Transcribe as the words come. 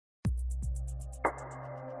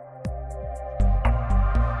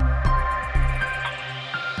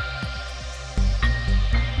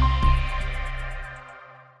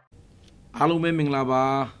Alome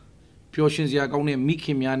Minglaba, Pioshenzia Gone,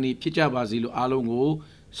 Mikimiani, Picha Basilo, Alongo,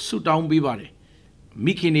 Sudown Bibare.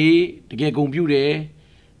 Mikini, the get computer,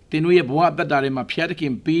 then we have what that are in my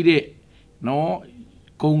Piatakin Pede, no,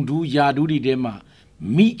 Kondu Yadudi Dema,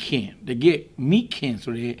 Mikin, the get Mikin,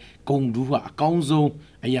 so they Kondua, Konzo,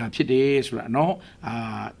 a young Pides, no,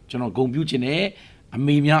 General Gombutine. A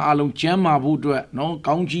mimia along Gemma Budra, no,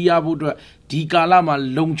 Coungia Budra, Tikalama,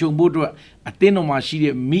 Longchong Budra, a tenoma she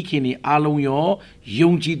Mikini along yo,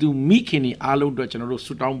 Yongchi to Mikini along the general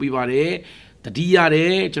Sudan Bivare, the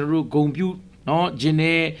Diare, general Gombut, no,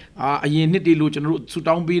 Gene, a yeniti general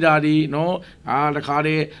Sudan Bidari, no, the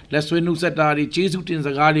Kare, Leswenu Setari, Jesutin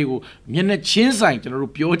Zagarigo, Yene Chinsai, general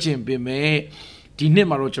Piochin Bime.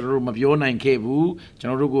 Dinema general Maviona and Kebu,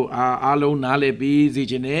 General Alo Nale B,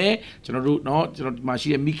 Zigene, General no,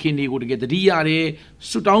 Mashi Mikini would get the Diare,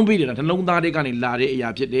 Sudan Bidder, and Long Dade Lade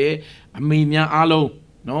Yapide, Amina Alo,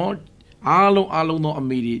 no, Alo no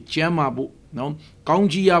Amidi, Gemabu, no,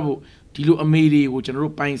 Congiabu, Tilu Amidi, which General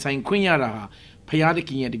Pine Saint Quinyara,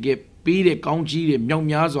 Payadiki to get Pede, Congi, Myong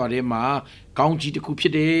Yazo, Rema, Congi to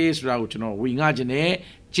Cupides, route, no, Wingagene,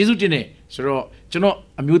 Jesutine, so, General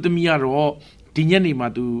Amutamia. Tinyani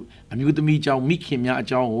madu, amutami chow, Mikimia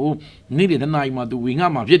chow, needed a night madu,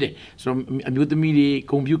 wingama vide. So amutami,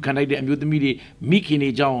 compute candidate, amutami,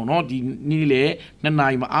 Mikini chow, not the Nile,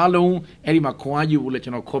 Nanaima alone, Erima Kwayu will let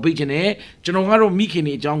you know, Copicene, General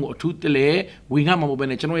Mikini chow, or Tutele, wingama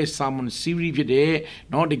when a general summon Siri vide,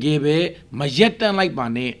 not the gave, Majetta like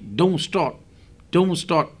Bane, don't stop. Don't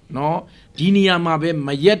stop, no. Dinia mabe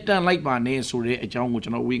mayeta like bane sure a chong which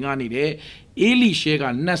no wingani de. Eli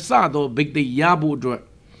shega nasado big the yabu dra.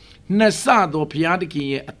 Nasado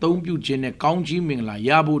piatiki a tombu gene county mingla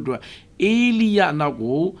yabu dra. Elia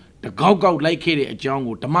nago the goggo like it a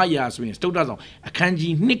jongo tamaya swing still does a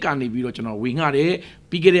kanji nikani birochano wingare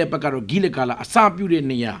pigere pacaro gilacala a sabu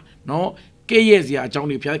neya no. Kayezia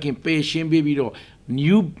Johnny Piakin patient baby do.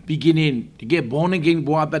 New beginning to get born again,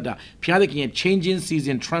 boy better. Piakin changing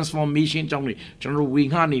season, transformation, General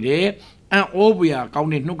Winghani there, and all we are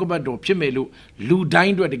counting Nokabado, Pimelu, Lu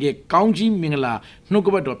dined to get County Mingla,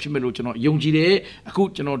 Nokabado, Pimelu, Yongji de, a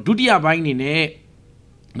coach, Dudia Binding,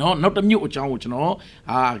 no, not a new channel,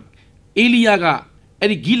 Eliaga,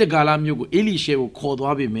 Eddie Gilagala, Mugu, Elisha, called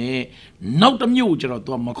Wabi me, not a new general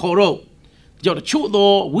to Macoro. Jot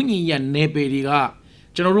chudo, wingy and nebediga,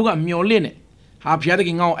 General Miolene. Ha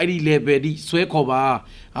Piataking out Eddie Lebedi, Swecoba,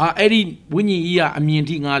 Eddie wingy ya, a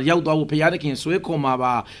meeting at Yaudo Piatakin,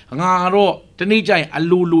 Swecomaba, Ngaro, Tenija,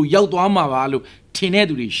 Alulu, Yaudoamavalu,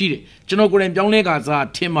 Tinedri, Shide, General Graham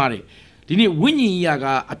Jonegaza, Timari. Dini wingy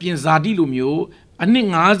yaga, a Pienzadilumio, a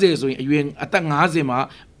Ningaze, so you at Tangazema.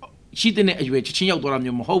 She didn't educate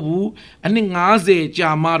Chiyadoram Mohobu, and Ningaze,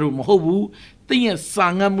 Jamaru Mohobu. Thing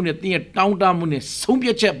sang a moon, thing down moon,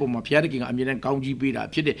 Sombia chapel, my Piataking, I mean, and County Bida,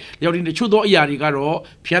 Pide, they're in the Chudo Yarigaro,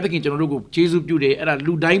 Piataking General, Jesu Bude, and a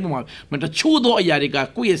Ludaima, but the Chudo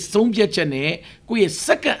Yariga, Quay Sombia Chene, Quay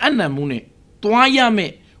second Anna Mune,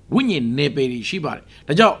 Twayame, winning Neberi Shibar.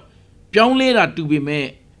 The job, Pion Lera to be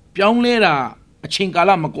me, Pion Lera, a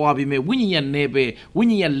Chinkala Makwabi me, winning a nebe,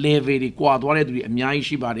 winning a levy, quadware to the Miai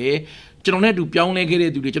Shibare. General to Pion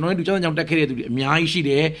Legate to the General to John Takere to the Miaishi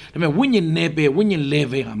there, the winning nebe, winning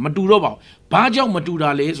leve, Maduro, Baja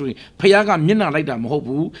Matura Lesri, Payaga Mina like that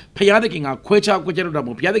Mohobu, Payadaking a Quecha,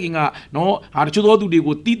 Piadaking no, Archudo do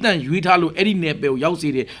go Titan, Yuitalo, Eddie Nebe,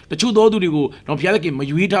 Yausi, the Chudo do go, no Piadaking,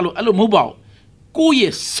 Yuitalo, Alo Mobile. Go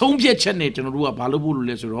yes, Sombia Chene, General Balabu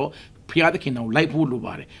Lesero. Piadakin now like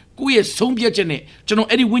Pulubare. Queer Sombia Chene, General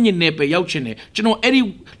Eddie winning nepe, Yauchene, General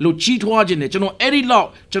Eddie Lochituagene, General Eddie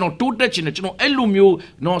Law, General Totachine, General Elumio,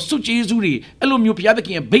 no Suchi Zuri, Elumio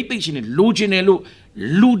Piadakin, and Bating, Luginello,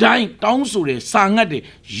 Ludine, Townsure, Sangade,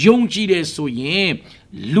 Yongchi de Soye,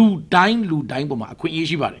 Ludine, Boma, Queen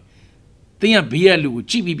Yishibare. They are Bialu,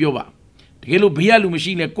 Chibi Bioba. The yellow Bialu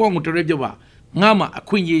machine, a Kong to Redova, Nama, a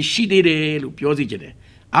Queen Yishide, Lupiozigene.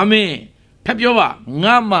 Amen. Tapioba,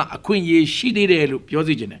 Ngama, a queen ye, she did a loop,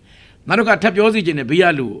 Yozigene. Naruka Tapiozigene,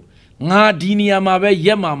 Bialu, Nga Dinia Mabe,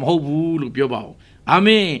 Yamam, Hobu, Lupioba.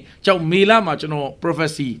 Amen. Chow Milama, Chano,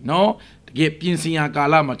 prophecy, no? Get Pinsia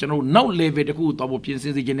Kalama, Chano, no leve the cool top of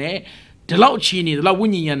Pinsigene. The loud chini, the loud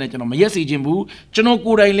winning and yes, Jimbu, Chano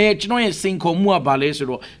Kuraile, Chano, Sing Comua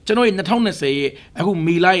Balesero, Chano in the town say, I who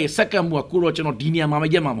Milai, second Muakuro, Chano Dinia Mama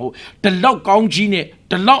Yamamo, the loud Gongine,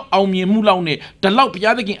 the loud Aumi Mulaune, the loud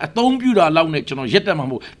Piadaking, a Tombuda Laune, Chano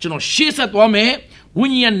Yetamamo, Chano Shis at Wame,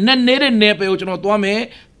 winning and Nene Nepe, Chano Twame,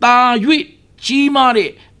 Ta Yui,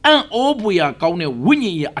 Chimare, and Obuya Kaune,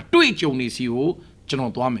 winning a Twitch on this you,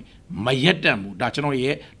 Chano Twame. Mayetam, Dachano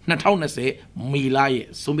ye, Natown say, Milaye,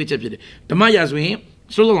 Sumbi Chip. The Mayas wing,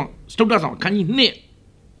 so stop us on, can you knit?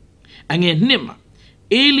 And a nim,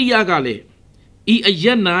 Eliagale, E a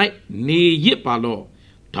yenai, ne yipalo.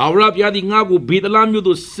 Taura Yadi Nago be the lamu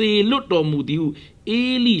to say Luto Mudiu,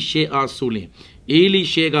 Eli she are suli, Eli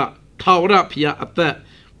shega, Taura Pia at that,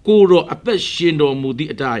 Kuro at the shindo mudi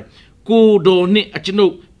a die, Kudo ni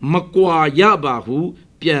achino, Makwa Yabahu,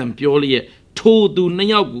 Pian Piolie, Todu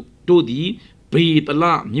Nayagu, Dodi, be the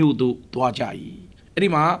lam, Mudu, Tuajai.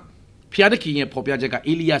 Edima, Piadaki and Popiajaga,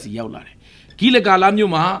 Elias Yaulare.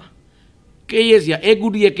 Gilagalamuma, Kayasia,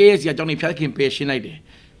 Egudia Kayasia, Johnny Piakin Peshinade.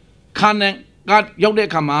 Kanan. God Yode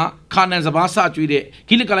Kama, Kanan Zabasa Jude,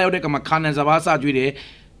 Kilikala Yode Kama, Kanan Zabasa Jude,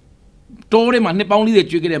 Tore Manipoli the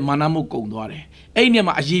Jugger Manamu Kondore,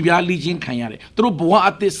 Ainema Ajibia Legion Kanyare, through Boa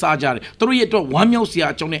at this Sajare, through yet one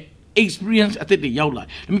Yosia Johnny experience at the Yaula.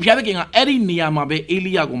 Mpiaking Eddie Niamabe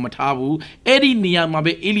Eliago Matabu, Eddie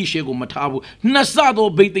Niamabe Elishego Matabu,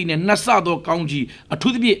 Nasado Betin and Nasado County, a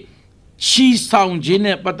to the cheese sound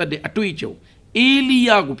gene, but the Atuicho.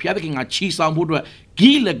 Eliago Piaking a cheese sound wood.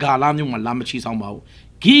 Gila galamio ma lama cheese on bow.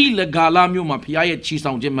 Gila galamio ma piaye cheese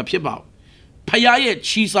on jim ma pibao. Piaye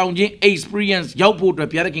cheese on jim experience yaupo to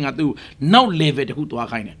piaking at do now live it who to a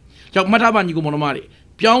kind. Jok mataban you go monomari.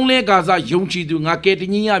 Pionle Gaza Yonchi do Naketi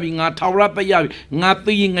Yabi, Nga Taura Payabi,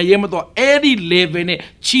 Ngati a Yamato, Eddie live in it,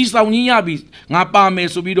 cheese on Yabi, Napa me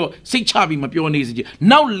subido, six chabi ma pionese.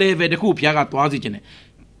 Now live it who piaga to azigene.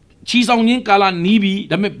 Cheese on Yinkala Nibi,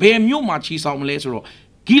 the me bear mu cheese on lesero.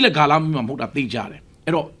 Gila galam put up the jar.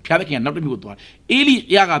 Ero, Piakin, not the good. Eli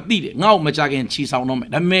Yaga did now Majagan cheese on me.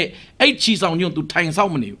 The me 8 cheese on you to time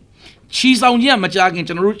sound. Cheese on ya Majagan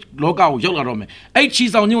general local Yolarome. 8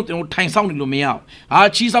 cheese on you to time sound lumea. Ah,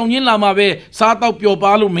 cheese on yin lamabe, sat up your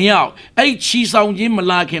balu meow. 8 cheese on Jim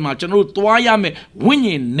Malakema, General Tuayame,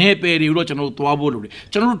 winning Neperi Rochano Tuaburi.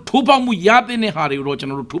 General Tupamu Yapine Hari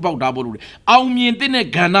Rochano Tupa Daburi.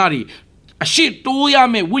 Aumientine Ganari. A shit to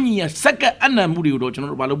yame winning a second anamuri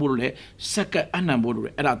rochano balabure, second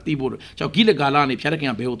anamure at Tibur. Shall Gila Galani,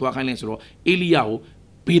 Piakin Beo to a kindness or Eliao,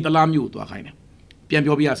 be the lamu to a kind.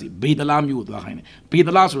 Piambiasi, be the lamu to a kind. Be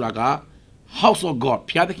the last raga, house of God,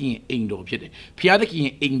 Piakin Indo,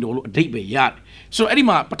 Piakin Indo, Date yard. So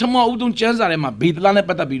Edima, Patamo Udun Chazarema, be the Lana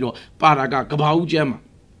Patabido, Paraga, Gabau Gemma.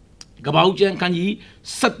 Gabau Gem can ye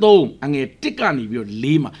set down and a tickani your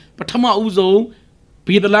lima, Patama Uzo.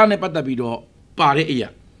 Be the land at the video, Pare ear.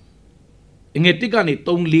 In a ticani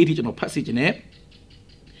tongue lady to no passage in it.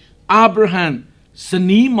 Abraham,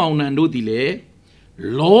 Sani Maunando delay.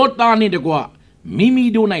 Lord Dani de Gua, Mimi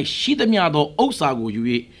do night shitamiado, Osago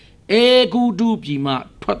you e do pima,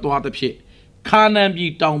 Twatwa pit. Canam be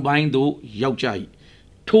down bind do, Yauchai.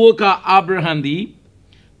 Toka Abraham di.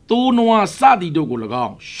 To noa sadi do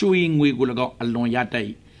gulaga, showing we gulaga alone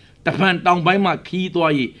yatai. The fan down by my key to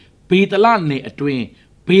ye. Petalane a twin,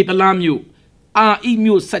 Petalamio,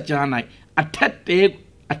 emu such a night, attack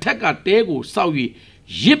a tego, sawi,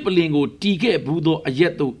 jiplingo, tige, brudo, a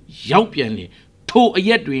yeto, yaupianly, to a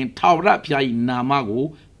yetwin, taurapia in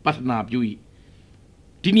Namago, patna bui.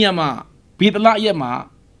 Diniama, Petala yama,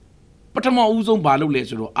 Patama uzon balu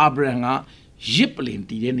lesero, Abraham, jiplin,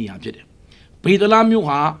 the object. Petalamio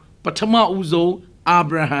ha, Patama uzo,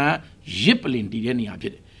 Abraham, jiplin, the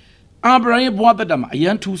object. Abraham bought the dam, a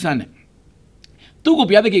young two son. Two go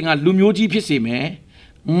piaking a lumioji pissime,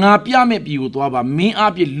 Napia me piu to aba, me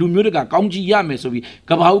up ye lumuriga, congi yame so we,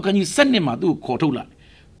 Kabau can you send him a do cotola.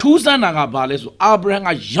 Two son aga bales, Abraham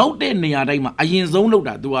a joute neadima, a yin zone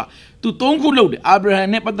loader, dua, to tonku load,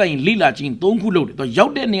 Abraham nepata in lila chin, tonku load, the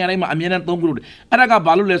joute neadima, a man and tonku load, Araga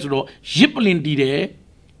balu lesro, jiplin dide,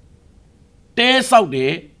 tears out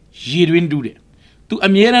there, Jirwin do it. To a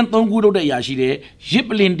mere and tongu de Yashide,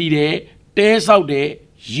 Jiplin dide, tears out there,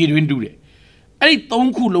 Jirwin do it. Any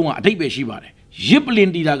tonku longa, take a shibare.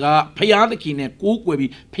 Jiplin didaga, Payatakin,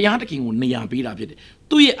 Kokwebi, Payatakin, Nea Pira.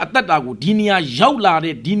 To ye at that dago, Dinia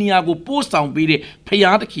Yaulade, Diniago post down bide,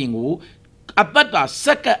 Payatakingo, a better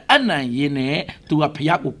second anna yene to a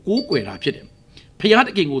Payako Kokwe rapid.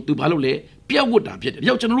 Payatakingo to Balole, Piawood rapid.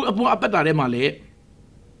 Yochan upon a better male.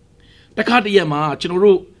 The Cardiama,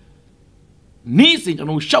 Chenoro. Nisi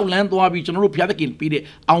no show land to abi channel Piatakin pide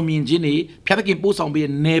Almin Jenny, Piatakin post on be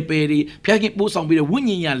neperi, Piatakin post on be the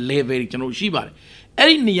winning and levery channel shiba.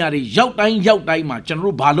 Any near yautai ma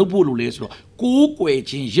channel balobulu lesro, ကိုးကွယ်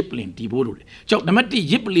ခြင်းရစ်ပလင်တည်ဖို့လိုတယ်ကြောင့်နံပါတ်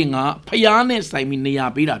1ရစ်ပလင်ကဖျားနဲ့ဆိုင်ပြီးနေရာ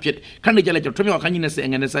ပေးတာဖြစ်တယ်ခဏနေကြလဲကျွန်တော်ထွမြောက်ခန်းကြီး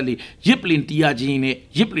20ငွေ24ရစ်ပလင်တီးရခြင်း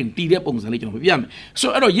နဲ့ရစ်ပလင်တီးတဲ့ပုံစံလေးကျွန်တော်ပြပြမယ်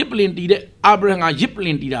ဆိုတော့အဲ့တော့ရစ်ပလင်တီးတဲ့အာဗြဟံကရစ်ပ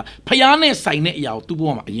လင်တီးတာဖျားနဲ့ဆိုင်တဲ့အရာကိုသူ့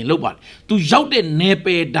ဘဝမှာအရင်လုပ်ပါတယ်သူရောက်တဲ့နယ်ပ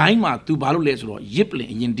ယ်တိုင်းမှာသူဘာလုပ်လဲဆိုတော့ရစ်ပ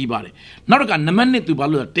လင်အရင်တီးပါတယ်နောက်တစ်ခါနံပါတ်2သူဘာ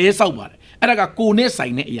လုပ်လဲတဲဆောက်ပါတယ်အဲ့ဒါကကိုနဲ့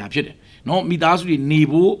ဆိုင်တဲ့အရာဖြစ်တယ်နော်မိသားစုတွေနေ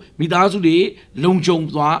ဖို့မိသားစုတွေ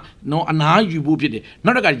လုံခြုံသွားနော်အနားယူဖို့ဖြစ်တယ်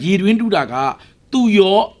နောက်တစ်ခါရေတွင်းတူးတာ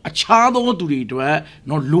ကသူရောအခြားသောသူတွေအတွက်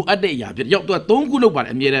နော်လိုအပ်တဲ့အရာဖြစ်တယ်ရောက်သူက3ခုလုပ်ပါ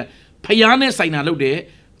တယ်အမြဲတမ်းဖျားနဲ့ဆိုင်တာလုပ်တယ်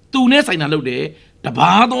သူနဲ့ဆိုင်တာလုပ်တယ်တ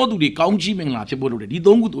ဘာသောသူတွေကောင်းကြီးမင်္ဂလာဖြစ်ဖို့လုပ်တယ်ဒီ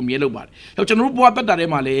3ခုသူအမြဲလုပ်ပါတယ်ရောက်ကျွန်တော်တို့ဘဝတက်တာထဲ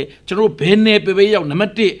မှာလည်းကျွန်တော်တို့ဘယ်နယ်ပဲ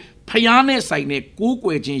ရောက်နံပါတ်1ဖျားနဲ့ဆိုင်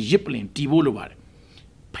တဲ့ကိုးကွယ်ခြင်းရစ်ပလင်တီးဖို့လုပ်ပါ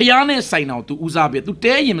တယ်ဖျားနဲ့ဆိုင်အောင်သူဦး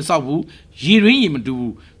စားပြသူတဲရင်မဆောက်ဘူးရေရင်းရင်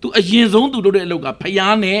မတူဘူးသူအရင်ဆုံးသူလုပ်တဲ့အလုပ်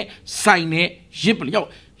ကဖျားနဲ့ဆိုင်တဲ့ရစ်ပလင်ရောက်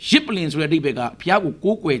ရစ်ပလင်ဆိုတဲ့အဓိပ္ပာယ်ကဘုရား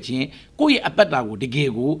ကိုကိုးကွယ်ခြင်းကိုယ့်ရဲ့အသက်တာကိုတကယ်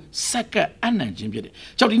ကိုစက္ကပ်အနံ့ခြင်းဖြစ်တယ်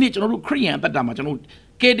။ကြောင့်ဒီနေ့ကျွန်တော်တို့ခရိယန်အသက်တာမှာ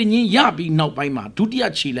ကျွန်တော်တို့ကယ်တင်ခြင်းရပြီးနောက်ပိုင်းမှာဒုတိယ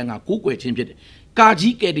ခြေလှမ်းကကိုးကွယ်ခြင်းဖြစ်တယ်။ကာ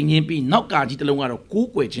ကြီးကယ်တင်ခြင်းပြီးနောက်ကာကြီးတစ်လုံးကတော့ကိုး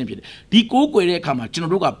ကွယ်ခြင်းဖြစ်တယ်။ဒီကိုးကွယ်တဲ့အခါမှာကျွန်တော်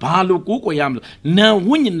တို့ကဘာလို့ကိုးကွယ်ရမလဲ။နာ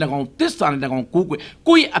ဝိညာဉ်တကောင်သစ္စာနဲ့တကောင်ကိုးကွယ်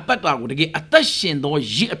ကိုယ့်ရဲ့အသက်တာကိုတကယ်အသက်ရှင်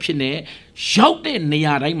သောရစ်အဖြစ်နဲ့ရောက်တဲ့နေရာ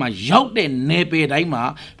တိုင်းမှာရောက်တဲ့နယ်ပယ်တို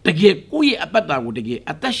င်းမှာတကယ်ကိုယ့်ရဲ့အသက်တာကိုတကယ်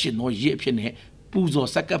အသက်ရှင်သောရစ်အဖြစ်နဲ့ပူဇော်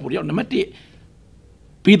စက္ကပ်ဖို့ရောက်နံပါတ်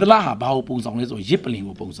1ဘေဒလဟာဘာကိုပုံဆောင်လဲဆိုရစ်ပ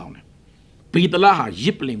လင်ကိုပုံဆောင်တယ်ဘေဒလဟာရ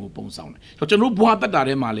စ်ပလင်ကိုပုံဆောင်တယ်ကျွန်တော်တို့ဘွားတက်တာ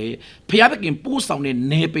ထဲမှာလေဖျားသခင်ပို့ဆောင်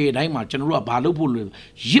တဲ့နယ်ပယ်တိုင်းမှာကျွန်တော်တို့ကဘာလုပ်ဖို့လဲ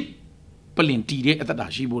ရစ်ပလင်တီးတဲ့အ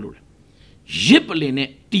သက်တာရှိဖို့လိုတယ်ရစ်ပလင်နဲ့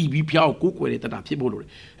တီးပြီးဖျားကိုကိုးကွယ်တဲ့သက်တာဖြစ်ဖို့လိုတယ်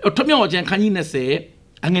ထွမြောက်ခြင်းခန်းကြီး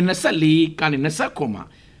20အငယ်24ကနေ29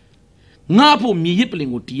မှာငါဖို့မြေရစ်ပ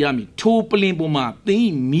လင်ကိုတီးရမည်ထိုပလင်ပေါ်မှာသင်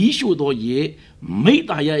မီးရှို့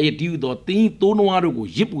သောရေမိတ္တာရရဲ့ဒီဟုသောသင်သိုးနွားတို့ကို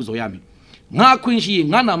ရစ်ပူဇော်ရမည်ငါခွင့်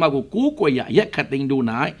ရှိငါနာမကိုကိုးကွယ်ရရက်ခတ်သိမ်းတို့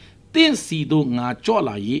၌သင်စီတို့ငါကြော့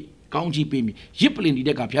လာ၍ကောင်းချီးပေးမည်ရစ်ပလင်တီး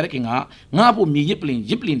တဲ့ကဘုရားသခင်ကငါဖို့မြေရစ်ပလင်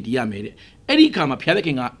တီးရမယ်တဲ့အဲ့ဒီအခါမှာဘုရားသခ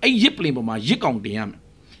င်ကအဲ့ရစ်ပလင်ပေါ်မှာရစ်ကောင်တင်ရ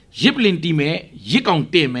မယ်ရစ်ပလင်တီးမယ်ရစ်ကောင်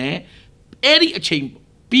တင်မယ်အဲ့ဒီအ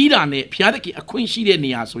ချိန်ပြီးတာနဲ့ဘုရားသခင်အခွင့်ရှိ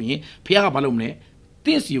တဲ့နေရာဆိုရင်ဘုရားကဘာလုပ်မလဲ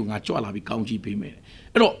သင်စီကိုငါကြော့လာပြီးကောင်းချီးပေး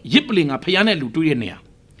မယ်အဲ့တော့ရစ်ပလင်ကဘုရားနဲ့လူတွေ့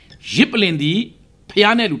တဲ့နေရာရစ်ပလင်ဒီ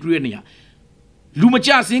ဖျားနဲ့လူတွေ့တဲ့နေရာလူ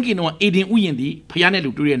မကြဆင်းခင်တော့အေဒင်ဥယျာဉ်ဒီဖျားနဲ့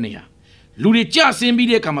လူတွေ့တဲ့နေရာလူတွေကြဆင်းပြီး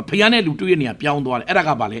တဲ့အခါမှာဖျားနဲ့လူတွေ့တဲ့နေရာပြောင်းသွားတယ်အဲ့ဒါ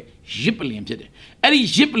ကဘာလဲရစ်ပလင်ဖြစ်တယ်အဲ့ဒီ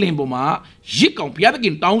ရစ်ပလင်ပေါ်မှာရစ်ကောင်ဘုရားသ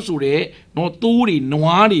ခင်တောင်းဆိုတဲ့နော်သိုးတွေ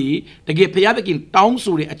နွားတွေတကယ်ဘုရားသခင်တောင်း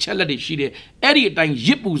ဆိုတဲ့အချက်လက်တွေရှိတယ်အဲ့ဒီအတိုင်းရ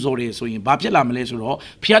စ်ပူဇော်တယ်ဆိုရင်ဘာဖြစ်လာမလဲ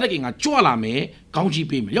ဆိုတော့ဘုရားသခင်ကကြွလာမယ်ကော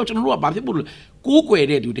င်းချီးပေးမယ်ရောက်ကျွန်တော်တို့ကဘာဖြစ်ဖို့ကိုးကွယ်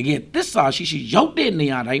တဲ့သူတကယ်သစ္စာရှိရောက်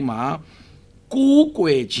တဲ့နေရာတိုင်းမှာကိုးကွ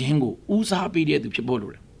ယ်ခြင်းကိုဦးစားပေး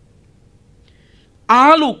တဲ့သူဖြစ်ဖို့လို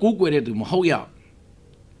တယ်အားလို့ကိုးကွယ်တဲ့သူမဟုတ်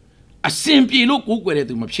ရအစင်ပြေလို့ကိုးကွယ်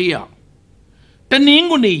တဲ့သူမဖြစ်ရတနင်း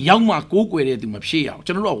ကိုနေရောက်မှကိုးကွယ်တဲ့သူမဖြစ်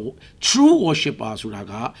ရကျွန်တော်တို့ true worshipper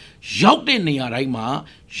ဆိုတာကရောက်တဲ့နေရာတိုင်း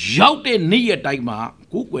မှာရောက်တဲ့နေ့ရက်တိုင်းမှာ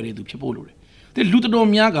ကိုးကွယ်တဲ့သူဖြစ်ဖို့လို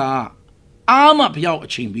တယ်ဒီလူတော်များကအားမဘုရားအ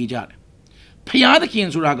ချိန်ပေးကြတယ်ဘုရားသခင်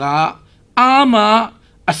ဆိုတာကအားမ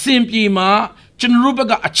အစင်ပြေမှာကျွန်တော်တို့ဘက်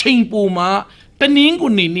ကအချိန်ပိုမှာတနင်း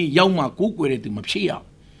ကိုနေရောက်မှကိုးကွယ်တဲ့သူမဖြစ်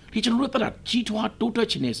ရဒီကျွန်တော်တို့တက်တာကြီးထွားတိုးတက်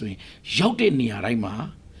ခြင်းနေဆိုရင်ရောက်တဲ့နေရာတိုင်းမှာ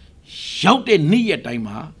ရောက်တဲ့နေ့ရက်တိုင်း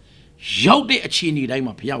မှာရောက်တဲ့အခြေအနေတိုင်း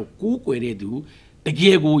မှာဘုရားကိုကိုးကွယ်တဲ့သူတက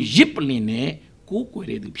ယ်ကိုရစ်ပလင်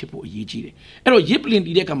နဲ့ကိုးကွယ်တဲ့သူဖြစ်ဖို့အရေးကြီးတယ်အဲ့တော့ရစ်ပ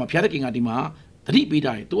လင်တီးတဲ့အခါမှာဘုရားသခင်ကဒီမှာသတိပေး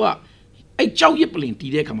တာတယ်သူကအဲ့ကြောက်ရစ်ပလင်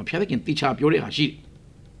တီးတဲ့အခါမှာဘုရားသခင်တေချာပြောတဲ့ဟာရှိ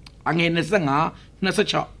တယ်အငယ်25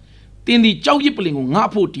 26တင်းဒီကြောက်ရစ်ပလင်ကိုငါ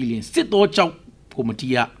ဖို့တီးလင်စစ်တော်ကြောက်ဖို့မ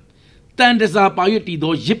တီးရတန်တ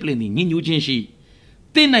စားပါရွတ်တီသောရစ်ပလင်သည်ညှဉ်းညူးခြင်းရှိ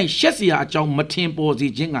တင်းနိုင်ရှက်စရာအကြောင်းမထင်ပေါ်စေ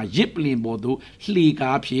ခြင်းကရစ်ပလင်ပေါ်သို့လှေ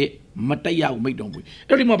ကားဖြစ်မတက်ရ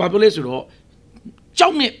ဘူးမိတ်တော်မူအဲ့ဒီမှာဘာပြောလဲဆိုတော့ကြော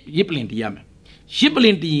က်နဲ့ရစ်ပလင်တီးရမယ်ရစ်ပလ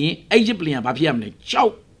င်တီးရင်အဲ့ရစ်ပလင်ကဘာဖြစ်ရ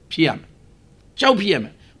မလဲကြောက်ဖြစ်ရမယ်ကြောက်ဖြစ်ရ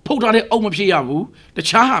မယ်ဖုတ်ထားတဲ့အုပ်မဖြစ်ရဘူး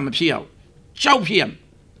တခြားဟာမဖြစ်ရဘူးကြောက်ဖြစ်ရမယ်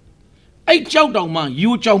အဲ့ကြောက်တောင်မှ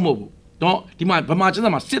ယူကြောက်မဟုတ်ဘူးတော့ဒီမှာဗမာကျ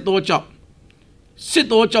မ်းစာမှာ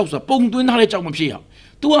စစ်တော်ကြောက်ဆိုပုံသွင်းထားတဲ့ကြောက်မဖြစ်ရဘူး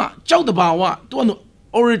तू ကကြောက်တဘာဝ तू က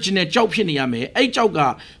original ကြောက်ဖြစ်နေရမယ်အဲ့ကြောက်က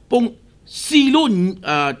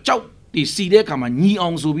ပုံစီလို့ကြောက်ဒီစီတဲ့အခါမှာညီ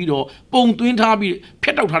အောင်ဆိုပြီးတော့ပုံသွင်း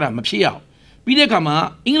ထားပြီးဖျက်တောက်ထားတာမဖြစ်ရအောင်ပြီးတဲ့အခါ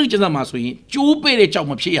မှာအင်္ဂလိပ်ကျမ်းစာမှာဆိုရင်ကျိုးပဲ့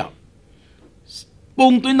တဲ့ကြောက်မဖြစ်ရအောင်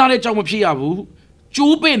ပုံသွင်းထားတဲ့ကြောက်မဖြစ်ရ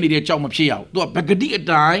ဘူးကျိုးပဲ့နေတဲ့ကြောက်မဖြစ်ရအောင် तू ကပဂတိအ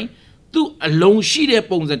တိုင်းသူအလုံးရှိ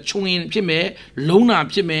တဲ့ပုံစံခြုံရင်ဖြစ်မယ်လုံးတာ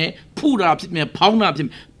ဖြစ်မယ်ဖူတာဖြစ်မယ်ဖောင်းတာဖြစ်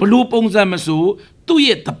မယ်ဘလို့ပုံစံမဆိုသူ့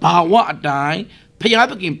ရဲ့တဘာဝအတိုင်းဖျား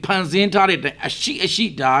သခင်ဖန်ဆင်းထားတဲ့အတိုင်းအရှိ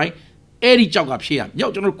တိုင်းအဲ့ဒီကြောက်ကဖြစ်ရရော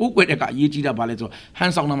က်ကျွန်တော်ကိုးကွယ်တဲ့ကအရေးကြီးတာပါလဲဆို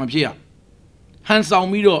ဟန်ဆောင်တာမဖြစ်ရဟန်ဆောင်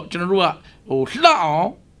ပြီးတော့ကျွန်တော်တို့က လှ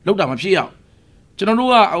အောင်လုပ်တာမဖြစ်ရကျွန်တော်တို့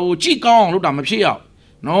ကကြည့်ကောင်းအောင်လုပ်တာမဖြစ်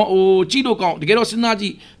ရနော်ကြည့်လို့ကောင်းတကယ်တော့စဉ်း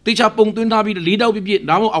စားကြည့်တေချာပုံသွင်းထားပြီး၄တောက်ပြ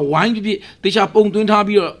ည့်ဒါမှမဟုတ်အဝိုင်းပြည့်တေချာပုံသွင်းထား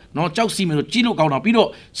ပြီးတော့နော်ကြောက်စီမယ်ဆိုကြည့်လို့ကော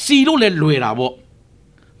င်းတာပြီးတော့စီလို့လ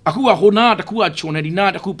ည်းလွယ်တာပေါ့အခုကဟိုနားတစ်ခု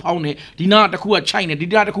ကခြုံနေဒီနားတစ်ခုဖောင်းနေဒီနားတစ်ခုကခြိုက်နေဒီ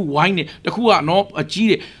နားတစ်ခုဝိုင်းနေတစ်ခုကနော်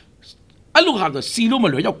အကြီးတယ်အဲ့လိုဟာဆိုစီလို့မ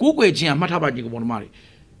လွယ်ရောက်ကိုးကွယ်ခြင်းကမှတ်ထားပါကြည့်ကောင်မတွေ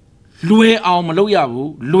လွယ်အောင်မလုပ်ရဘူး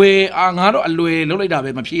လွယ်ငါတော့အလွယ်လုပ်လိုက်တာ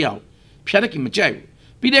ပဲမဖြစ်ရဘူးဖျားတဲ့ကင်မကြိုက်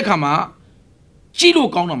ဘူးပြီးတဲ့အခါမှာကြ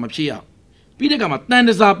ည့်လို့ကောင်းတာမဖြစ်ရပြီးတဲ့အခါမှာ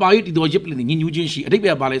တန်တစားပါရီတီတော်ရစ်ပလင်ညင်ညူးချင်းရှိ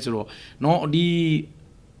အတိတ်ပဲပါလဲဆိုတော့နော်ဒီ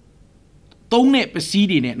သုံးတဲ့ပစ္စည်း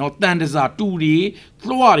တွေနဲ့နော်တန်တစားတူတွေ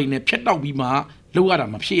လွှားတွေနဲ့ဖြတ်တောက်ပြီးမှလောက်ရတာ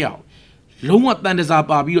မဖြစ်ရဘူးလုံးဝတန်တ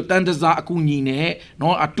စားပါပြီးတော့တန်တစားအကူညီနဲ့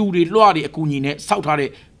နော်အတူတွေလွှားတွေအကူညီနဲ့စောက်ထား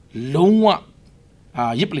တဲ့လုံးဝ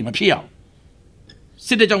ရစ်ပလင်မဖြစ်ရဘူး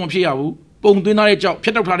စစ်တဲ့ကြောင့်မဖြစ်ရဘူးပုံသွင်းထားတဲ့ကြော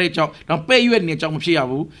င့်ဖြတ်တောက်ထားတဲ့ကြောင့်တော့ပဲ့ရွက်နေတဲ့ကြောင့်မဖြစ်ရ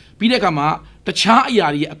ဘူးပြီးတဲ့အခါမှာတခြားအရာ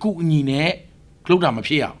တွေအကူအညီနဲ့လောက်တာမဖြ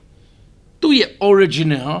စ်ရဘူးသူ့ရဲ့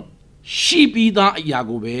original ရှိပြီးသား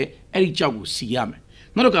အရာကိုပဲအဲ့ဒီကြောက်ကိုစီရမယ်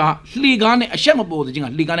နောက်တော့ကလှေကားနဲ့အရှက်မပေါ်တဲ့ချင်းက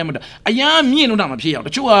လှေကားနဲ့မတအရန်မြင့်လို့တာမဖြစ်ရအောင်တ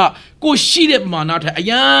ချို့ကကိုရှိတဲ့ပမာဏထက်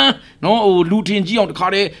အရန်နော်လူထင်ကြီးအောင်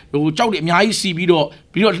တခါတည်းကြောက်တယ်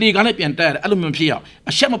အများကြီးစီပြီးတော့လှေကားနဲ့ပြန်တက်ရတယ်အဲ့လိုမျိုးဖြစ်ရအောင်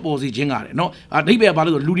အရှက်မပေါ်စေခြင်းကတယ်နော်အဓိပ္ပာယ်ဘာ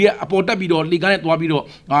လို့ဆိုလူတွေကအပေါ်တက်ပြီးတော့လှေကားနဲ့သွားပြီးတော့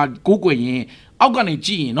ကိုးကွယ်ရင်အောက်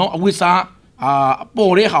ကနေကြည့်ရင်နော်အဝိ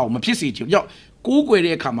စားပေါ်တဲ့ဟာကိုမဖြစ်စေချင်ကြောက်ကိုးကွယ်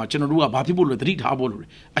တဲ့အခါမှာကျွန်တော်တို့ကဘာဖြစ်ဖို့လဲသတိ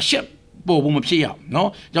ထားဖို့လို့အရှက်ပေါ်ဖို့မဖြစ်ရ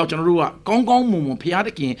အောင်နော်ကြောင့်ကျွန်တော်တို့ကကောင်းကောင်းမွန်မွန်ဖျား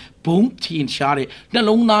တခင်ဘုံထင်ရှား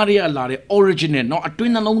တဲ့နှလုံးသားတွေကလာတဲ့ original နော်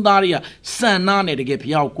အတွင်းနှလုံးသားတွေကစံနာနဲ့တကယ်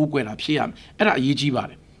ဖျားကိုကိုးကွယ်တာဖြစ်ရမယ်အဲ့ဒါအရေးကြီးပါ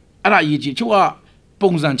တယ်အဲ့ဒါအရေးကြီးချို့က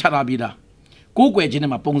ပုံစံချထားပြီးသားကိုးကွယ်ခြင်း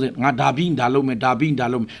နဲ့မှာပုံစံငါဒါဘင်းဒါလုံးမယ်ဒါဘင်းဒါ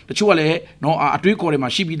လုံးတချို့ကလည်းနော်အတွေးခေါ်တွေမှာ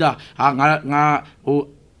ရှိပြီးသားငါ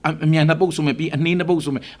အမြန်နှစ်ပုတ်ဆိုမယ်ပြီးအနှ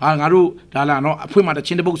င်းနှစ်ပုတ်ဆိုမယ်ငါတို့ဒါလာနော်အဖွင့်မှာ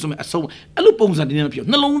တစ်ချင်းတစ်ပုတ်ဆိုမယ်အဆုံးအဲ့လိုပုံစံတွေ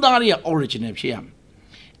နဲ့ဖြစ်နှလုံးသားတွေက original ဖြစ်ရမယ်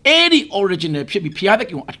အဲ့ဒီ original ဖြစ်ပြီးဖျား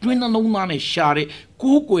တဲ့ကောင်အတွင်းနှလုံးသားနဲ့ရှာတဲ့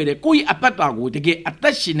ကိုးကွယ်တဲ့ကိုယ့်ရဲ့အပတ်တာကိုတကယ်အ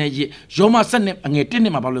သက်ရှင်တဲ့ရစ်ရောမဆက်နဲ့ငယ်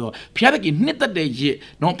တစ်နှစ်မှာဘာလို့လဲဆိုဖျားတဲ့ကောင်နှစ်သက်တဲ့ရစ်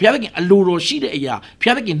နော်ဖျားတဲ့ကောင်အလိုတော်ရှိတဲ့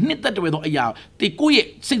အရာဖျားတဲ့ကောင်နှစ်သက်တဲ့သောအရာဒီကိုယ့်ရဲ့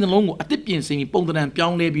စိတ်နှလုံးကိုအသက်ပြင်ဆင်ပြီးပုံသဏ္ဍာန်ပြော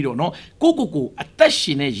င်းလဲပြီးတော့နော်ကိုအသက်ရှ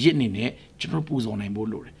င်တဲ့ရစ်အနေနဲ့ကျွန်တော်ပူဇော်နိုင်ဖို့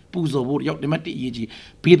လိုတယ်ပူဇော်ဖို့ရောက်ဒီမတ်တအ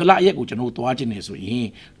ရေးကြီးဘေဒလအရက်ကိုကျွန်တော်သွားခြင်းနေဆိုရင်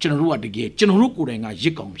ကျွန်တော်တို့ကတကယ်ကျွန်တော်တို့ကိုယ်တိုင်က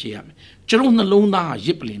ရစ်ကောင်ဖြစ်ရမယ်ကျွန်တော်နှလုံးသားကရ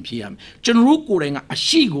စ်ပလင်ဖြစ်ရမယ်ကျွန်တော်တို့ကိုယ်တိုင်က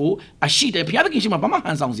အရှိကိုအရှိတယ်ဘုရားသခင်ရှိမှဘာမှ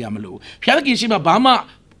ဟန်ဆောင်စရာမလိုဘုရားသခင်ရှိမှဘာမှ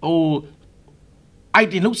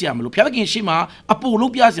item လုပ်စရာမလိုဘုရားသခင်ရှိမှအ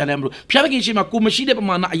ပိုလုပ်ပြစရာလည်းမလိုဘုရားသခင်ရှိမှကိုမရှိတဲ့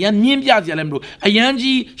ပမာဏအရန်မြင်းပြစရာလည်းမလိုအရန်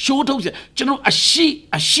ကြီးရှိုးထုတ်စရာကျွန်တော်အ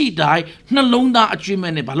ရှိတိုင်းနှလုံးသားအကျွ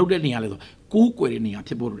မ်းမဲ့နဲ့ဘာလုပ်တဲ့နေရာလဲဆိုကိုးကွယ်တဲ့နေရာ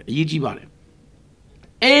ဖြစ်ဖို့လိုတယ်အရေးကြီးပါ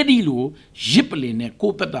တယ်အဲ့ဒီလိုရစ်ပလင်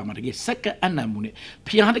နဲ့ကိုသက်တာမှာတကယ်စက္ကအနံမှု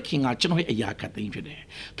နဲ့ဖျားသခင်ကကျွန်တော်ရဲ့အရာခတ်သိမ်းဖြစ်တယ်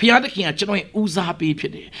ဖျားသခင်ကကျွန်တော်ရဲ့ဦးစား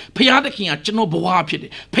ပေးဖြစ်တယ်ဖျားသခင်ကကျွန်တော်ဘဝဖြစ်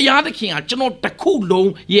တယ်ဖျားသခင်ကကျွန်တော်တစ်ခုလုံး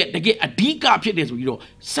ရဲ့တကယ်အဓိကဖြစ်တယ်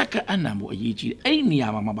ဆိုပြီးတော့စက္ကအနံမှုအရေးကြီးတယ်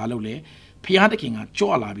အဲ့ဒီနေရာမှာဘာလုပ်လဲဖျားသခင်ကကြွ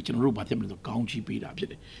လာပြီးကျွန်တော်တို့ဘာဖြစ်မလဲဆိုကောင်းချီးပေးတာဖြစ်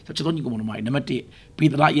တယ်ဆိုတော့ကျွန်တော်ညီကောင်မနံပါတ်1ဘေ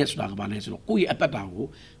ဒလာရက်ဆိုတာကဘာလဲဆိုတော့ကိုယ့်ရဲ့အသက်တာ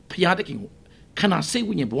ကိုဖျားသခင်ကို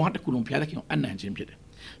ခန္ဓာစိတ်ဝိညာဉ်ဘဝတစ်ခုလုံးဖျားသခင်ကိုအနံ့ခြင်းဖြစ်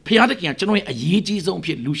တယ်ဖျားသခင်ကကျွန်တော်ရဲ့အရေးကြီးဆုံးဖြ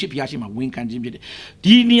စ်လူရှိဖျားရှိမှာဝန်ခံခြင်းဖြစ်တယ်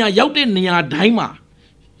ဒီနေရာရောက်တဲ့နေရာတိုင်း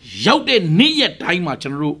မှာရောက်တဲ့နေ့ရက်တိုင်းမှာ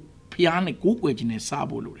ကျွန်တော်တို့ဖျားနဲ့ကိုးကွယ်ခြင်းနဲ့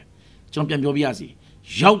စားဖို့လိုတယ်ကျွန်တော်ပြန်ပြောပြ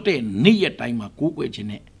ရစီရောက်တဲ့နေ့ရက်တိုင်းမှာကိုးကွယ်ခြ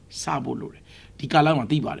င်းနဲ့စားဖို့လိုတယ်ဒီကာလ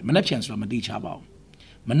မှာသိပါတယ်မနှက်ဖြန်ဆိုတာမသိချပါဘူး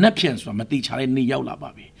မနှက်ဖြန်ဆိုတာမသိချတဲ့နေ့ရောက်လာပါ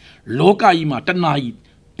ပြီလောကကြီးမှာတဏှာကြီး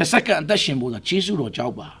တစ်စက္ကန့်အသက်ရှင်ဖို့ဆိုတာယေရှုတော်ကြော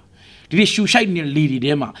က်ပါဒီရှူရှိုက်နေတဲ့လေ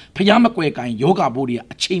တွေထဲမှာဖျားမကွယ်ကိုင်ယောဂဘိုးတွေက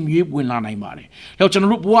အချိန်မြေးဝင်လာနိုင်ပါတယ်။ဒါ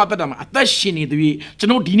ကျွန်တော်တို့ဘဝအသက်တာမှာအသက်ရှင်နေသည်ကျွန်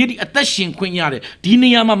တော်ဒီနေ့ဒီအသက်ရှင်ခွင့်ရတယ်ဒီနေ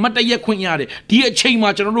ရာမှာမတ်တရက်ခွင့်ရတယ်ဒီအ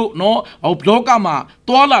ချိန်မှာကျွန်တော်တို့နော်ဘလောက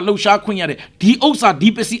မှာသွာလာလှုပ်ရှားခွင့်ရတယ်ဒီ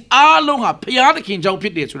ဥစ္စာဒီပစ္စည်းအားလုံးဟာဖျားသခင်ကြောင့်ဖြ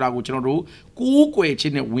စ်တယ်ဆိုတာကိုကျွန်တော်တို့ကိုးကွယ်ခြ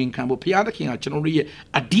င်းနဲ့ဝန်ခံဖို့ဖျားသခင်ကကျွန်တော်တို့ရဲ့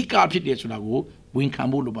အဓိကဖြစ်တယ်ဆိုတာကိုဝန်ခံ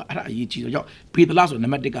ဖို့လိုပါအဲ့ဒါအရေးကြီးတော့ဖေဒလာဆိုနံ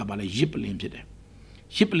ပါတ်1ကပါလဲရစ်ပလင်ဖြစ်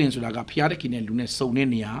တယ်ရှစ်ပလင်ဆိုတာကဖျားတခင်နဲ့လူနဲ့စုံ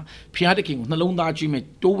တဲ့နေရာဖျားတခင်ကိုနှလုံးသားကြီးမဲ့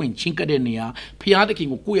တိုးဝင်ချင်းကပ်တဲ့နေရာဖျားတခင်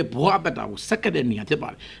ကိုကိုယ့်ရဲ့ဘဝအပတ်တာကိုစက်ကပ်တဲ့နေရာဖြစ်ပါ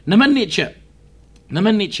တယ်နံပါတ်2ချ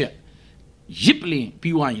က်ရစ်ပ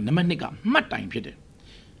လင်ပြီးွားရင်နံပါတ်2ကမှတ်တိုင်ဖြစ်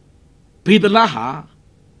တယ်ဘေဒလာဟာ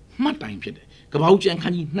မှတ်တိုင်ဖြစ်တယ်ကပ္ပဦးကျမ်းခ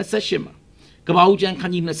န်းကြီး28မှာကပ္ပဦးကျမ်း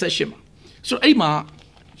ခန်းကြီး28မှာဆိုတော့အဲ့မှာ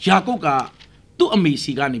ယာကုပ်ကသူ့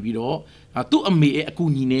အမေစီကနေပြီးတော့သူ့အမေရဲ့အကူ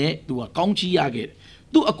ညီနဲ့သူကကောင်းချီးရခဲ့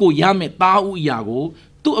တယ်သူ့အကိုရမယ်သားဦးအရာ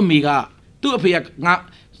ကိုသူ့အမေကသူ့အဖေ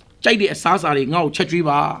ကငါကြိုက်တဲ့အစားအစာတွေငါ့ကိုချက်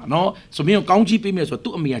ကျွေးပါနော်ဆိုပြီးတော့ကောင်းချီးပေးမယ်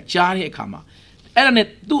ဆိုတော့သူ့အမေကကြားတဲ့အခါမှာအဲ့ဒါ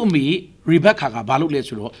နဲ့သူ့အမေရီဘက်ကာ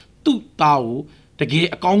ကဘာလုပ်လဲဆိုတော့သူ့သားကိုတ တကယ်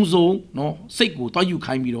အကောင်းဆုံးနော်စိတ်ကိုတွားယူ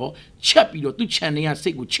ခိုင်းပြီးတော့ချက်ပြီးတော့သူ့ channel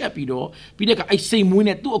ကစိတ်ကိုချက်ပြီးတော့ပြီးတဲ့က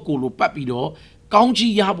အဲ့စိတ်မွေးနဲ့သူ့အကိုလိုပတ်ပြီးတော့ကော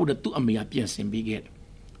င်းကြီးရဖို့တဲ့သူ့အမေကပြင်ဆင်ပေးခဲ့တယ်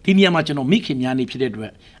ဒီနေရာမှာကျွန်တော်မိခင်များနေဖြစ်တဲ့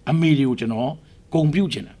အတွက်အမေတွေကိုကျွန်တော်ဂုဏ်ပြု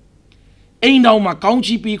ခြင်းတယ်အိမ်တော်မှာကော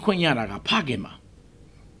င်းကြီးပေးခွင့်ရတာကဖခင်မှာ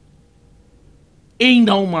အိမ်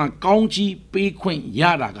တော်မှာကောင်းကြီးပေးခွ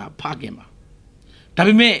င့်ရတာကဖခင်မှာဒါ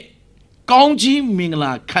ပေမဲ့ကောင်းကြီးမင်္ဂ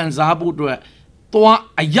လာခံစားဖို့အတွက်သွား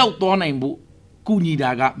အရောက်သွား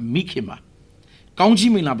နိုင်ဖို့ကုညီတာကမိခင်မှာကောင်းကြီး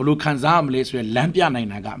မင်္ဂလာဘယ်လိုခံစားရမလဲဆိုရယ်လမ်းပြ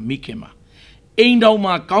နိုင်တာကမိခင်မှာအိမ်တော်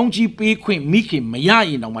မှာကောင်းကြီးပေးခွင့်မိခင်မရ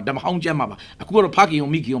ရင်တော့မှဓမ္မဟောင်းကျမ်းမှာပါအခုကတော့ဖခင်ရော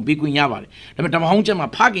မိခင်ရောပေးခွင့်ရပါတယ်ဒါပေမဲ့ဓမ္မဟောင်းကျမ်း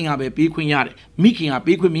မှာဖခင်ကပဲပေးခွင့်ရတယ်မိခင်က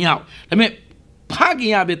ပေးခွင့်မရဘူးဒါပေမဲ့ဖခင်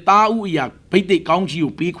ရပဲတာဥအရာဗိတ်သိက်ကောင်းကြီးကို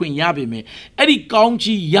ပေးခွင့်ရပေမဲ့အဲ့ဒီကော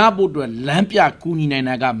င်းကြီးရဖို့အတွက်လမ်းပြကူညီနိုင်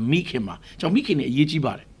တာကမိခင်မှာကျွန်တော်မိခင်နဲ့အရေးကြီးပါ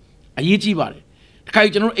တယ်အရေးကြီးပါတယ်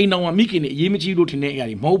တခါကျွန်တော်အိမ်တော်မှာမိခင်နဲ့အရေးမကြီးလို့ထင်တဲ့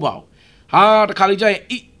အရာတွေမဟုတ်ပါဘူးဟာတခါလေကြာ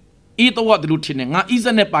ရင်ဤတော့ဒီလိုထင်တယ်ငါဣ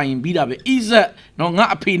ဇက်နဲ့ပိုင်ပြီးတာပဲဣ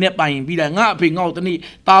ဇက်နော်ငါအဖေနဲ့ပိုင်ပြီးတာငါအဖေငါ့ကိုတ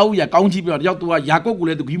နေ့တာဥရကောင်းကြီးပြီးတော့တယောက်သူကယာကုပ်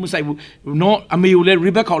ကိုလည်းသူဂီးမဆိုင်ဘူးနော်အမေကိုလ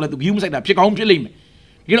ည်းရီဘက်ခေါလည်းသူဂီးမဆိုင်တာဖြစ်ကောင်းဖြစ်လိမ့်မယ်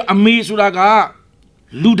ဒီတော့အမေဆိုတာ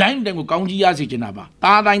ကလူတိုင်းတိုင်းကိုကောင်းကြီး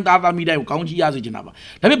ရစေချင်တာပါသားတိုင်းသားသမီးတိုင်းကိုကောင်းကြီး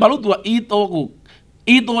ရစေချင်တာပါဒါပေမဲ့ဘာလို့ तू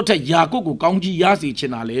ကအေးတော့ထက်ယာကုပ်ကိုကောင်းကြီး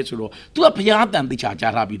ရစေချင်တာလဲဆိုတော့ तू ကဖျားတန်သိ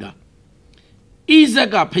ချာကြားထားပြီးသားဣ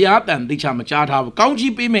ဇက်ကဖျားတန်သိချာမကြားထားဘူးကော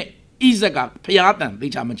င်းကြီးပေးမဲ့ဣဇက်ကဖျား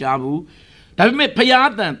တန်သိချာမကြားဘူးဒါပေ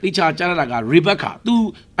မဲ့ဖျားတန်သိချာကြားတာကရေဘက်ကာ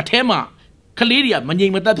तू အထဲမှာကလေးတွေကမငြိ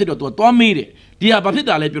မ်မသက်ဖြစ်တော့ तू သွားမေးတယ်ဒီဟာဘာဖြစ်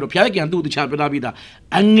တာလဲပြောတော့ဖျားကံသူ့တခြားပြတာပြီး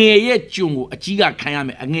သားအငယ်ရဲ့ကျုံကိုအကြီးကခံရ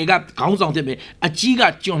မယ်အငယ်ကခေါင်းဆောင်ဖြစ်မယ်အကြီးက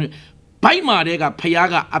ကျုံဘိုက်မာတဲ့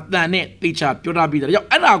ကဖျားကအတန်နဲ့တေချာပြောတာပြီးသားရောက်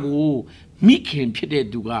အဲ့ဒါကိုမိခင်ဖြစ်တဲ့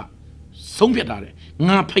သူကဆုံးဖြတ်ထား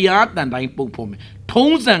တယ်ငါဖျားတန်တိုင်းပုံဖော်မယ်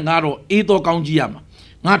ထုံးစံကတော့အေးတော်ကောင်းကြီးရမှာ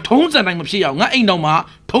ငါထုံးစံတိုင်းမဖြစ်ရအောင်ငါအိမ်တော်မှာ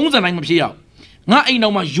ထုံးစံတိုင်းမဖြစ်ရ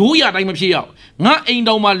အောင်ငါအိမ်တော်မှာရိုးရာတိုင်းမဖြစ်ရ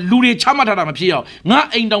အောင်ငါအိမ်တော်မှာလူတွေချမှတ်ထားတာမဖြစ်ရ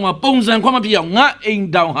အောင်ငါအိမ်တော်မှာပုံစံခွဲမဖြစ်ရ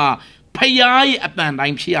အောင်ငါအိမ်တော်ဟာဖျားရဲ့အတန်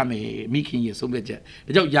တိုင်းဖြစ်ရမယ်မိခင်ရဲ့ဆုံးဖြတ်ချက်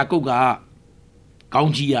ဒါကြောင့်ယာကုပ်က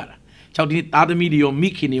ကောင်းကြီးရတာ၆ဒီနေ့သားသမီးတွေရောမိ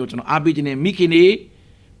ခင်တွေရောကျွန်တော်အားပေးခြင်းနဲ့မိခင်တွေ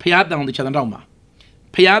ဖျားတောင်တချမ်းတောင်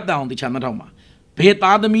မှာဖျားတောင်တချမ်းတောင်မှာ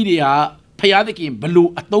ဘယ်သားသမီးတွေကဖျားသခင်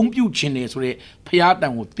ဘလို့အသုံးပြုခြင်းလဲဆိုတဲ့ဖျား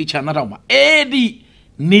တန်ကိုတချမ်းတောင်မှာ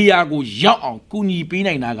အဲ့ဒီနေရာကိုရောက်အောင်ကူညီ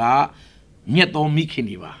ပေးနိုင်တာကမြတ်တော်မိခင်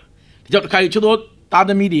တွေပါဒါကြောင့်တခါချွတ်တော်သားသ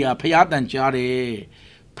မီးတွေကဖျားတန်ကြား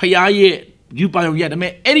တယ်ဖျားရဲ့ယူပါရုံရတယ်မဲ့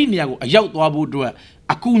အဲ့ဒီနေရာကိုအရောက်သွားဖို့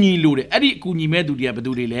အတွက်အကူညီလိုတယ်အဲ့ဒီအကူညီမဲ့သူတွေကဘယ်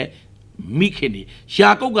သူတွေလဲမိခင်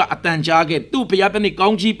တွေယာကုပ်ကအတန်ကြားခဲ့သူ့ဖျားတနေ့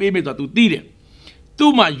ကောင်းကြီးပေးမယ်ဆိုတော့ तू သိ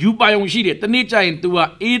တယ်သူ့မှာယူပါရုံရှိတယ်တနေ့ကျရင် तू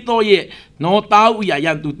ကအေးတော့ရဲ့နော်တားဥရာရ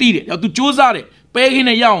န် तू သိတယ်ရောက် तू စူးစမ်းတယ်ပဲခင်း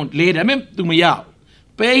နဲ့ရအောင်လဲတယ်မဲ့ तू မရ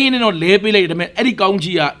အောင်ပဲခင်းနဲ့တော့လဲပေးလိုက်တယ်မဲ့အဲ့ဒီကော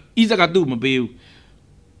င်းကြီးကဣဇက်ကသူ့မပေး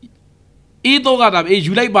ဘူးအေးတော့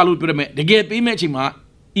ကဒါပဲယူလိုက်ပါလို့ပြောတယ်မဲ့တကယ်ပေးမဲ့အချိန်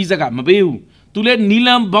မှာဣဇက်ကမပေးဘူးသူလည်းနီလ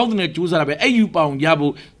န်ဘောက်နဲ့ကြိုးစားတာပဲအဲ့ယူပါအောင်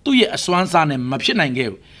ရဖို့သူ့ရဲ့အစွမ်းစားနဲ့မဖြစ်နိုင်ခဲ့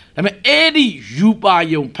ဘူးဒါပေမဲ့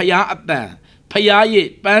အဲ့ဒီယူပါယုံဖျားအတန်ဖျား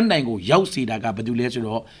ရဲ့ပန်းတိုင်ကိုရောက်စေတာကဘာတူလဲဆို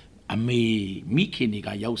တော့အမေမိခင်တွေက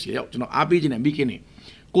ရောက်စေရောက်ကျွန်တော်အားပေးခြင်းနဲ့မိခင်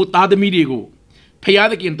တွေကိုသားသမီးတွေ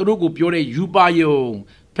ကိုဖျားသခင်တို့ကိုပြောတဲ့ယူပါယုံ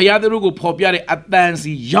ဖျားတို့ကိုဖော်ပြတဲ့အတန်စီ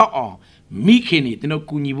ရောက်အောင်မိခင်တွေတို့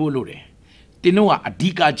ကူညီဖို့လိုတယ်တင်းတို့ကအဓိ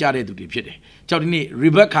ကကြတဲ့သူတွေဖြစ်တယ်ကြောင့်ဒီနေ့ရီ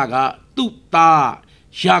ဘက်ကာကသူ့သား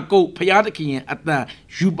ယာကုပ်ဖျားသခင်ရဲ့အ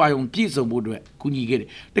တန်ယူပါယုံပြည့်စုံဖို့အတွက်ကူညီခဲ့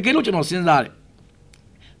တယ်တကယ်လို့ကျွန်တော်စဉ်းစားတယ်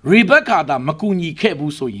ရီဘက်ကာသာမကူညီ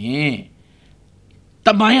ခဲ့ဘူးဆိုရင်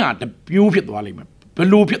တမိုင်းဟာတမျိုးဖြစ်သွားလိမ့်မယ်ဘယ်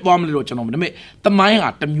လိုဖြစ်သွားမလဲတော့ကျွန်တော်မသိတမို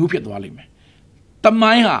င်းဟာတမျိုးဖြစ်သွားလိမ့်မယ်တ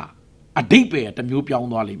မိုင်းဟာအဓိပ္ပာယ်တမျိုးပြောင်း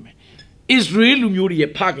သွားလိမ့်မယ်ဣသရေလလူမျိုးတွေရဲ့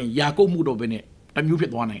ဖခင်ယာကုပ်မှုတော့ပဲနဲ့တမျိုးဖြ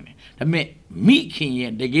စ်သွားနိုင်တယ်ဒါပေမဲ့မိခင်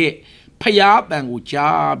ရဲ့တကယ်ဖျားတန်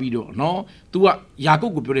ကိုကြားပြီးတော့နော် तू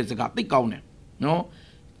ကယာကုပ်ကိုပြောတဲ့စကားသိကောင်းတယ်နော်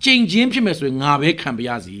ကျင့်ချင်းဖြစ်မယ်ဆို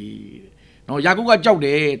ရင်ငါပဲခံပါရစီနော်ယာကုပ်ကကြောက်တ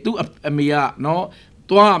ယ်သူ့အမေ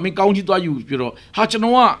ကနော်သွားမင်းကောင်းကြီးသွားယူပြီးတော့ဟာကျွန်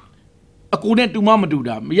တော်ကအကိုနဲ့တူမမတူ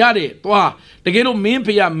တာမရတဲ့သွားတကယ်လို့မ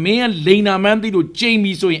င်းဖေရမင်းလိန်နာမန်းသိလို့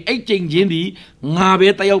ကျိန်ပြီဆိုရင်အဲ့ကျိန်ချ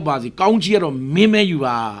င်းဒီငါပဲတက်ရောက်ပါစီကောင်းကြီးကတော့မင်းမဲယူပါ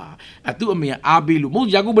သူ့အမေကအားပေးလို့မဟုတ်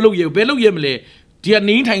ယာကုပ်ဘယ်လုပ်ရမလဲဒီက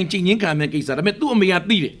နေထိုင်ကျိန်ချင်းခံတဲ့ကိစ္စဒါပေမဲ့သူ့အမေ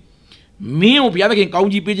ကသိတယ်မင်းကိုဘုရားသခင်ကောင်း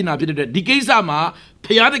ကြီးပေးချင်တာဖြစ်တဲ့ဒီကိစ္စမှာ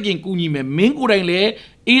ဘုရားသခင်ကူညီမယ်မင်းကိုယ်တိုင်လည်း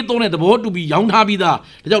အေးသုံးတဲ့သဘောတူပြီးရောင်းထားပြီးသား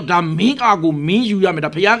ဒါကြောင့်ဒါမင်းကာကိုမင်းယူရမယ်ဒါ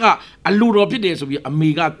ဘုရားကအလိုတော်ဖြစ်တယ်ဆိုပြီး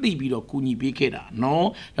အမေကသိပြီးတော့ကူညီပေးခဲ့တာနော်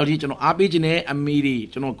ဒါကြောင့်ကျွန်တော်အားပေးခြင်းနဲ့အမေတွေ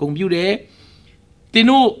ကျွန်တော်ဂုဏ်ပြုတယ်တင်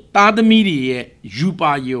တို့သားသမီးတွေ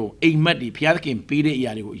ရဲ့ယူပါယုံအိမ်မက်တွေဘုရားသခင်ပေးတဲ့အရာ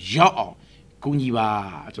တွေကိုရောက်အောင်ကူညီပါ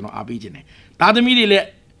ကျွန်တော်အားပေးခြင်းနဲ့သားသမီးတွေလ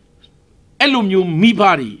ည်းအဲ့လိုမျိုးမိ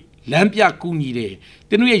ဘတွေလမ်းပြကူညီ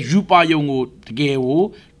တယ်တင်တို့ရဲ့ယူပါယုံကိုတကယ်ကို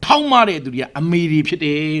ထော ခေါင်းမတဲ့သူတွေကအမေတွေဖြစ်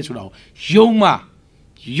တယ်ဆိုတော့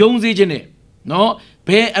ယုံမှယုံစေခြင်းနဲ့နော်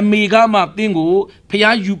ဘယ်အမေကမှတင်းကို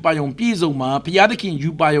ဖျားယူပါယုံပြည့်စုံမှာဖျားသခင်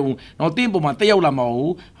ယူပါယုံနော်တင်းပေါ်မှာတက်ရောက်လာ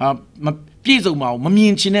မှာဟုတ်ပြည့်စုံမှာ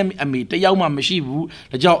မမြင်ချင်တဲ့အမေတယောက်မှမရှိဘူး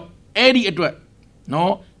ဒါကြောင့်အဲ့ဒီ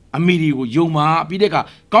အတွက်နော်အမေတွေကိုယုံမှာပြီးတဲ့အခါ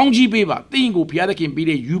ကောင်းကြီးပေးပါတင်းကိုဘုရားသခင်ပေး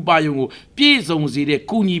တဲ့ယူပါယုံကိုပြည့်စုံစေတဲ့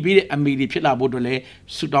ကုညီပေးတဲ့အမေတွေဖြစ်လာဖို့အတွက်လ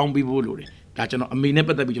ည်းဆုတောင်းပေးဖို့လိုတယ်ဒါကျွန်တော်အမေနဲ့ပ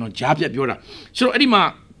တ်သက်ပြီးကျွန်တော်ကြားပြတ်ပြောတာဆိုတော့အဲ့ဒီ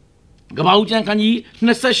မှာကဘာဦးကျမ်းခန်းကြီး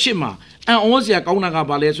28မှာအန်ဩစရာကောင်းတာ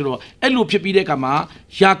ကဘာလဲဆိုတော့အဲ့လိုဖြစ်ပြီးတဲ့အခါ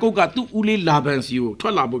မှာယာကုပ်ကသူ့ဦးလေးလာဗန်စီကိုထွ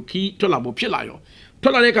က်လာဖို့ဖြစ်လာ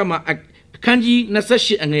ရောထွက်လာတဲ့အခါမှာအခန်းကြီး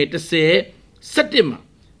28အငယ်17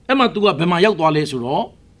မှာအဲ့မှာ तू ကဘယ်မှာရောက်သွားလဲ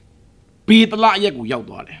ဆိုတော့ဘေတလရက်ကိုရောက်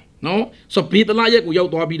သွားတယ်နော်ဆိုဘေတလရက်ကို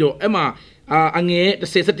ရောက်သွားပြီးတော့အဲ့မှာအငယ်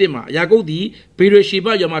17မှာယာကုပ်သည်ဘေရရှေ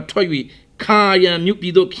ဘရွာမှာထွက်၍ခါရန်မြို့ပြ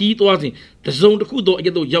ည်သို့ခီးသွားစဉ်တစုံတစ်ခုသောအရ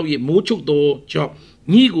က်သို့ရောက်၍မိုးချုပ်သောကြော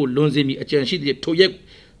င့်ညီကိုလွန်စေမိအကြံရှိသည်ထိုရက်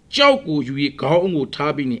ကြောက်ကိုယူ၍ခေါင်းအုံကို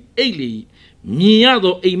ထားပြီးနေအိတ်လေမြင်ရ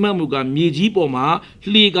သောအိမ်မက်မူကမြေကြီးပေါ်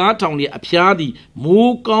မှာလှေကားထောင်လျက်အဖျားသည်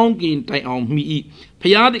မိုးကောင်းကင်တိုင်အောင်မိ၏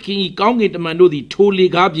ဖျားသခင်၏ကောင်းကင်တမန်တို့သည်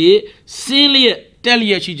ထိုလေကားပြေဆင်းလျက်တက်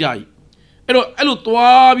လျက်ရှိကြ၏အဲ့လို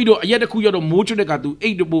သွားပြီးတော့အရက်တစ်ခုရောက်တော့မိုးချွတ်တဲ့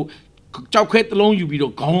ကသူအိတ်တပို့ကြောက်ခဲ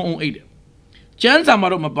တစ်လုံးယူပြီးတော့ခေါင်းအုံအိတ်တယ်ကျန်းစာ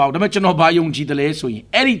မှာတော့မပေါ့ဒါပေမဲ့ကျွန်တော်ဘာယုံကြည်တယ်လဲဆိုရင်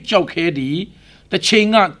အဲ့ဒီကြောက်ခဲဒီတစ်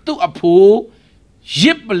ချိန်ကသူ့အဖိုး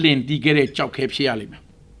ရစ်ပလင်တီးခဲ့တဲ့ကြောက်ခဲဖြစ်ရလိမ့်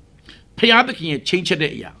မယ်ဖျားသခင်ရဲ့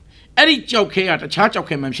ချိန်ချက်တဲ့အရာအဲ့ဒီကြောက်ခဲကတခြားကြောက်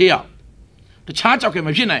ခဲမဖြစ်ရတခြားကြောက်ခဲမ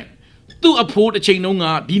ဖြစ်နိုင်သူ့အဖိုးတစ်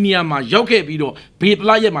ချိန်လုံးကဒီနေရာမှာရောက်ခဲ့ပြီးတော့ဘေတ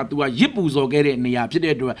လရက်မှာသူကရစ်ပူဇော်ခဲ့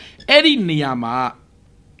တဲ့နေရာဖြစ်တဲ့အတွက်အဲ့ဒီနေရာ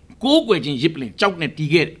မှာကိုးကွယ်ခြင်းရစ်ပလင်ကြောက်နဲ့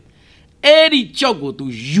တီးခဲ့တယ်အဲ့ဒီကြောက်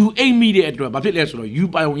ကိုသူယူအိမ်မိတဲ့အတွက်ဘာဖြစ်လဲဆိုတော့ယူ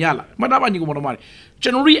ပိုင်အောင်ရလာမှတ်သားပါညီကောင်မတော်မတွေ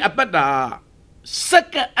ကျွန်တော်တို့အပတ်တာစ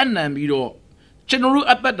က္ကအနံပြီးတော့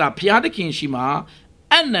ကျွန်တော်တို့အပတ်တာဘုရားသခင်ရှိမှာ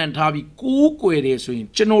အနံထားပြီးကိုးကွယ်တယ်ဆို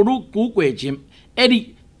ရင်ကျွန်တော်တို့ကိုးကွယ်ခြင်းအဲ့ဒီ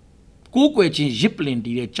ကိုးကွယ်ခြင်းရစ်ပလင်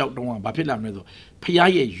တီးတဲ့ကြောက်တုံးကဘာဖြစ်လာမလဲဆိုဘုရား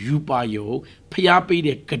ရဲ့ယူပါယုံဘုရားပေး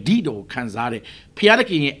တဲ့ဂတိတော်ခံစားတဲ့ဘုရားသ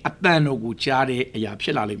ခင်ရဲ့အတန်တော်ကိုကြားတဲ့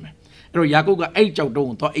အရာဖြစ်လာလိမ့်မယ်အဲ့တော့ယာကုပ်ကအဲ့ကြောက်တုံး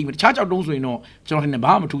ကိုသွားအိမ်တခြားကြောက်တုံးဆိုရင်တော့ကျွန်တော်ထင်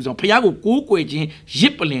တယ်ဘာမှမထူးဆောင်ဘုရားကိုကိုးကွယ်ခြင်းရ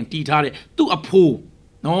စ်ပလင်တီးထားတဲ့သူ့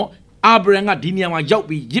အဖိုးနော်အာဗြဟံကဒီနေရာမှာရောက်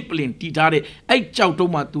ပြီးရစ်ပလင်တီးထားတဲ့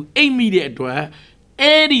အဲ့ကြောက်တုံးမှာသူအိမ်မိတဲ့အတွက်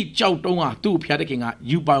အဲ့ဒီကြောက်တုံးကသူ့ဘုရားသခင်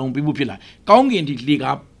ကယူပါအောင်ပြီးဖို့ဖြစ်လာကောင်း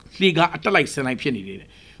ကင်ဒီလှေကားအတက်လိုက်ဆင်းလိုက်ဖြစ်နေတယ်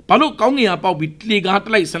ဘာလို့ကောင်းကင်ကပေါက်ပြီးလှေကားတ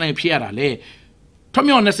က်လိုက်ဆင်းလိုက်ဖြစ်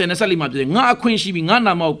ရတာလဲထွမြောက်20-24မှာပြောတယ်ငါအခွင့်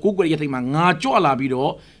ရှိပြီးငါနာမကိုကိုးကွယ်ရတဲ့မှာငါ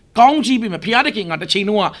ကြွလာပြီးတော့ကောင်းကြီးပြီမဘုရားသခင်ကတစ်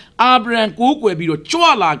ချိန်လုံးကအာဗြဟံကိုးကွယ်ပြီးတော့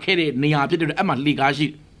ကြွလာခဲ့တဲ့နေရာဖြစ်တဲ့အဲ့မှာလှေကား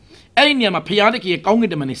ရှိအဲ့ဒီနေရာမှာဘုရားသခင်ရဲ့ကောင်းကင်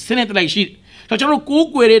တမန်နဲ့ဆင်းနေတလိုက်ရှိတယ်ကျွန်တော်ကိုး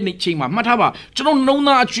ကွယ်တဲ့ချိန်မှာမှတ်ထားပါ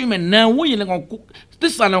ကျွန်တော်နှုံသားအကျွေးမဲ့နံဝိရင်လည်းကောင်း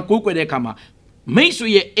သစ္စာလည်းကိုးကွယ်တဲ့အခါမှာမိတ်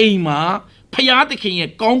ဆွေရဲ့အိမ်မှာဘုရားသခင်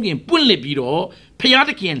ရဲ့ကောင်းကင်ပွင့်လစ်ပြီးတော့ဘု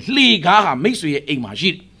ရားသခင်လှေကားဟာမိတ်ဆွေရဲ့အိမ်မှာ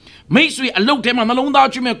ရှိတယ်မိတ်ဆွေအလုတ်ထဲမှာနှလုံးသား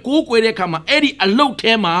ကျွေးမဲ့ကိုးကွယ်တဲ့အခါမှာအဲ့ဒီ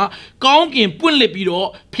အလုတ်ထဲမှာကောင်းကင်ပွင့်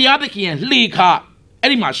လစ်ပြီးတော့ဘုရားသခင်ရဲ့လှေကားအဲ့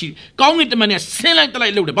ဒီမှာရှိကောင်းကင်တမန်နဲ့ဆင်းလိုက်တက်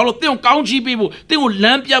လိုက်လုပ်တယ်ဘာလို့တင်းကိုကောင်းချီးပေးဖို့တင်းကိုလ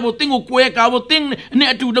မ်းပြဖို့တင်းကိုကွဲကားဖို့တင်း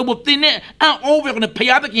နဲ့အတူလုပ်ဖို့တင်းနဲ့အန်အိုးပဲ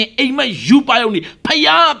နဲ့ဖျားသခင်အိမ်မက်ယူပါ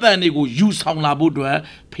ရုံနေဖျားအပန်တွေကိုယူဆောင်လာဖို့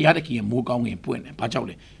အတွက်ဖျားသခင်ရဲ့မိုးကောင်းကင်ပွင့်တယ်ဘာကြောင့်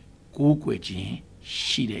လဲကိုးကွယ်ခြ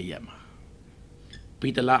င်းရှိတဲ့ရက်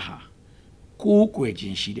မှာပေတ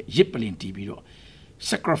လဟာကိုးကွယ်ခြင်းရှိတဲ့ရစ်ပလင်တီးပြီးတော့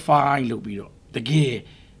sacrifice လုပ်ပြီးတော့တကယ်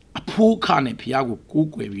အဖိုးခနဲ့ဖျားကိုကိုး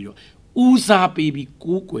ကွယ်ပြီးတော့ဦးစားပေးပြီး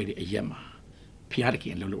ကိုးကွယ်တဲ့အရက်မှာဘုရားသ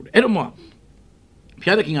ခင်လှုပ်လို့တယ်အဲ့တော့မှဘု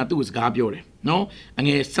ရားသခင်ကသူ့ကိုစကားပြောတယ်နော်အ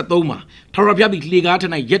ငယ်73မှာထာဝရဘုရားသည်လှေကားထ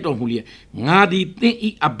၌ရက်တော်မူလျက်ငါသည်သင်ဤ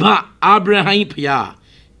အဘအာဗြဟံ၏ဘု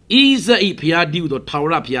ရားဣဇက်၏ဘုရားဒီဟုသောထာ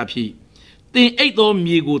ဝရဘုရားဖြစ်သင်အိတ်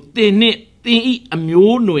သောမြေကိုသင်နှင့်သင်ဤအ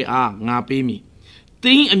မျိုးနွယ်အားငါပေးမည်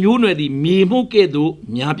သင်ဤအမျိုးနွယ်သည်မြေမှုန့်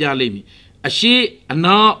ကဲ့သို့များပြားလိမ့်မည်အရှိအ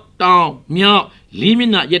နောက်တောင်မြောက်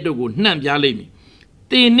လေးမျက်နှာရက်တို့ကိုနှံ့ပြားလိမ့်မည်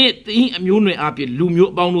သင်နှင့်သင်ဤအမျိုးနွယ်အားဖြင့်လူ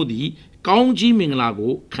မျိုးအပေါင်းတို့သည်ကောင်းကြီးမင်္ဂလာ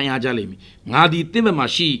ကိုခံရကြလိမ့်မည်ငါသည်တင့်ဘက်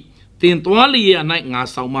မှာရှိတင်သွားလျက်၌ငါ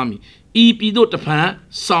ဆောင်မမည်ဤပြည်သို့တဖန်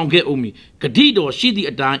ဆောင်ခဲ့အောင်မည်ဂတိတော်ရှိသည့်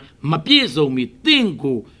အတိုင်းမပြည့်စုံမီတင့်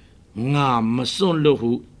ကိုငါမစွ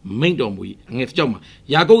န့်လို့ဟုမိန့်တော်မူ၏ငယ်ကြောက်မှာ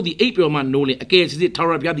ယာကုပ်သည်အိပ်ပျော်မှနိုးလင်အကယ်စစ်စစ်ထာဝ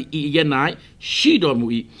ရဘုရားသည်ဤအရက်၌ရှိတော်မူ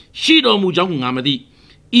၏ရှိတော်မူကြောင်းငါ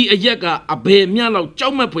မသိဤအရက်ကအဘယ်မျှ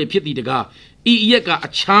လောက်ကြောက်မက်ဖွယ်ဖြစ်သည်တကားဤအရက်ကအ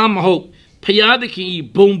ချားမဟုတ်ဖျားသခင်ဤ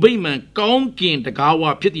ဘုံဗိမ္မာန်ကောင်းကင်တကား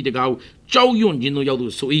ဝဖြစ်သည့်တကားကိုကြောက်ရွံ့ခြင်းတို့ရောက်သူ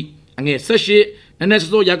ဆို၏အငယ်78နည်းနည်း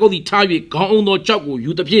စောယာကုပ်သည်ထား၍ခေါင်းအောင်သောကြောက်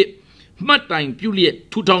ကိုယူသဖြင့်မှတ်တိုင်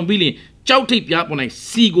ပြုလျက်ထူထောင်ပြီးလျှင်ကြောက်ထိပ်ပြားပေါ်၌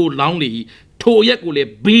စီကိုလောင်းလေ၏ထိုရက်ကိုလ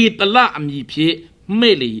ည်းဘေတလအမည်ဖြင့်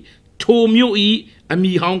မဲ့လေထိုမြို့ဤအမ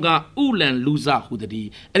ည်ဟောင်းကဥလန်လူဇဟုတည်း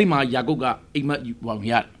အဲ့ဒီမှာယာကုပ်ကအိမ်မက်ယူပေါင်း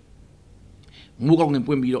ရတယ် ငိုးကောင်း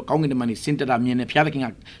ငင်ပွင့်ပြီးတော့ကောင်းကင်တမန်နေစင်တက်တာမြင်နေဖျားသခင်က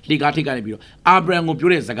လေကားထိပ်ကနေပြီးတော့အာဗြဟံ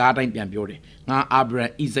ကိုပြောတဲ့စကားတိုင်းပြန်ပြော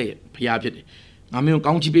တယ်ငါအာဗြဟံဣဇက်ရဲ့ဖျားဖြစ်တယ်ငါမင်းကို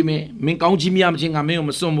ကောင်းချီးပေးမယ်မင်းကောင်းချီးမရမချင်းငါမင်း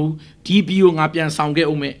ကိုမစွန့်ဘူးဒီပြီးကိုငါပြန်ဆောင်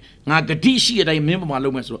ခဲ့အောင်မယ်ငါဂတိရှိတဲ့အတိုင်းမင်းပေါ်မှာလု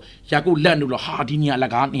ပ်မယ်ဆိုတော့ယာကုပ်လက်နုလို့ဟာဒီနေရာလက်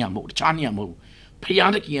ကားနေရာမဟုတ်တခြားနေရာမဟုတ်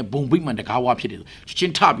ဖျားသခင်ရဲ့ဘုံဗိမာန်တကားဝါဖြစ်တယ်ဆိုချ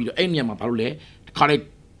င်းထပြီးတော့အဲ့နေရာမှာဘာလို့လဲ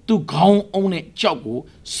တခါလေသူ့ခေါင်းအောင်နဲ့ကြောက်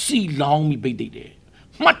ကိုစီလောင်းပြီးပိတ်သိတယ်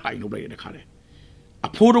မှတ်တိုင်လုပ်လိုက်တယ်တခါလေ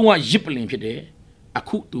အဖိုးတော်ကရစ်ပလင်ဖြစ်တယ်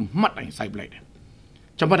အခုသူမှတ်တိုင်စိုက်ပလိုက်တယ်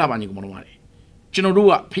ကျွန်ပတ်တာပါညီကောင်မတော်ပါတယ်ကျွန်တော်တို့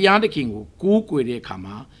ကဖျားသခင်ကိုကိုးကွယ်တဲ့အခါ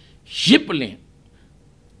မှာရစ်ပလင်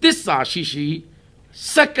သစ္စာရှိ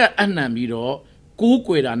စက္ကအနှံပြီးတော့ကိုး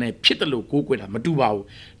ကွယ်တာနဲ့ဖြစ်တယ်လို့ကိုးကွယ်တာမတူပါဘူး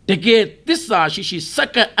တကယ်သစ္စာရှိ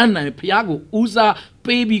စက္ကအနှံဖျားကိုဦးစား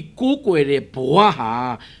ပေးပြီးကိုးကွယ်တဲ့ဘဝ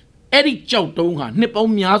ဟာအဲ့ဒီကြောက်တုံးဟာနှစ်ပေါ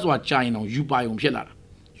င်းများစွာကြာရင်တော့ယူပါုံဖြစ်လာတာ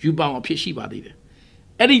ယူပါုံအဖြစ်ရှိပါသေးတယ်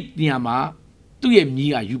အဲ့ဒီနေရာမှာသူ့ရဲ့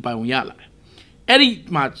မြေးကယူပါုံရလာတယ်အဲ့ဒီ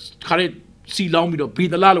မှာခါတဲ့စီလောင်းပြီးတော့ဘေ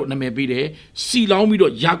ဒလလို့နာမည်ပေးတယ်စီလော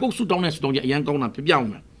င်းပြီးတော့ယာကုပ်ဆူတောင်းတဲ့ဆူတောင်းကြီးအရန်ကောင်းတာပြပြ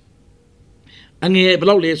အောင်မယ်အငယ်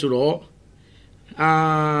ဘယ်လောက်လဲဆိုတော့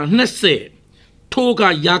20ထိုက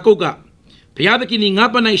ယာကုပ်ကဘုရားသခင်ငါ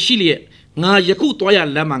ပ၌ရှိလျက်ငါယခုသွား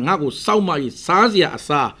ရလမ်းမှာငါ့ကိုစောက်မ၍စားစရာ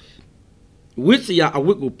အစားဝိစရာအ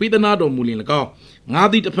ဝတ်ကိုပေးသနာတော်မူလင်၎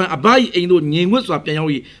င်းငါသည်တဖန်အဘ၏အိမ်သို့ငြိမ်ဝတ်စွာပြန်ရောက်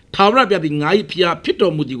၍ထာဝရဘုရားသည်ငါ၏ဖျားဖြစ်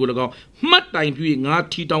တော်မူသည်ကို၎င်းမှတ်တိုင်ပြု၍ငါ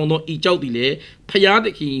ထီတောင်သောဤကြောက်သည်လေဖျား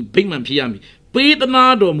သခင်ဗိမာန်ဖြစ်ရမည်ပေးသ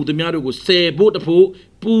နာတော်မူသည်များတို့ကိုဆယ်ဖို့တဖို့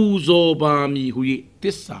ပူဇော်ပါမည်ဟု၍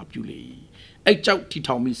တစ္ဆာပြုလေ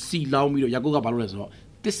အဲ့ကြောက်ထီထောင်ပြီးစီလောင်းပြီးတော့ယာကုပ်ကဘာလုပ်လဲဆိုတော့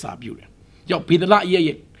တစ္ဆာပြုတယ်ရောက်ဘေဒလ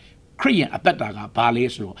ရဲ့ခရိယန်အသက်တာကဘာလဲ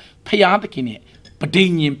ဆိုတော့ဖျားသခင်နဲ့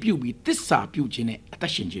ပဋိညာဉ်ပြုပြီးတစ္ဆာပြုခြင်းနဲ့အသ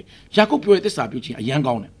က်ရှင်ခြင်းယာကုပ်ပြောတဲ့တစ္ဆာပြုခြင်းအ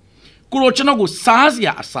ရန်ကောင်းတယ်ကိုရောကျွန်တော်ကိုစားစ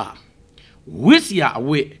ရာအစာဝစ်စရာအ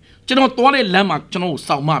ဝတ်ကျွန်တော်သွားတဲ့လမ်းမှာကျွန်တော်ကို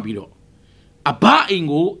စောင့်မပြီးတော့အ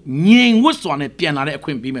ဘအိမ်ကိုငြိမ်ဝတ်စွာနဲ့ပြန်လာတဲ့အခွ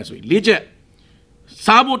င့်ပေးမယ်ဆိုရင်၄ချက်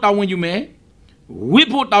စားဖို့တာဝန်ယူမယ်ဝစ်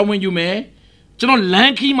ဖို့တာဝန်ယူမယ်ကျွန်တော်လ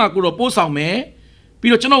မ်းခီးမှာကိုတော့ပို့ဆောင်မယ်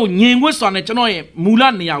ပြီးတော့ကျွန်တော်ငြိမ်ဝတ်စွာနဲ့ကျွန်တော်ရဲ့မူလ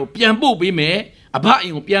နေရာကိုပြန်ပို့ပေးမယ်အ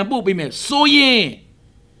ဘအိမ်ကိုပြန်ပို့ပေးမယ်ဆိုရင်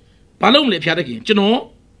ဘာလို့မလဲဖျားတဲ့ခင်ကျွန်တော်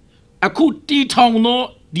အခုတီထောင်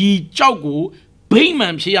သောဒီကြောက်ကိုဗိမာ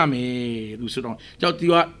န်ဖြစ်ရမယ်လို့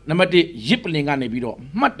ဆိုတော့ကြောက်ဒီကနံပါတ်1ရစ်ပလင်ကနေပြီးတော့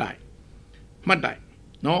မှတ်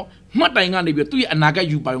တိုင်နော်မှတ်တိုင်ကနေပြီးတော့သူ့ရဲ့အနာ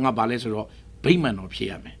ဂတ်ယူပါုံကဘာလဲ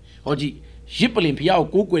ဆိုတော့ဗိမာန်တော်ဖြစ်ရမယ်ဟောကြည့်ရစ်ပလင်ဖျား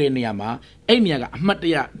ကိုကိုးကွယ်တဲ့နေရာမှာအဲ့နေရာကအမှတ်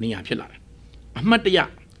တရနေရာဖြစ်လာတယ်အမှတ်တရ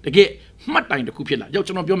တကယ်မှတ်တိုင်တစ်ခုဖြစ်လာကြောက်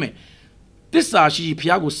ကျွန်တော်ပြောမယ်တစ္ဆာရှိ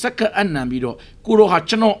ဖျားကိုစက္ကအနံပြီးတော့ကိုရောဟာ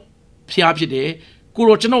ကျွန်တော်ဖျားဖြစ်တယ်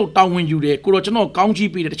ကိုရောကျွန်တော်တောင်းဝင်ယူတယ်ကိုရောကျွန်တော်ကောင်း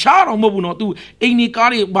ချီးပေးတယ်တခြားတော့မဟုတ်ဘူးနော် तू အိမ်နေ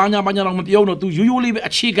ကားတွေဘာညာတော့မပြောတော့ तू ရိုးရိုးလေးပဲအ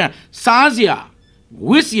ခြေခံစား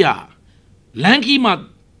စရာဝစ်စရာလန်ကီ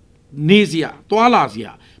မှာနေစရာတွာလာစ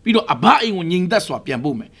ရာပြီးတော့အဘအိမ်ကိုငြိမ်သက်စွာပြန်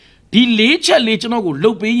ပို့မယ်ဒီ၄ချက်လေးကျွန်တော်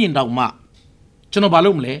ကိုလှုပ်ပေးရင်တောင်မှကျွန်တော်ဘာလု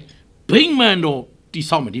ပ်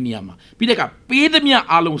မလဲဗိမာန်တော်တိဆောက်မယ်ဒီနေရာမှာပြီးတဲ့ကပေးသ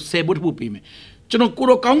မျှအားလုံး10ဘုတ်ဖို့ပေးမယ်ကျွန်တော်ကို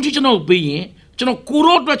ရောကောင်းချီးကျွန်တော်ပေးရင်ကျွန်တော်ကို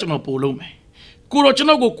ရောအတွက်ကျွန်တော်ပို့လုပ်မယ်ကိုရော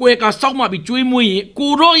ကျွန်တော်ကိုကွယ်ကာစောက်မှပြီးကျွေးမွေးရင်ကို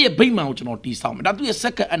ရောရဲ့ဗိမာန်ကိုကျွန်တော်တီးဆောင်မယ်ဒါသူ့ရဲ့စ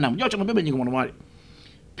က္ကအနံကြောက်ကျွန်တော်ပြည့်ပြည့်ညီကောင်တော်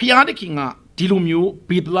ဖျားတခင်ကဒီလို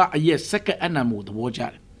မျိုးဘေဒလာအရဲ့စက္ကအနံကိုသဘောကျ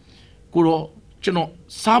တယ်ကိုရောကျွန်တော်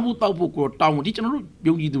စားဖို့တောက်ဖို့ကိုရောတောင်းဝင်ဒီကျွန်တော်တို့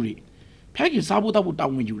ယုံကြည်သူတွေဖျားခင်စားဖို့တောက်ဖို့တော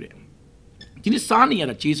င်းဝင်ယူတယ်ဒီနေ့စားနေရ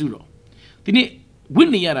တာဂျေစုတော်ဒီနေ့ဝိ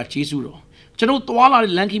နေရတာဂျေစုတော်ကျွန်တော်သွားလာတဲ့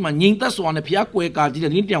လမ်းခီးမှာငြိမ်သက်စွာနဲ့ဖျားကွယ်ကာကြည့်တဲ့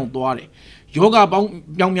နင်းတောင်သွားတယ်ယောဂပေါင်း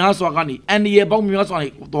ပြောင်များစွာကနေအန်ဒီရဲ့ပေါင်းများစွာနဲ့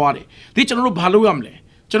သွားတယ်ဒီကျွန်တော်တို့ဘာလုပ်ရမလဲ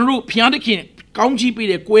ကျွန်တော်တို့ဖျားတခင်ကောင်းချီးပေး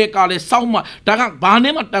တယ်ကွယ်ကာလဲစောက်မှဒါ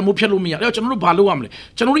ကဘာနဲ့မှတန်ဖို့ဖြတ်လို့မရအဲ့တော့ကျွန်တော်တို့ဘာလုပ်ရ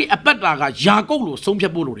မလဲကျွန်တော်တို့အပတ်တာ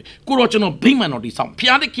ကယာကုပ်လို့ဆုံးဖြတ်ဖို့လိုတယ်ကိုတော့ကျွန်တော်ဗိမာန်တော်တိဆောက်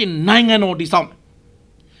ဖျားတခင်နိုင်ငံတော်တိဆောက်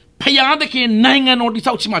ဖျားတခင်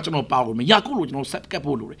နိုင်ငံတော်တိဆောက်ချင်မှကျွန်တော်ပါလို့မယာကုပ်လို့ကျွန်တော်ဆက်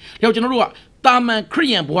ကပ်ဖို့လိုတယ်ဒါကြောင့်ကျွန်တော်တို့ကတာမန်ခရိ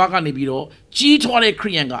ယန်ဘွားကနေပြီးတော့ကြီးထွားတဲ့ခ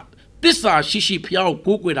ရိယန်ကတစ္ဆာရှိဖျား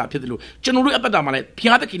ကိုကိုးကွယ်တာဖြစ်တယ်လို့ကျွန်တော်တို့အပတ်တာမှာလည်း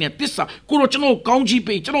ဖျားသခင်နဲ့တစ္ဆာကိုတော့ကျွန်တော်ကောင်းချီး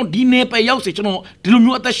ပေးကျွန်တော်ဒီနယ်ပယ်ရောက်စေကျွန်တော်ဒီ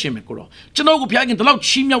လိုမျိုးအသက်ရှင်မယ်ကိုတော့ကျွန်တော်ကိုဖျားခင်ဒီလောက်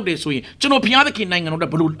ချီးမြှောက်တယ်ဆိုရင်ကျွန်တော်ဖျားသခင်နိုင်ငံတော်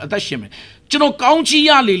နဲ့ဘယ်လိုအသက်ရှင်မယ်ကျွန်တော်ကော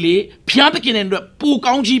င်းချီးရလေဖျားသခင်နဲ့အတွက်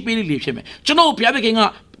ပိုကောင်းချီးပေးလေဖြစ်မယ်ကျွန်တော်ဖျားသခင်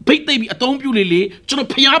ကဘိတ်သိပ်ပြီးအသုံးပြုလေကျွန်တော်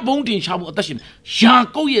ဖျားဘုံတင်ချဖို့အသက်ရှင်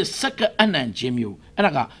မယ်ယာကုပ်ရဲ့စက္ကအနံခြင်းမျိုးအဲ့ဒါ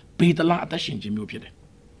ကဘေဒလာအသက်ရှင်ခြင်းမျိုးဖြစ်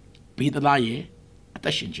တယ်ဘေဒလာရဲ့အ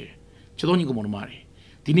သက်ရှင်ခြင်းကျွန်တော်ညီကောင်မတွေ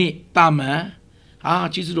ဒီနေ့တာမန်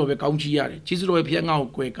ဂျေဇုတော်ပဲကောင်းချီးရတယ်ဂျေဇုတော်ပဲဖျားငါ့ကို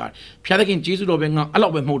ကွယ်ကာဖျားသခင်ဂျေဇုတော်ပဲငါအဲ့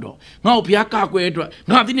လောက်ပဲမဟုတ်တော့ငါ့ကိုဖျားကာကွယ်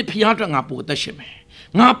အတွက်ငါဒီနေ့ဖျားအတွက်ငါပို့အသက်ရှင်မယ်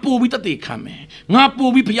ငါပို့ပြီးတသက်ခံ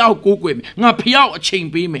မယ်ငါပို့ပြီးဖျားကိုကိုးကွယ်မယ်ငါဖျားကိုအချိန်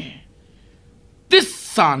ပေးမယ်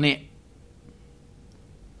သစ္စာနဲ့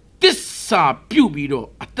သစ္စာပြုတ်ပြီးတော့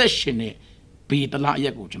အသက်ရှင်တဲ့ဘေဒလာအရ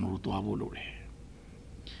က်ကိုကျွန်တော်တို့သွားဖို့လိုတယ်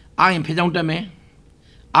အာရင်ဖျောင်းတက်မယ်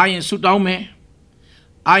အာရင်ဆူတောင်းမယ်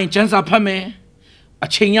I Jansa Pame, a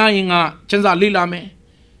Chinyanga, Jansa Lilame,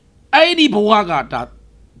 Adi Boaga,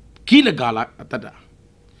 Gilagala,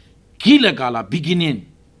 Gilagala, beginning.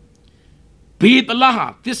 Be the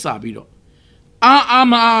Laha, this Sabido.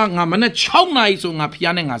 Ama, Namana Chowna is on a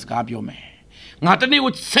piano as Gabio me. Natani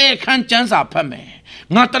would say, can't Jansa Pame.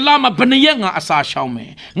 Natalama Benyanga Asa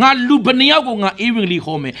Shaume, Nat Lubaniago, not evenly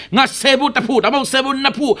home, not Sebu Tapu, about Sebu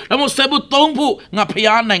Napu, about Sebu Tompu, not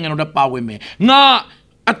Pianang and the power me. Na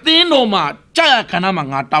Athenoma, Chaya Kanama,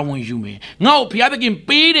 not Town Yume. Now Piatakin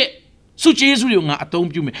paid it. Suchi is real, not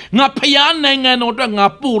Tom Yume. Not Pianang and Oda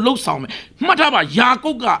Napu, low sound. Mataba,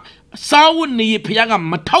 Yakoga, Sawuni, Piaga,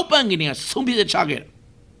 Matopang in a Sumbi the Chagger.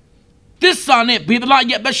 This son, be the lie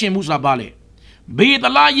yet the Shimusa Bale. Be the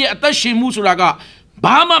lie yet the Shimusuraga.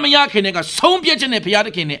 Bama Mayakinega, some Piachin,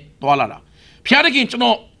 Piatakin, Tolara. Piatakin,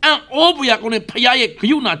 no, and Obuyak on a Piaye,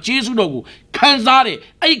 Kuna, Jesu, Kanzare,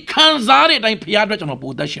 a Kanzare, and Piatratan of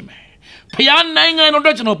Budashime. Pian Nang and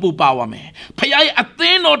original Pupawa me. Piay a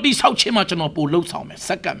thin or this how Chimachan of Pulosame,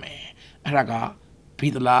 Sakame, Araga,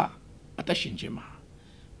 Pitala, at the Shinjima.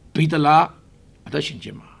 Pitala, at the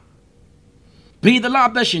Shinjima. Pitala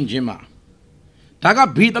at the Shinjima.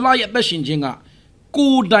 Taga Pitala at the Shinjinga.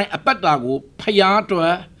 Good day a petago,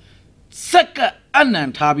 Payatra, Seka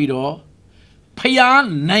Anan Tabido,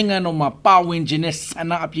 Payan Nanganoma Pawin Genes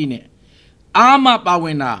and Apine, Ama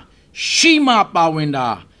Pawina, Shima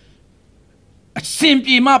Pawina,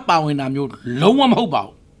 Simply Ma Pawina, you lowam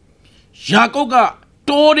hobo. Jacoga,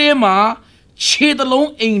 Todema,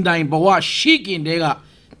 Chedalong in Dine Boa, Shikin Dega.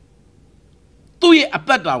 Do ye a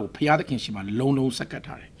petago, Payatakin Shima, Lono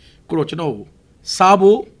Secretary, Crochano,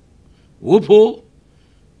 Sabo, Wupo.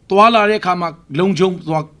 Toala Rekama Long Jump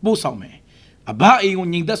Bosame. A ba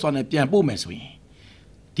in this one at the Bomeswing.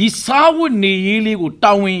 The Saw nearly would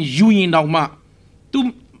town Yuin Dogma.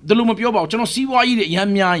 To the Luma Pioba, Chano Siwa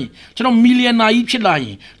Yamai, Chano Million Naive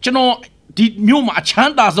Chilai, Chano did Numa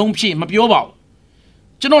Chanda Zomchi, Mapioba.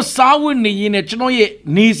 Chano Saw Nin, Chanoye,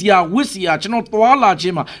 Nisia, Wisia, Chano Toala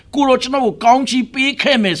Jima, Kuro Chano, County P.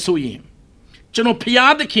 Kemesuin. Chano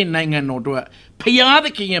Piadakin Nangan no do it.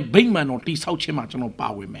 Piadakin and Bingman or this how Chima, Chano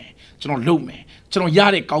Power me, Chano Low me, Chano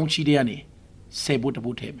Yare County Diani, Sebu the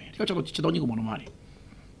Bute me. Chadonico Monomari.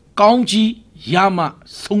 County Yama,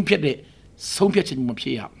 Sumpiade, Sumpiat in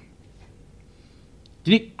Mopia.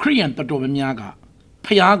 The Korean Tadomiaga,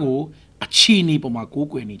 Piago, a chini poma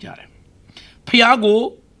cook in each other.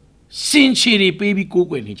 Piago, Sinchiri baby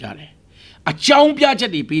cook in each other. A chow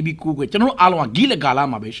piagati baby cook with General Alwa Gila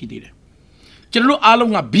Galama, she did it. General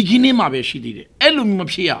Alonga beginning my way she did it. Elum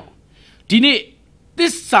Piao. Dine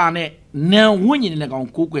this sane now winning in a gun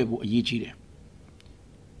cook a yechi.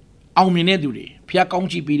 Almineduri, Pia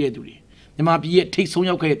Conchi Biduri. There might be a take so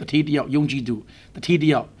yoke at the TD out, Yongji do, the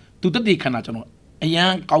TD out, to the decanatano, a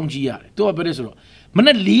young Congia, to a beresero.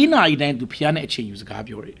 Manalina I then to piano change the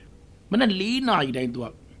gabiore. Manalina I then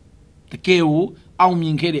to the KO,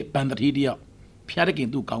 Almin Kede, Band the TD out. Piatakin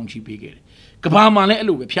do Conchi Bigger. Kabama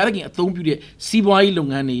Lelu, Piatakin at Thombu, Siwai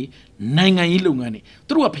Lungani, Nangai Lungani,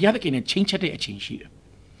 through a Piatakin and change at a change here.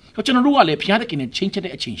 But General Piatakin and change at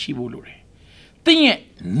a change she will. Thing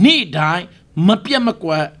need die, Mapia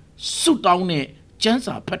Macqua, suit down it,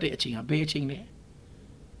 Jansa Pataching a beaching.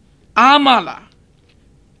 Amala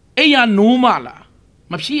Aya no mala,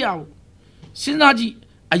 Mapsia Sinaji,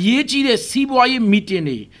 a yeji de Siboy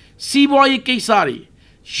meeting, Siboy Kesari,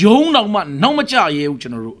 Jona no machaye,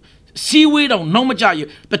 General. Seaweed on no machaye,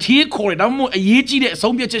 but here call it, I'm a yeji de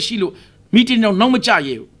Sombia Cheshilo, meeting on no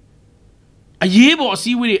machaye. A yebo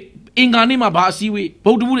seaweed. Inganima ba seaweed,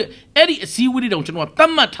 Bodu, Eddie a seaweed don't you know,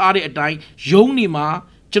 Tamatari a die, Jonima,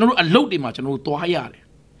 General a loadima, General Tohayare.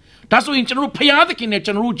 That's why in General Payadic in a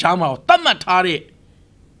General Jama, Tamatari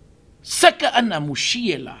Seka Anna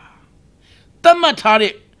Mushiela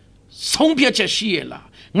Tamatari Sompia Cheshiela,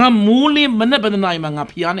 Namuli Manabanaima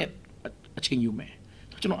pianet, a ching you may.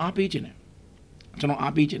 General Arpegin, General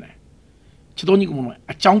Arpegin. Chidonico,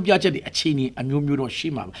 a champion, a chini, a mumuro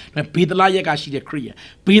shima, and Peter Layaga, she a Korea.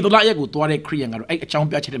 Peter Layago, to a Korean, a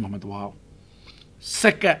champion, Mamma wow.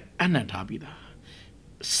 Seka Anantabida.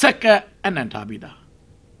 Seka Anantabida.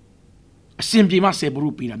 A Simjima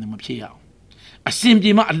Sebrupi and the Mapia. A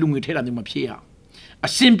Simjima Alumite and the Mapia. A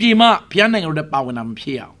Simjima piano or the power and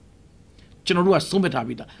Pia. General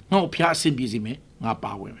Sumetabida, no Pia Simbizime, not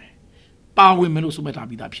power me. Power menu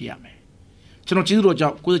Sumetabida Pia me. Chino Chidro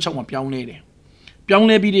Job, good chum of Pione.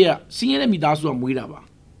 Pione be there, singing me does one Widava.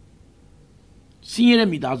 Singing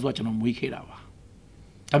me does what on Wikidava.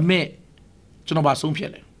 A me, Chinoba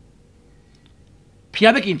Sompiele.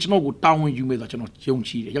 Piatic in Chino would town when you made a Chino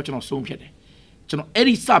Yonchi, Yachino Sompiele. ကျွန်တော်အဲ့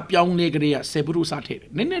ဒီစပြောင်းနေကြတဲ့ဆေပုထုစထည့်တယ်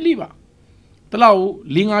နည်းနည်းလေးပါတလောက်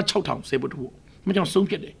5-6,000ဆေပုထုမကျွန်တော်ဆုံး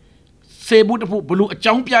ဖြတ်တယ်ဆေပုထုဘလို့အ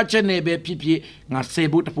ကြောင်းပြချက်နဲ့ပဲဖြစ်ဖြစ်ငါဆေ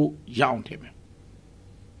ပုထုရအောင်ထည့်မယ်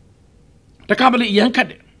တခါပလေရန်ခတ်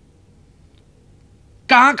တယ်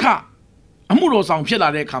ကားခအမှုတော်ဆောင်ဖြစ်လာ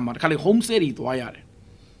တဲ့အခါမှာတခါလေ home sale တွေသွားရတယ်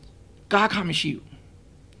ကားခမရှိဘူး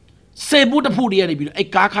ဆေပုထုတွေရတယ်ပြီးတော့အဲ့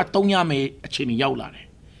ကားခ3ရမယ်အချိန်ကြီးရောက်လာတယ်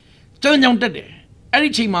ကျွန်တော်ကြောင့်တက်တယ်အဲ့ဒီ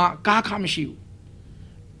အချိန်မှာကားခမရှိဘူး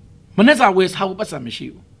မနေ့စာဝယ်စားဖို့ပတ်စံမရှိ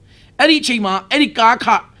ဘူးအဲ့ဒီအချိန်မှာအဲ့ဒီကားခ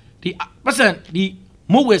ဒီပတ်စံဒီ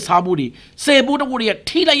မုတ်ဝယ်စားဖို့ဒီဆေပုထုတွေက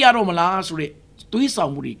ထိလိုက်ရတော့မလားဆိုတဲ့တွေးဆော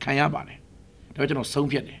င်မှုတွေခံရပါတယ်ဒါပေမဲ့ကျွန်တော်ဆုံး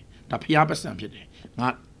ဖြတ်တယ်ဒါဖျားပတ်စံဖြစ်တယ်ငါ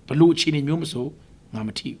ဘလို့အခြေအနေမျိုးမဆိုငါမ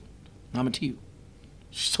ထိဘူး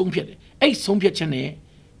ဆုံးဖြတ်တယ်အဲ့ဆုံးဖြတ်ချက်နဲ့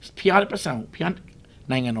ဖျားပတ်စံကိုဖျား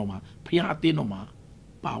နိုင်ငံတော်မှာဖျားအသင်းတော်မှာ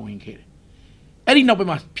ပါဝင်ခဲ့တယ်အဲ့ဒီနောက်ပိုင်း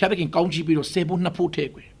မှာဖျားတခင်ကောင်းချီးပြီးတော့ဆေပု2ဖို့ထည့်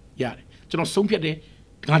ခွေရတယ်ကျွန်တော်ဆုံးဖြတ်တယ်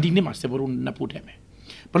ငါဒီနေ့မှာဆေပု2ဖို့ထည့်မယ်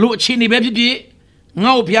ဘလို့အခြေအနေပဲဖြစ်ဖြစ်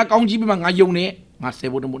ငါ့ကိုဖျားကောင်းချီးပြီးမှငါယုံနေငါဆေ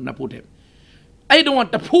ပု2ဖို့ထည့်အဲ့တုန်းက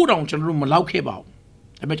တဖို့တောင်ကျွန်တော်တို့မလောက်ခဲ့ပါဘူး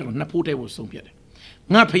ဒါပေမဲ့ကျွန်တော်2ဖို့ထည့်ဖို့ဆုံးဖြတ်တယ်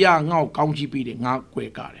ငါဖျားငါ့ကိုကောင်းချီးပြီးတယ်ငါကွ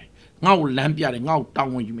ယ်ကားတယ်ငါ့ကိုလမ်းပြတယ်ငါ့ကိုတော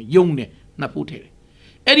င်းဝင်ယူမယ်ယုံတယ်2ဖို့ထည့်တယ်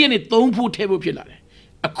အဲ့ဒီကနေ3ဖို့ထည့်ဖို့ဖြစ်လာတယ်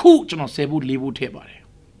အခုကျွန်တော်10ဖို့4ဖို့ထည့်ပါတယ်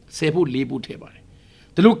10ဖို့4ဖို့ထည့်ပါတယ်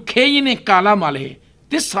ဒါလို့ခဲရင်နဲ့ကာလမှာလဲ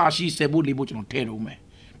သစ္စာရှိ10ဖို့4ဖို့ကျွန်တော်ထည့်တော့မယ်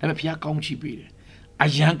ဒါပေမဲ့ဖျားကောင်းချီးပေးတယ်အ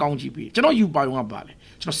ရန်ကောင်းချီးပေးကျွန်တော်ယူပါရုံကပါလေ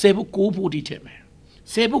ကျွန်တော်10ဖို့9ဖို့တိထည့်မယ်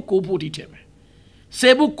10ဖို့9ဖို့တိထည့်မယ်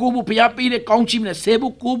10ဖို့9ဖို့ဖျားပေးတဲ့ကောင်းချီးမယ်10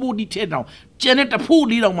ဖို့9ဖို့တိထည့်တော့ကျန်တဲ့တဖို့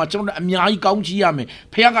4တောင်မှကျွန်တော်အများကြီးကောင်းချီးရမယ်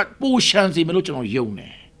ဖျားကပိုရှန်စီမယ်လို့ကျွန်တော်ယုံတ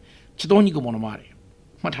ယ်ချစ်တော်ညီကောင်မောင်နှမတွေ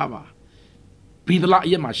မှတ်ထားပါဘီဒလာအ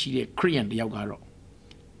ရက်မှာရှိတဲ့ခရိယန်တယောက်ကတော့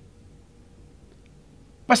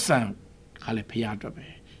ပတ်စံကလည်းဖျားအတွက်ပဲ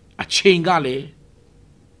အချိန်ကလည်း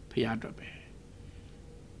ဖျားအတွက်ပဲ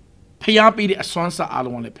ဖျားပေးတဲ့အစွမ်းစားအား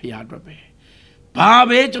လုံးကလည်းဖျားအတွက်ပဲဘာ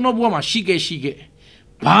ပဲကျွန်တော်ဘဝမှာရှိခဲ့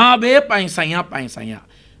ဘာပဲပိုင်ဆိုင်ရ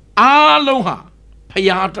အားလုံးဟာ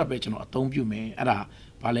ဖျားအတွက်ပဲကျွန်တော်အသုံးပြုမယ်အဲ့ဒါ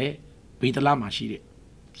ဘာလဲဘီဒလာမှာရှိတဲ့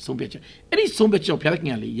ဆုံးဖြတ်ချက်အဲ့ဒီဆုံးဖြတ်ချက်ဖျားခင်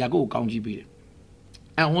ကလေယာကုပ်ကိုကောင်းကြည့်ပေးတယ်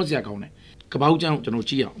အဟောစရာကောင်းတယ်ကပောက်ကျန်းကျွန်တော်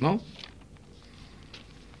ကြည့်အောင်နော်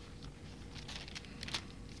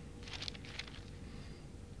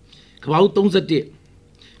ကပောက်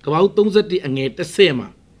31အငယ်30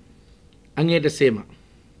မှာ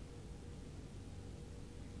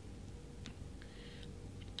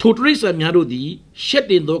ထိုတရိษံများတို့သည်ရှက်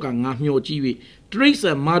တင်သောကငါမျှော်ကြည့်၍တရိ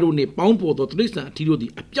ษံမာတို့နှင့်ပေါင်းဖော်သောတရိษံအထီးတို့သ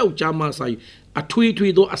ည်အပြောက်ကြားမှစာ၍အထွေထွေ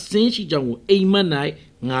သောအစင်းရှိကြောင်းကိုအိမ်မက်၌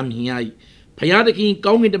ငါမြင်ရ၏ဖျားသခင်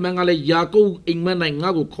ကောင်းကင်တမန်ကလည်းယာကုပ်အိမ်မက်၌ငါ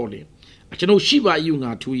ကိုခေါ်တယ်ကျွန်ုပ်ရှိပါ၏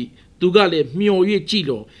ငါထူ၏သူကလည်းမျှော်၍ကြည့်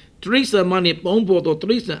တော်တရိษံမနှင့်ပေါင်းဖော်သောတ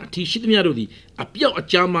ရိษံအထီးရှိသမျှတို့သည်အပြောက်အ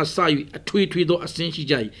ကြားမှစ၍အထွေထွေသောအစင်းရှိ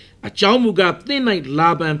ကြ၏အကြောင်းမူကားသင်၌လာ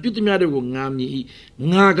ပံပြုသမျှတို့ကိုငါမြင်၏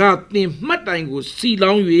ငါကသင်မှတ်တိုင်ကိုစီ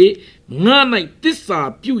လောင်း၍ငါ၌တစ္ဆာ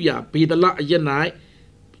ပြုရာဘေဒလအရက်၌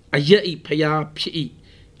အရက်ဤဖျားဖြစ်၏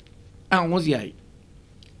အံ့ဩစရာ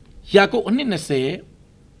ယာကုပ်အနှစ်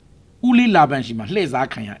20ဦးလေးလာပံရှိမှလှည့်စား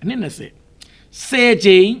ခံရအနှစ်20 10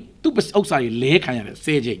ချိန်သူ့ဥစ္စာတွေလဲခံရတယ်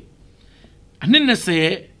10ချိန်အနှစ်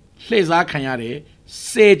20လှည့်စားခံရတယ်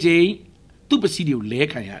10ချိန်သူ့ပစ္စည်းတွေကိုလဲ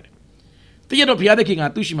ခံရတယ်တရတော့ဘုရားသခင်က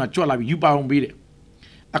သူ့ရှိမှကြွလာပြီးယူပါအောင်ပေးတယ်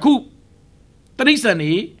အခုတရိษံ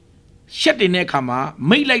နေရှက်တင်တဲ့အခါမှာ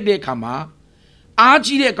မိတ်လိုက်တဲ့အခါမှာအား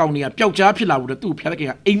ကြီးတဲ့အကောင်တွေကပျောက်ကြားဖြစ်လာလို့သူ့ဘုရားသခင်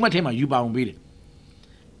ကအိမ်မက်ထဲမှာယူပါအောင်ပေးတယ်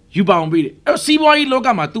အဲ့စီးပွားရေးလောက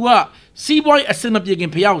မှာ तू ကစီးပွားရေးအစင်မပြေခင်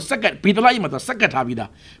ဘုရားကိုစက္ကတ်ဘေဒလာရေးမှာ तू စက္ကတ်ထားပြီးသား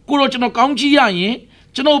ကိုတော့ကျွန်တော်ကောင်းကြီးရရင်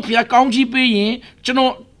ကျွန်တော်ဘုရားကောင်းကြီးပေးရင်ကျွန်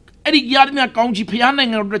တော်အဲ့ဒီရားမြကောင်းကြီးဘုရားနို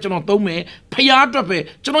င်ငံတော်အတွက်ကျွန်တော်သုံးမယ်ဘုရားအတွက်ပဲ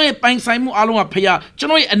ကျွန်တော်ရဲ့ပိုင်ဆိုင်မှုအားလုံးကဘုရားကျွန်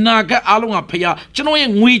တော်ရဲ့အနာဂတ်အားလုံးကဘုရားကျွန်တော်ရဲ့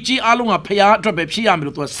ငွေကြေးအားလုံးကဘုရားအတွက်ပဲဖြစ်ရမယ်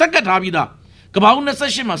လို့ तू စက္ကတ်ထားပြီးသားကပောက်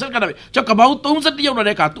28မှာစက္ကတ်ထားပြီးကျွန်တော်ကပောက်31ရောက်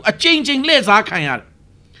တဲ့အခါ तू အချိန်ချင်းလှည့်စားခံရတယ်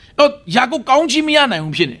တော့ယာကုပ်ကောင်းကြီးမရနိုင်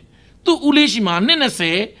ဘူးဖြစ်နေ तू ဦးလေးရှိမှာ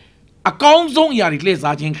20အကောင်းဆုံးအရာတွေလှည့်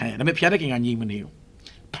စားခြင်းခံရတယ်ဒါပေမဲ့ဘုရားသခင်ကညင်မနေဘူး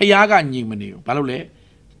ဘုရားကညင်မနေဘူးဘာလို့လဲ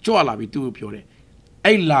ကြွလာပြီသူ့ကိုပြောတယ်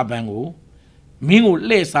အဲ့လာဘန်ကိုမင်းကို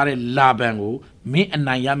လှည့်စားတဲ့လာဘန်ကိုမင်းအ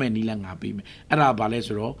နိုင်ရမယ်နီးလငါပေးမယ်အဲ့ဒါဘာလဲ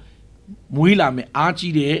ဆိုတော့မွေးလာမယ်အား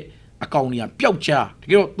ကြီးတဲ့အကောင်တွေကပျောက်ချတ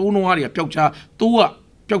ကယ်တော့သိုးနှွားတွေကပျောက်ချသိုးက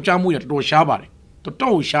ပျောက်ချမှုတွေတော်တော်ရှားပါတယ်တော်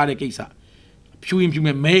တော်ရှားတဲ့ကိစ္စဖြူရင်ဖြူမ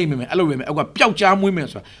ယ်မဲရင်မဲအဲ့လိုပဲအောက်ကပျောက်ချမွေးမယ်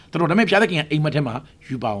ဆိုတာတော်တော်ဒါပေမဲ့ဘုရားသခင်ကအိမ်မက်ထဲမှာ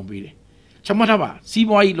ယူပါအောင်ပေးတယ်ချမတ်ထားပါစီး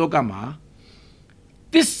ပွားရေးလောကမှာ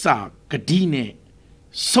တစ္ဆာဂတိနဲ့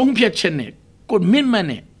ဆုံးဖြတ်ချက်နဲ့ကိုမင့်မတ်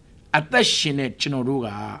နဲ့အသက်ရှင်တဲ့ကျွန်တော်တို့က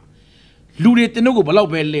လူတွေတင်တို့ကိုဘလောက်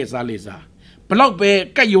ပဲလှည့်စားဘလောက်ပဲ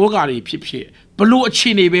ကက်ယောဂါတွေဖြစ်ဘလို့အခြေ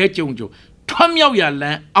အနေပဲကြုံ ထွမ်းမြောက်ရ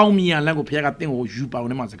လမ်းအောင်မြင်ရလမ်းကိုဖခင်ကတင့်ကိုယူပါအောင်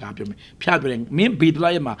နဲ့မှစကားပြောမယ်ဖခင်ပြောတယ်မင်းဘေဒလာ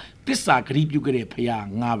ရဲ့မှာတစ္ဆာဂရိပြုခဲ့တဲ့ဖ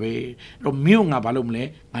ခင်ငါပဲအဲ့တော့မင်းငါဘာလုပ်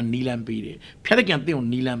မလဲငါနီလန်းပေးတယ်ဖခင်တင့်ကို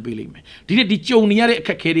နီလန်းပေးလိမ့်မယ်ဒီနေ့ဒီကြုံနေရတဲ့အခ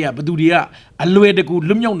က်ခဲတွေကဘယ်သူတွေကအလွယ်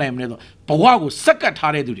တကူလွတ်မြောက်နိုင်မလဲဆိုဘဝကိုစက္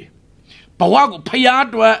ကပ်ထားတဲ့သူတွေဘဝကိုဖ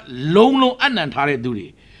ခင်အတွက်လုံးအနံ့ထားတဲ့သူ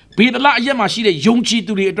တွေဘေဒလာအရက်မှာရှိတဲ့ယုံကြည်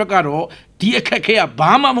သူတွေအတွက်ကတော့ဒီအခက်ခဲက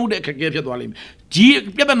ဘာမှမဟုတ်တဲ့အခက်ခဲဖြစ်သွားလိမ့်မယ်ဒီ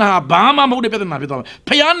ပြဿနာဘာမှမဟုတ်တဲ့ပြဿနာဖြစ်သွား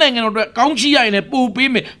မယ်ဖခင်နိုင်ငံတော်အတွက်ကောင်းချီးရရင်လည်းပို့ပေး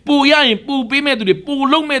မယ်ပို့ရရင်ပို့ပေးမဲ့သူတွေပို့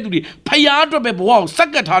လုံးမဲ့သူတွေဖခင်အတွက်ပဲဘဝကို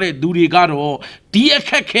စက္ကပ်ထားတဲ့သူတွေကတော့ဒီအခ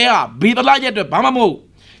က်ခဲကဘေဒလာရဲ့အတွက်ဘာမှ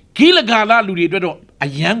မဟုတ်ဂိလဂါလလူတွေအတွက်တော့အ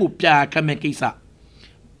ယံကိုပြာခတ်မဲ့ကိစ္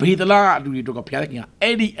စဘေဒလာလူတွေအတွက်ကဖခင်က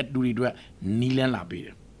အဲ့ဒီအတူတွေအတွက်နီလန်းလာပေးတ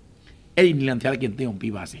ယ်အဲ့ဒီနီလန်းဖခင်တင်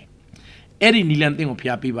အောင်ပေးပါစေအဲ့ဒီနီလန်တင်ကို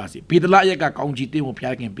ဖျားပေးပါစေဘေဒလာရက်ကကောင်းကြီးတင်ကို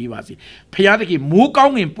ဖျားခင်ပေးပါစေဖျားတခင်မိုး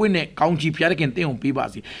ကောင်းငင်ပွင့်တဲ့ကောင်းကြီးဖျားတခင်တင်ကိုပေးပါ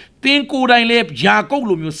စေတင်ကိုယ်တိုင်လ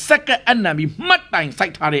ည်းယာကုပ်လိုမျိုးစက္ကအနံပြီးမှတ်တိုင်စို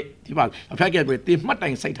က်ထားတဲ့ဒီပါဖျားခင်ပြောတင်မှတ်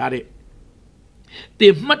တိုင်စိုက်ထားတဲ့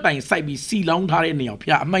တင်မှတ်တိုင်စိုက်ပြီးစီလောင်းထား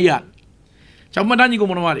တဲ့နေရာဖျားအမှတ်ရကျောင်းမတန်းကြီးကို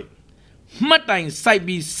မတော်ပါလေမှတ်တိုင်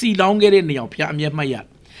စိုက်ပြီးစီလောင်းခဲ့တဲ့နေရာဖျားအမျက်မှတ်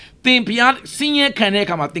ရတင်ဖျားစင်းရဲခံတဲ့အ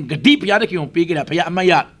ခါမှာတင်ဂတိဖျားတခင်ကိုပေးခဲ့တာဖျား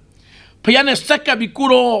အမှတ်ရဖခင်နဲ့စက်ကပ်ပြီးကို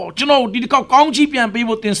တော့ကျွန်တော်ဒီတစ်ခေါက်ကောင်းချီးပြန်ပေး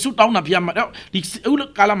ဖို့တင်ဆုတောင်းတာဖခင်မှာဒီဦး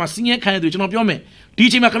ကာလမှာစင်းရဲခံရသူကျွန်တော်ပြော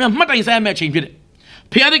မယ်ဒီအချိန်မှာခင်ဗျမှတ်တိုင်ဆိုင်ရမယ့်အချိန်ဖြစ်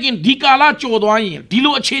တယ်ဖခင်ဒီကာလကြော်သွားရင်ဒီ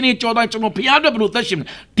လိုအခြေအနေကြော်သွားကျွန်တော်ဖခင်အတွက်ဘယ်လိုသက်ရှင်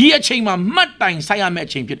မလဲဒီအချိန်မှာမှတ်တိုင်ဆိုင်ရမယ့်အ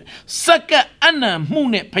ချိန်ဖြစ်တယ်စက္ကအနံမှု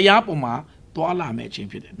နဲ့ဖခင်ပေါ်မှာသွားလာမယ့်အချိန်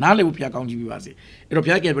ဖြစ်တယ်နားလည်ဖို့ဖခင်ကောင်းချီးပေးပါစေအဲ့တော့ဖ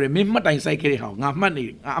ခင်ကပြောတယ်မင်းမှတ်တိုင်ဆိုင်ခဲ့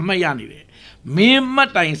တဲ့ဟာငါမှတ်နေငါအမှတ်ရနေတယ်မင်းမှတ်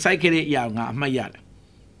တိုင်ဆိုင်ခဲ့တဲ့အရာငါအမှတ်ရတယ်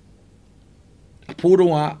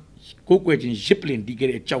အဖိုးတော်ကကိုယ်ကွယ်ချင်းရစ်ပလင်တီး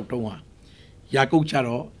ခဲ့တဲ့ကြောက်တုံးဟာယာကုပ်ကြ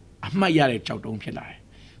တော့အမှတ်ရတဲ့ကြောက်တုံးဖြစ်လာတယ်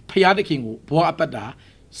ဖျားသခင်ကိုဘဝအ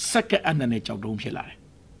ပတ်တာစက္ကအနံနဲ့ကြောက်တုံးဖြစ်လာတယ်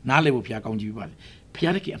နားလည်ဖို့ဖျားကောင်းကြ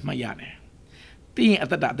ည့်ပါလေဖျားသခင်အမှတ်ရတယ်တင်း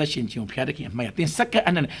အသက်တာအသက်ရှင်ခြင်းကိုဖျားသခင်အမှတ်ရတင်းစက္က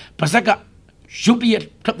အနံနဲ့ဗဇက်ကရုတ်တ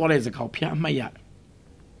ရက်ထွက်သွားတဲ့စကားကိုဖျားအမှတ်ရတယ်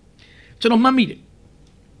ကျွန်တော်မှတ်မိတယ်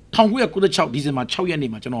1996ဒီဇင်ဘာ6ရက်နေ့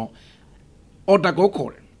မှာကျွန်တော်အော်တာ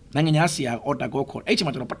ကိုခေါ်တယ်နိုင်ငံသားဆရာအော်တာကိုခေါ်တယ်အဲ့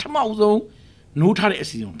ချိန်မှာကျွန်တော်ပထမအဆုံးနိုးထားတဲ့အ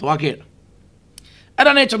စီအစဉ်သွားခဲ့တာအဲ့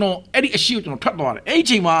ဒါနဲ့ကျွန်တော်အဲ့ဒီအရှိကိုကျွန်တော်ထွက်သွားတယ်အဲ့ဒီအ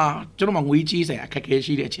ချိန်မှာကျွန်တော်မှငွေကြီးဆိုင်အ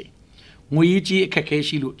ခက်ခဲရှိတဲ့အချိန်ငွေကြီးအခက်ခဲ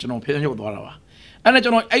ရှိလို့ကျွန်တော်ဖျက်ရောက်သွားတာပါအဲ့ဒါ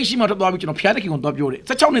ကျွန်တော်အဲ့ရှိမှထွက်သွားပြီးကျွန်တော်ဖျားတဲ့ခင်ကိုသွားပြောတယ်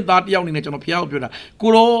16နှစ်သားတယောက်အနေနဲ့ကျွန်တော်ဖျားကိုပြောတာကို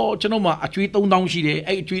ရောကျွန်တော်မှအကျွေး3000ရှိတယ်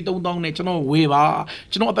အဲ့အကျွေး3000နဲ့ကျွန်တော်ဝေပါ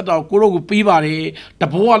ကျွန်တော်အသက်တော်ကိုရောကိုပေးပါတယ်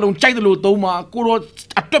တဘောအလုံးကြိုက်တယ်လို့သုံးပါကိုရော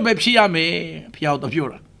အတွက်ပဲဖြစ်ရမယ်ဖျားကိုသွားပြော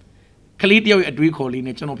တာကလေးတယောက်ရဲ့အတွေးခေါ်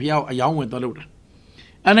လေးနဲ့ကျွန်တော်ဖျားကိုအယောင်းဝင်သွားလို့တာ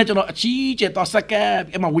အဲ့နဲ့ကျွန်တော်အချီးကျတော့စက်ကပ်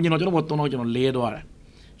အဲ့မှာဝิญဉ်တော်ကျွန်တော်တော့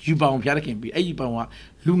ကျွန်တော်လဲသွားတာယူပါအောင်ဖျားတဲ့ခင်ပြီးအဲ့ယူပါအောင်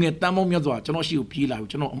ကလူငယ်တန်းပေါင်းမြတ်စွာကျွန်တော်ရှိကိုပြေးလာ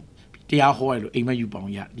ပြီကျွန်တော်တရားဟောရလို့အိမ်မက်ယူပါအော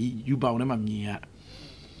င်ရဒီယူပါအောင်ထဲမှာမြင်ရ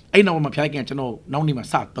အဲ့နောက်မှာဖျားတဲ့ခင်ကျွန်တော်နောက်နေ့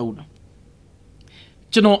မှာစသုံးတာ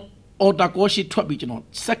ကျွန်တော်အော်တာကိုရှိထွက်ပြီးကျွန်တော်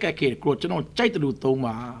စက်ကပ်ခဲ့ကိုကျွန်တော်ကြိုက်တယ်လို့သုံး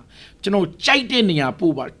ပါကျွန်တော်ကြိုက်တဲ့နေရာ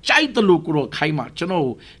ပို့ပါကြိုက်တယ်လို့ကိုတော့ခိုင်းပါ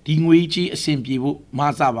ကျွန်တော်ဒီငွေကြီးအဆင်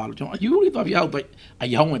ပြေဖို့မဆပါလို့ကျွန်တော်အယူရီသွားဖျားတော့အ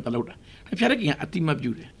ယောင်းဝင်တလို့တာဖျားတဲ့ခင်ကအတိ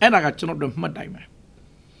မတ်ပြူတယ်အဲ့ဒါကကျွန်တော်တို့မှတ်တိုင်မယ်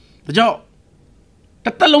ဒါကြော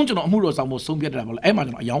င့်တစ်လုံးကျွန်တော်အမှုတော်ဆောင်ဖို့ဆုံးဖြတ်တာပေါ့လေအဲ့မှာ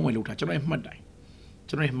ကျွန်တော်အယောင်းဝင်လုပ်တာကျွန်တော်မှတ်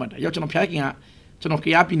တိုင်ရောက်ကျွန်တော်ဖျားခင်ကကျွန်တော်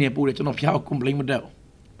ကြားပြနေပို့တယ်ကျွန်တော်ဖျားကို complain မတက်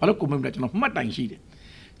ဘူးဘာလို့ complain မတက်ကျွန်တော်မှတ်တိုင်ရှိတယ်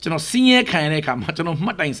ကျွန်တော်စင်းရဲခံရတဲ့အခါမှာကျွန်တော်မှ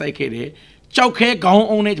တ်တိုင်စိုက်ခဲ့တယ်ကြောက်ခဲခေါင်း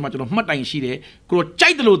အောင်နဲ့ကျွန်တော်မှတ်တိုင်ရှိတယ်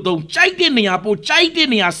ကိုတော့ကြိုက်တယ်လို့သုံးကြိုက်တဲ့နေရာပို့ကြိုက်တဲ့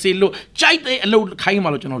နေရာဆေလို့ကြိုက်တဲ့အလုပ်ခိုင်းမှ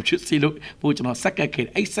လို့ကျွန်တော်ဖြစ်ဆေလို့ပို့ကျွန်တော်စက်ကတ်ခဲ့တ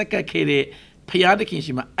ယ်အဲ့စက်ကတ်ခဲ့တဲ့ဖျားသ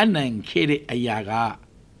ခင်ရှိမှအနံခဲ့တဲ့အရာ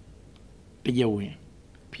ကတရားဝင်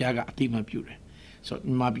ဖျားကအတိမပြုတယ်ဆို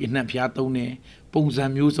တော့မှာပြီးအနှံ့ဖျားသုံးတယ်ပုံစံ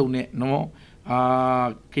မျိုးစုံ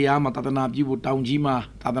နဲ့နော်ခရမှာသာသနာပြုဖို့တောင်ကြီးမှာ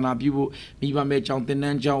သာသနာပြုဖို့မိဘမဲကျောင်းတင်န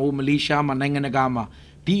န်းကျောင်းဟိုမလေးရှားမှာနိုင်ငံတကာ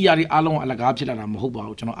မှာဒီအရာတွေအားလုံးအလကားဖြစ်လာတာမဟုတ်ပါ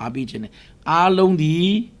ဘူးကျွန်တော်အားပေးခြင်းနဲ့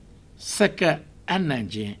အားလုံးဒီစက္ကအနံ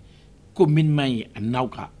ခြင်းကိုမင်းမန်ရဲ့အနောက်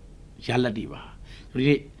ကရလက်တွေပါဒီ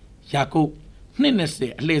နေ့ယာကုပ်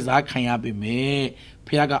20အလှည့်စားခံရပေမဲ့ဖ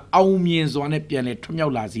ခင်ကအောင်မြင်စွာ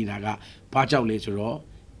နဲ့ပြန်လဲထွမြောက်လာစီတာကဘာကြောင့်လဲဆိုတော့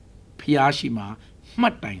ဖခင်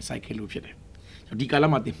ရှိမှမှတ်တိုင်စိုက်ခဲ့လို့ဖြစ်တယ်ဒီကာလ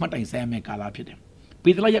မှာတင်မှတ်တိုင်ဆိုင်ရမယ့်ကာလဖြစ်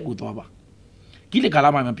တယ်ပေတလရက်ကိုသွားပါကိလေကာလ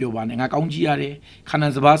မှာမပြောပါနဲ့ငါကောင်းကြီးရတယ်ခန္ဓာ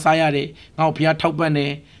စဘာစားရတယ်ငါ့ကိုဖခင်ထောက်ပံ့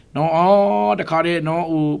တယ်နော်အော်တခါတည်းနော်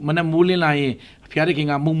ဟိုမနဲ့မိုးလင်းလာရင်ဖခင်တခင်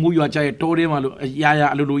ကမုံမိုးရွာကြရဲ့တိုးထဲ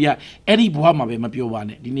မှာလို့ရာအလိုလိုရအဲ့ဒီဘဝမှာပဲမပြောပါ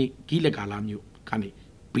နဲ့ဒီနေ့ကိလေကာလမျိုးခါနေ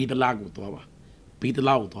ပေတလကိုသွားပါပေတ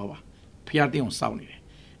လကိုသွားပါဖခင်တင်းကိုစောင့်နေတယ်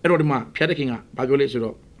အဲ့တော့ဒီမှာဖခင်တခင်ကဘာပြောလဲဆို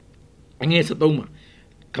တော့အငယ်73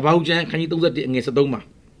မှာကပောက်ကျန်းခန်းကြီး31အငယ်73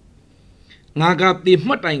မှာငါကတေ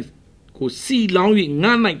မှတ်တိုင်ကိုစီလောင်း၍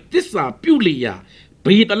ငါ၌တစ္ဆာပြု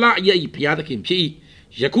လျာဘေတလအရဲ့ဘုရားသခင်ဖြစ်၏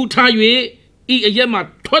ယခုထား၍ဤအရဲ့မှာ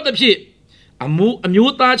ထွက်သည်ဖြစ် အ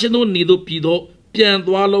မျိုးသားချင်းတို့နေတို့ပြည်တော့ပြန်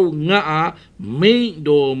သွားလို့ငါအားမိန်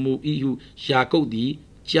တော်မူ၏ဟုယာကုပ်သည်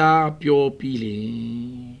ကြားပြောပြီးလ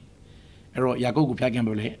င်အဲ့တော့ယာကုပ်ကိုဖျားခင်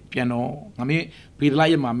ပြောလေပြန်တော့ငါမင်းဗေဒလ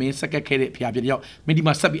ရဲ့မှာမင်းဆက်ကက်ခဲ့တဲ့ဖျားပြတဲ့ရောက်မင်းဒီ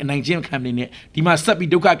မှာဆက်ပြီးအနိုင်ကျင့်ခံနေနဲ့ဒီမှာဆက်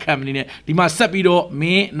ပြီးဒုက္ခခံနေနဲ့ဒီမှာဆက်ပြီးတော့မ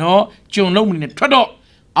င်းနော်ကျွန်လုံးမနေနဲ့ထွက်တော့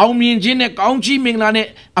အောင်မြင်ခြင်းနဲ့ကောင်းချီးမင်္ဂလာနဲ့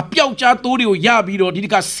အပြောက်ကြားတိုးတွေကိုရပြီးတော့ဒီတ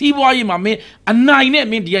ခါစီးပွားရေးမှာမင်းအနိုင်နဲ့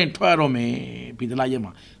မင်းဒီတိုင်းထွက်တော့မယ်ဗေဒလရဲ့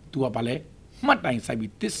မှာ तू ကပါလေမှတ်တိုင်ဆိုင်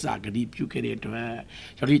ပြီးတစ္ဆာဂတိပြုခဲ့တဲ့အတွက်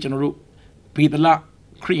ကျွန်တော်တို့ဗေဒလ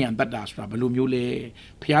ခရိယန်တတ်တာဆိုတာဘယ်လိုမျိုးလဲ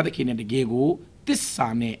ဖျားသခင်နဲ့တကယ်ကိုတစ္ဆာ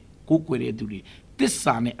နဲ့ကိုးကွယ်တဲ့သူတွေတစ္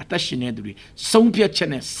ဆာနဲ့အသက်ရှင်တဲ့သူတွေဆုံးဖြတ်ချက်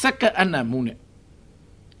နဲ့စက္ကအနံ့မှုနဲ့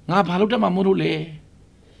ငါဘာလို့တတ်မှမလို့လဲ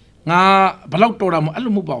ငါဘလောက်တော်တာမအဲ့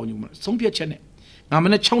လိုမဟုတ်ပါဘူးညဆုံးဖြတ်ချက်နဲ့ငါမ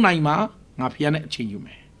နေ့6နိုင်မှာငါဖျားနဲ့အချိန်ယူမ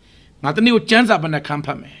ယ်ငါတနေ့ကိုကျမ်းစာဘယ်နှခမ်းဖ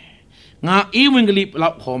တ်မယ်ငါအေးဝင်ကလေးဘ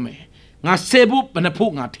လောက်ခေါ်မယ်ငါဆယ်ဖို့ဘယ်နှ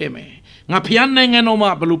ဖို့ငါထဲမယ်ငါဖျားနိုင်ငံတော်မှာ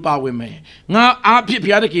ဘယ်လိုပါဝင်မယ်ငါအားဖြစ်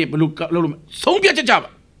ဖျားတဲ့ကေဘယ်လိုလုပ်လို့ဆုံးဖြတ်ချက်ကြပါ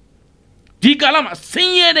ဒီကာလမှာဆ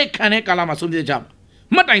င်းရဲတဲ့ခံတဲ့ကာလမှာဆုံးဖြတ်ကြပါ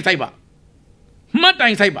မှတ်တိုင်ဆိုင်ပါမှတ်တို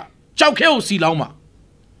င်ဆိုင်ပါကြောက်ခဲကိုစီလောင်းပါ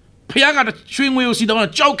ဖျားကရွှေငွေကိုစီလောင်းတာ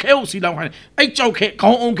ကြောက်ခဲကိုစီလောင်းခိုင်းအဲ့ကြောက်ခဲခေါ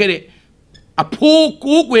င်းအောင်ခဲ့တဲ့အဖိုး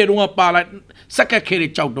ကိုးကွယ်တော့ပါလိုက်စက်ကက်ခဲ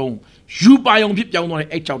တဲ့ကြောက်တုံးယူပါယုံဖြစ်ပြောင်းသွားတဲ့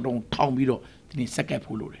အဲ့ကြောက်တုံးထောင်ပြီးတော့ဒီနေ့စက်ကက်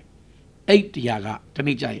ဖို့လို့တယ်အဲ့တရားကတ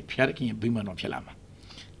နေ့ကျရင်ဖျားတဲ့ခင်ရဲ့ဗိမာန်တော်ဖြစ်လာမှာ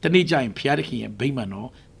တနေ့ကျရင်ဖျားတဲ့ခင်ရဲ့ဗိမာန်တော်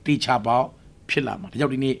တေချာပေါက်ဖြစ်လာမှာဒါကြော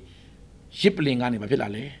င့်ဒီနေ့ရစ်ပလင်ကနေဘာဖြစ်လာ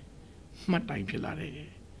လဲမှတ်တိုင်ဖြစ်လာတယ်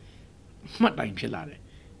မှတ်တိုင်ဖြစ်လာတယ်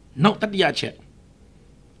နောက်တတိယချက်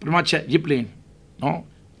ပထမချက်ရစ်ပလင်နော်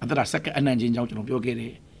အတရာစက္ကအနံ့ချင်းကြောင်းကျွန်တော်ပြောခဲ့တ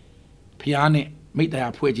ယ်ဖျားနဲ့မိတ္တရာ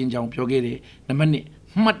ဖွဲ့ချင်းကြောင်းပြောခဲ့တယ်နံပါတ်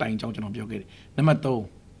1မှတ်တိုင်ကြောင်းကျွန်တော်ပြောခဲ့တယ်နံပါတ်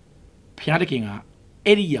3ဖျားတဲ့ခင်က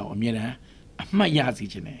အဲ့ဒီရောက်အမြဲတမ်းအမှတ်ရစီ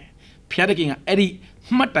ခြင်းတယ်ဖျားတဲ့ခင်ကအဲ့ဒီ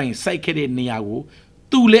မှတ်တိုင်စိုက်ခဲ့တဲ့နေရာကို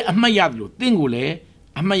သူလည်းအမှတ်ရတယ်လို့တင့်ကိုလည်း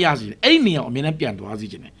အမှတ်ရစီတယ်အဲ့ဒီနေရာကိုအမြဲတမ်းပြန်သွားစီ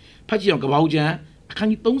ခြင်းတယ်ဖတ်ကြည့်အောင်ကပောက်ကျမ်းအခန်း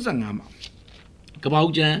ကြီး35မှာကပော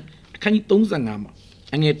က်ကျမ်းအခန်းကြီး35မှာ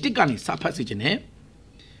အငယ်1ကနေစဖတ်စီခြင်းနဲ့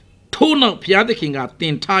ထို့နောက်ဘုရားသခင်ကတ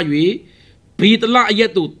င်ထား၍ဗေဒလအရ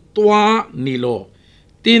က်သို့တွားနေလော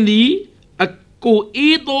တင်သည်အကို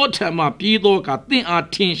အေးသောထံမှပြေးသောကတင့်အား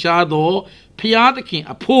ထင်ရှားသောဘုရားသခင်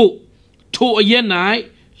အဖို့ထိုအရက်၌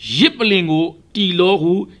ရစ်ပလင်ကိုတီလော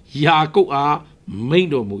ဟုယာကုပ်အားမိန့်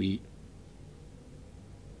တော်မူ၏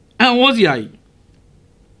အံ့ဩစရာကြီး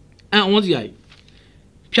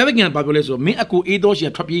ဘုရားသခင်ကဘာပြောလဲဆိုတော့မင်းအကိုအေးသောရှိ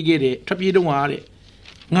ထွက်ပြေးခဲ့တဲ့ထွက်ပြေးတော့ဟာတဲ့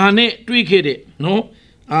ငါနဲ့တွေ့ခဲ့တဲ့နော်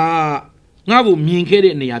ငါ့ကိုမြင်ခဲ့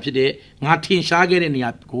တဲ့နေရာဖြစ်တဲ့ငါထင်ရှားခဲ့တဲ့နေရာ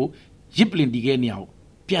ကိုရစ်ပလင်တီးခဲ့တဲ့နေရာကို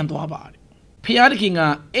ပြန်သွားပါတဲ့ဖျားသခင်က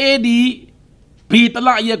အဲ့ဒီဗေဒလ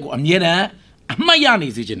ရက်ကိုအမြဲတမ်းအမှတ်ရနေ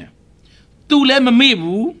စေခြင်းနဲ့သူလည်းမမေ့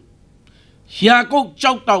ဘူးယာကုပ်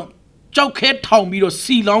ကြောက်ခဲထောင်ပြီးတော့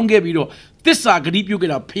စီလောင်းခဲ့ပြီးတော့သစ္စာဂတိပြုခဲ့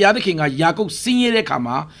တာဖျားသခင်ကယာကုပ်ဆင်းရဲတဲ့ခါ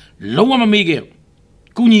မှာလုံးဝမမေ့ခဲ့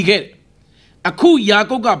ကူညီခဲ့အခုယာ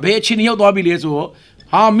ကုပ်ကဘယ်အချိန်ရောက်သွားပြီလဲဆိုတော့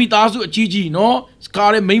ဟာမိသားစုအကြီးကြီးနော်စ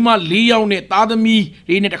ကားတဲ့မိန်းမ4ယောက်နဲ့သားသမီး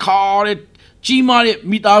တွေနဲ့တခါတဲ့ကြီးမားတဲ့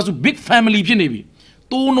မိသားစု big family ဖြစ်နေပြီ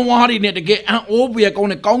တိုးနွားတွေနဲ့တကယ်အံ့ဩဖွယ်ကော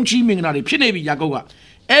င်းတဲ့ကောင်းချီးမင်္ဂလာတွေဖြစ်နေပြီယာကုပ်က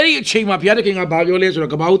အဲ့ဒီအချိန်မှာဘုရားသခင်ကဘာပြောလဲဆို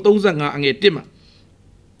တော့ကပောက်35အငယ်1မှာ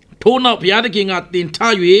ထို့နောက်ဘုရားသခင်ကတင်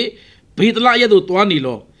ထား၍ဗေဒလရဲ့သို့တွားနေ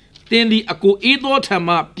လောတင်သည်အကိုအေးသောထံ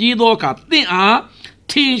မှပြေးသောအခါတင့်အား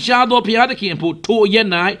ထင်ရှားသောဘုရားသခင်အဖို့ထိုအရက်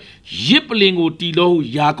၌ရစ်ပလင်ကိုတီလောဟု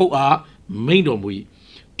ယာကုပ်အားမိန့်တော်မူ၏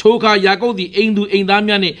ထိုအခါယာကုပ်သည်အိမ်သူအိမ်သား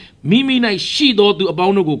များနှင့်မိမိ၌ရှိသောသူအပေါ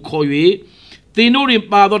င်းတို့ကိုခေါ်၍သင်တို့တွင်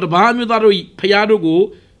ပါသောတပါးမျိုးသားတို့၏ဖျားတို့ကို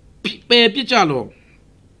ပယ်ပစ်ကြလော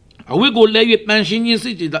အဝတ်ကိုလဲ၍တန်ရှင်းခြင်း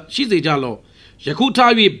ရှိစေကြလောယခု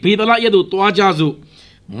ထား၍ဗေဒလရဲ့သို့တွားကြစို့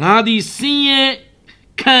ငါသည်စင်းရဲ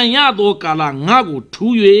ခံရသောကာလငါကို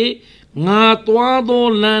ထူး၍ငါတွားသော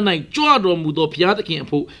လမ်း၌ကြွတော်မူသောဘုရားသခင်အ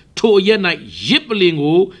ဖို့ထိုအရက်၌ရစ်ပလင်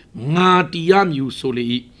ကိုငါတီရမည်ဆိုလေ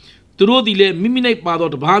၏သူတို့သည်လည်းမိမိ၌ပါသော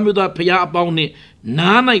တပါးမျိုးသားဖျားအပေါင်းနှင့်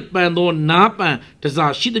နား၌ပန်သောနားပန်တ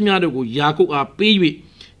စားရှိသမျှတို့ကိုယာကုပ်အားပေး၍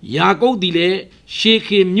ယာကုပ်သည်လည်းရှေခ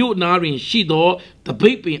င်မြို့နားတွင်ရှိသောတပိ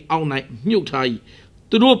တ်ပင်အောက်၌မြုပ်ထား၏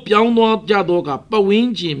သူတို့ပြောင်းသွားကြသောကပဝ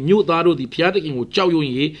င်းကျင်မြို့သားတို့သည်ဘုရားသခင်ကိုကြောက်ရွံ့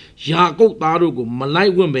၍ယာကုပ်သားတို့ကိုမလို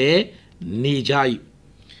က်ဝင့်ပဲနေကြ၏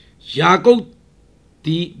ယာကုပ်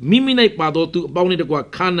ဒီမိမိ၌ပါသောသူအပေါင်းနှင့်တကွ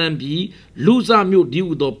ခါနန်ပြည်လူစမြို့ဒီ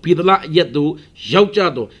ဟုသောဗေဒလအရက်သို့ရောက်ကြ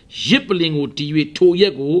သောရစ်ပလင်ကိုတီး၍ထိုရ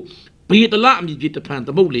က်ကိုဗေဒလအမည်ဖြင့်တဖန်သ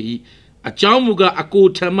မုတ်လေ၏အကြောင်းမူကားအကို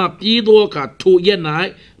ထံမှပြေးသောအခါထိုရက်၌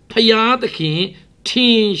ဖျားသခင်ထ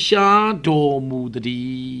င်ရှားတော်မူသ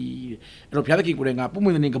ည်အဲ့တော့ဘုရားသခင်ကိုယ်တိုင်ကပုံမှ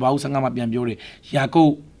န်တဲ့ကဘာဦးဆန်းကမှပြန်ပြောတယ်ယာကု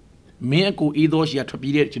ပ်မင်းအကိုအေးသောရှိကထွက်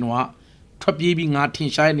ပြေးတဲ့ကျွန်တော်ကထွက်ပြေးပြီးငါထင်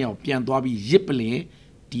ရှားတဲ့နေရာကိုပြန်သွားပြီးရစ်ပလင်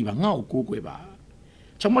တီးပါငါ့ကိုကိုးကွယ်ပါ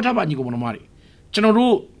ချမထားပါညီကောင်မတွေကျွန်တော်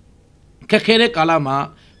တို့ခက်ခဲတဲ့ကာလမှာ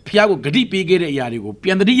ဖျားကိုဂတိပေးခဲ့တဲ့အရာတွေကိုပြ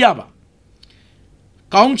န်တတိရပါ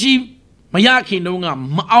ကောင်းကြီးမရခင်တုန်းက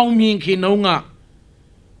မအောင်မြင်ခင်တုန်းက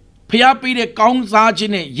ဖျားပေးတဲ့ကောင်းစားခြ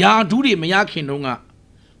င်းနဲ့ယာဓုတွေမရခင်တုန်းက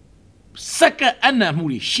စက္ကအနံ့မှု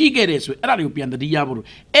တွေရှိခဲ့တယ်ဆိုအဲ့ဒါတွေကိုပြန်တတိယဖို့လို့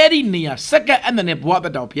အဲ့ဒီနေရာစက္ကအနံ့နဲ့ဘဝတ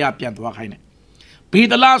က်တော်ဖျားပြန်သွားခိုင်းတယ်ဘေ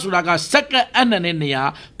ဒလာဆိုတာကစက္ကအနံ့နဲ့နေရာ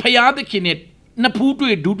ဖျားသခင်နဲ့နှစ်ဖူး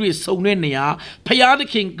တွေ့ဒူးတွေ့စုံတဲ့နေရာဖျားသ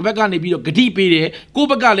ခင်ဘက်ကနေပြီးတော့ဂတိပေးတယ်ကိုယ့်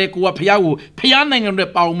ဘက်ကလည်းကိုကဖျားကိုဖျားနိုင်ငံတွေ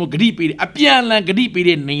ပေါအောင်မှုဂတိပေးတယ်အပြန်အလှန်ဂတိပေး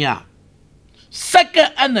တဲ့နေရာစက္က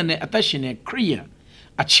အနံ့နဲ့အသက်ရှင်တဲ့ခရိယာ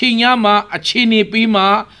အချိန်ရမှာအချိန်နေပေးမှာ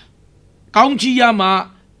ကောင်းကြီးရမှာ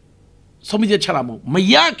ဆုံးမချက်ချလာမို့မ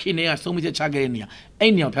ရခင်နဲ့ကဆုံးမချက်ချခဲ့တဲ့နေရာ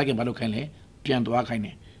အဲ့နေရာဖျားခင်ဘာလုပ်ခိုင်းလဲပြန်သွားခိုင်းတ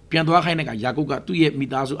ယ်ပြန်သွားခိုင်းတဲ့ကယာကုပ်ကသူ့ရဲ့မိ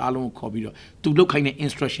သားစုအားလုံးကိုခေါ်ပြီးတော့သူလုပ်ခိုင်းတဲ့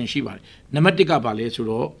instruction ရှိပါတယ်နံပါတ်1ကဘာလဲဆို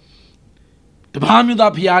တော့တပါးမျိုး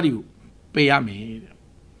သားဖျားတွေကိုပေးရမယ်တဲ့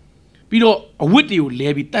ပြီးတော့အဝတ်တွေကိုလဲ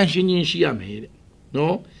ပြီးတန်ရှင်းချင်းရှိရမယ်တဲ့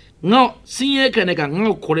နော်ငေါစင်းရဲခံတဲ့က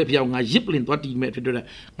ငေါခေါ်တဲ့ဖျားကိုငါရစ်ပလင်သွားတီးမဲ့ဖြစ်တော့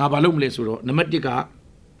ငါဘာလုပ်မလဲဆိုတော့နံပါတ်1က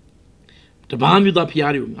တပါးမျိုးသား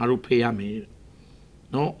ဖျားတွေကိုငါတို့ဖေးရမယ်တဲ့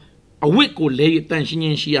နော်အဝတ်ကိုလဲပြီးတန်ရှင်းချ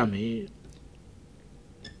င်းရှိရမယ်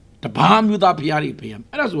တပါးမျိုးသားဖျားတွေဖေးရမယ်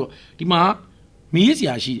အဲ့ဒါဆိုဒီမှာမေးစ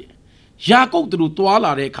ရာရှိတယ်ယာကုပ်တို့တွာ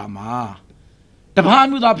လာတဲ့အခါမှာတပါး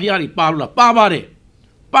မျိုးသားဖျားတွေပါလို့လားပါပါတယ်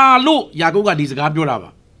ပါလို့ယာကုပ်ကဒီစကားပြောတာပါ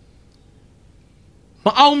မ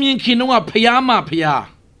အောင်မြင်ခင်တုန်းကဖျားမဖျား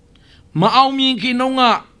မအောင်မြင်ခင်တုန်းက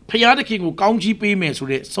ဖျားတခင်ကိုကောင်းချီးပေးမယ်ဆို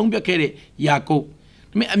တဲ့ဆုံးဖြတ်ခဲ့တဲ့ယာကုပ်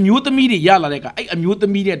ဒါပေမဲ့အမျိုးသမီးတွေရလာတဲ့ကအဲ့အမျိုးသ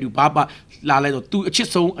မီးတွေတူဘာပါလာလဲဆိုသူအချစ်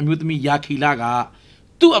ဆုံးအမျိုးသမီးယာခီလာက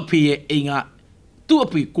သူ့အဖေရဲ့အိမ်ကသူ့အ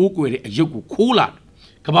ဖေကိုးကွယ်တဲ့အယုတ်ကိုခိုးလာ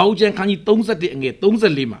ကဘာဦးကျန်းခန်းကြီး31အငယ်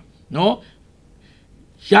34မှာနော်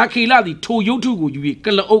ယာခေလာသည်ထိုရုပ်ထုကိုယူ၍က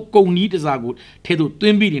လအုပ်ကုံနီးတစားကိုထဲသို့သွ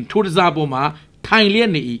င်းပြီးရင်ထိုတစားပေါ်မှာထိုင်လျ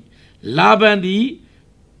က်နေ၏လာဗန်သည်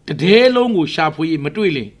တတဲလုံးကိုရှာဖွေ၍မ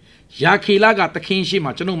တွေ့လင်ယာခေလာကသခင်ရှိမှ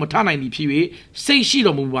ကျွန်ုပ်မထနိုင်သည်ဖြစ်၍စိတ်ရှိ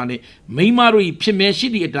တော်မူပါနှင့်မိမတို့၏ဖြစ်မဲ့ရှိ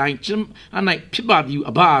သည့်အတိုင်းကျွန်အ၌ဖြစ်ပါသည်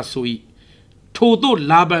အဘအားဆို၏ထိုသို့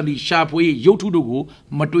လာဗန်သည်ရှာဖွေ၍ရုပ်ထုတို့ကို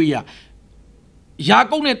မတွေ့ရယာ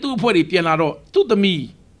ကုပ်နဲ့သူ့အဖွဲ့တွေပြန်လာတော့သူ့သမီး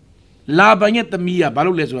လာဗန်ရဲ့သမီးကဘာ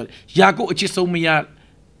လို့လဲဆိုတော့ယာကုပ်အချစ်ဆုံးမယား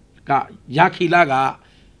ကယာခေလာက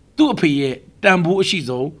သူ့အဖေရဲ့တန်ဖိုးအရှိ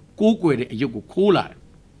ဆုံးကိုးကွယ်တဲ့အယုတ်ကိုခိုးလာတယ်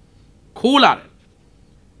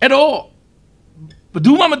အဲ့တော့ဘယ်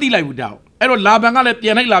သူမှမသိလိုက်ဘူးတောက်အဲ့တော့လာဗန်ကလည်းပြ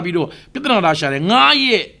န်လိုက်လာပြီးတော့ပြဿနာလာရှာတယ်ငါ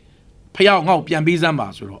ရဲ့ဖျောက်ငါ့ကိုပြန်ပေးစမ်းပါ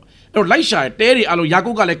ဆိုတော့အဲ့တော့လိုက်ရှာတယ်တဲတွေအလုံးယာ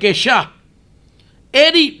ကုပ်ကလည်းကဲရှာ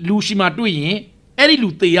အဲ့ဒီလူရှိမှတွေ့ရင်အဲ့ဒီလူ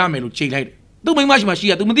သေရမယ်လို့ချိန်လိုက်တယ်သူ့မိန်းမရှိမှရှိ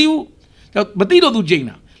ရ तू မသိဘူးမသိတော့ तू ချိန်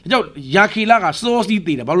တာဒါကြောင့်ယာခေလာကစောစီး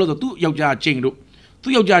သေးတယ်ဘာလို့လဲဆိုတော့သူ့ယောက်ျားချိန်လို့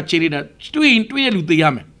သူ့ယောက်ျားချိန်နေတာတွေ့တဲ့လူသေရ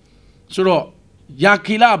မယ်ဆိုတော့ယာ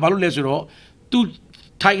ခေလာကဘာလို့လဲဆိုတော့ तू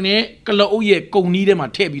ထိုင်နေကလအုပ်ရဲ့ကုံနီးထဲမှာ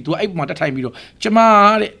ထည့်ပြီး तू အဲ့ပေါ်မှာတက်ထိုင်ပြီးတော့ကျမ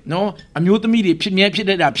တဲ့နော်အမျိုးသမီးတွေဖြစ်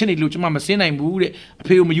တဲ့တာဖြစ်နေလို့ကျမမစင်းနိုင်ဘူးတဲ့အ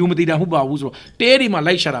ဖေကိုမယူမသေးတာဟုတ်ပါဘူးဆိုတော့တဲတွေမှာ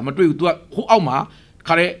လိုက်ရှာတာမတွေ့ဘူး तू ကဟိုအောက်မှာ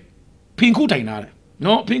ခါတဲ့ဖင်ခုထိုင်ထားတယ်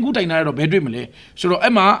နော်ဖင်ခုထိုင်ထားရတော့ဘယ်တွေ့မလဲဆိုတော့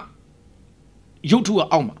အဲ့မှာရုပ်ထုက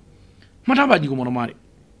အောက်မှာမှတ်ထားပါညီကောင်မတော်မတွေ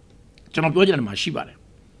ကျွန်တော်ပြောချင်တယ်မှာရှိပါတယ်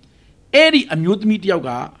အဲ့ဒီအမျိုးသမီးတယောက်က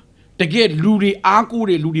တကယ်လူတွေအားကိုး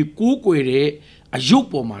တယ်လူတွေကိုးကွယ်တဲ့အယုတ်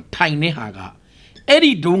ပေါ်မှာထိုင်နေဟာကအဲ့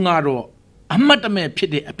ဒီဒုံကတော့အမတ်တမဲ့ဖြစ်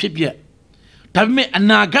တဲ့အဖြစ်ပြက်ဒါပေမဲ့အ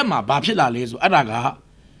နာဂတ်မှာဘာဖြစ်လာလဲဆိုအဲ့ဒါက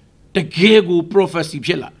တကယ်ကို prophecy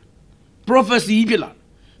ဖြစ်လာ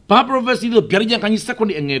ဘာ prophecy လို့ဗျာဒိတ်ခန်းကြီး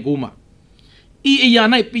7အငယ်9မှာဤအရာ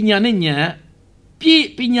၌ပညာနဲ့ဉာဏ်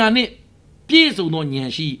ပြည့်စုံသောဉာ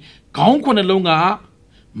ဏ်ရှိခေါင်းခုနှလုံးက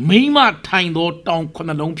မိမထိုင်သောတောင်ခု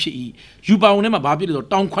နှလုံးဖြစ်၏ယူပါုံထဲမှာဘာဖြစ်လဲဆို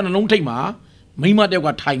တောင်ခုနှလုံးထိပ်မှာမိမတယောက်က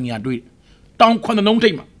ထိုင်နေတာတွေ့တောင်ခုနှလုံးထိ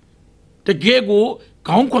ပ်မှာတကယ်ကို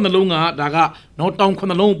ခေါင်းခုနှလုံးကဒါကနော်တောင်ခု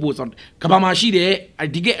နှလုံးပို့ဆိုကဘာမှာရှိတယ်အ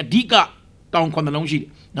ဓိကတောင်ခုနှလုံးရှိတယ်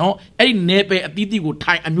နော်အဲ့ဒီနယ်ပယ်အသီးသီးကို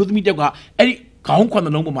ထိုင်အမျိုးသမီးတယောက်ကအဲ့ဒီခေါင်းခုနှ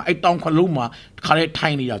လုံးပေါ်မှာအဲ့တောင်ခုနှလုံးမှာတစ်ခါတည်းထို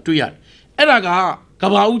င်နေတာတွေ့ရတယ်အဲ့ဒါကက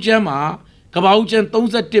ဘာဦးကျမ်း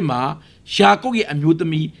31မှာယာကုပ်ရဲ့အမျိုးသ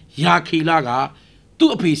မီးယာခေလာက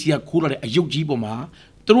သူ့အဖေစီကခိုးလာတဲ့အယုတ်ကြီးပေါ်မှာ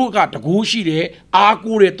သူတို့ကတကိုးရှိတယ်အား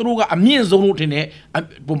ကိုးတယ်သူတို့ကအမြင့်ဆုံးလို့ထင်တဲ့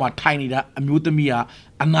ပုံမှာထိုင်နေတာအမျိုးသမီးက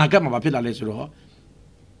အနာဂတ်မှာဘာဖြစ်လာလဲဆိုတော့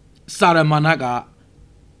စာရမဏေက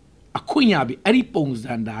အခွင့်ရပြီအဲ့ဒီပုံ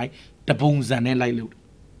စံတိုင်းတပုံစံနဲ့လိုက်လို့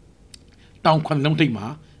တောင်ခွန်လုံးထိပ်မှာ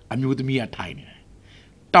အမျိုးသမီးကထိုင်နေတယ်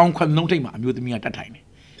တောင်ခွန်လုံးထိပ်မှာအမျိုးသမီးကတက်ထိုင်နေ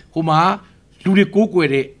ဟိုမှာလူတွေကိုးကွယ်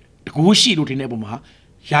တဲ့တကိုးရှိလို့ထင်တဲ့ပုံမှာ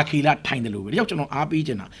ယာခေလာထိုင်တယ်လို့ပဲရောက်ကျွန်တော်အားပေး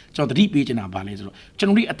ချင်တာကျွန်တော်သတိပေးချင်တာဗာလဲဆိုတော့ကျွန်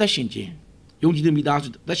တော်တို့အသက်ရှင်ခြင်းယုံကြည်သူမိသားစု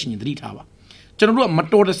အသက်ရှင်ခြင်းသတိထားပါကျွန်တော်တို့ကမ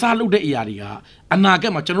တော်တဆလုပ်တဲ့အရာတွေကအနာဂ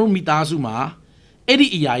တ်မှာကျွန်တော်တို့မိသားစုမှာ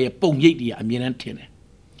အဲ့ဒီအရာရဲ့ပုံရိပ်တွေကအမြင်နဲ့ထင်တယ်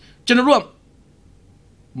ကျွန်တော်တို့က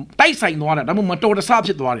တိုက်ဆိုင်သွားတာဒါမှမတော်တ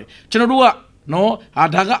ဆဖြစ်သွားတယ်ကျွန်တော်တို့ကနော်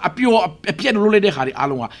ဒါကအပျော်အပြက်လို့လိုက်တဲ့ခါတွေအား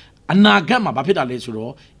လုံးကအနာဂတ်မှာဘာဖြစ်တာလဲ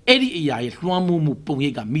ဆိုတော့အဲ့ဒီအရာရဲ့လွှမ်းမိုးမှုပုံရိ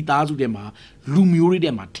ပ်ကမိသားစုထဲမှာလူမျိုး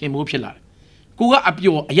တွေထဲမှာထင်မိုးဖြစ်လာတယ်ကိုက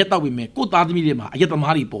အပျော်အရက်တောက်ပြီမဲ့ကိုသားသမီးတွေမှာအရက်သ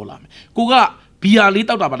မားတွေပေါ်လာမယ်ကိုကဘီယာလေး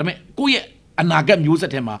တောက်တာပါဒါပေမဲ့ကိုရဲ့အနာဂတ်မျိုးဆ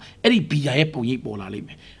က်ထဲမှာအဲ့ဒီဘီယာရဲ့ပုံရိပ်ပေါ်လာလိမ့်မ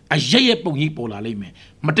ယ်အရက်ရဲ့ပုံရိပ်ပေါ်လာလိမ့်မယ်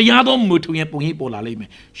မတရားသောမွေထုံရဲ့ပုံရိပ်ပေါ်လာလိမ့်မယ်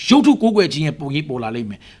ရုပ်ထုကိုးကွယ်ခြင်းရဲ့ပုံရိပ်ပေါ်လာလိမ့်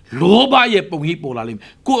မယ်လောဘရဲ့ပုံရိပ်ပေါ်လာလိမ့်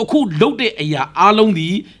မယ်ကိုအခုလှုပ်တဲ့အရာ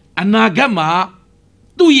အားလုံးဒီအနာဂတ်မှာ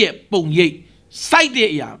သူ့ရဲ့ပုံရိပ်စိုက်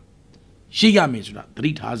တဲ့အရာရှိရမယ်ဆိုတာ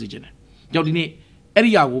သတိထားစေချင်တယ်ကြောင့်ဒီနေ့အဲ့ဒီ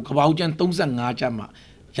အရာကိုကပ္ပဦးကျမ်း35ကျမ်းမှာ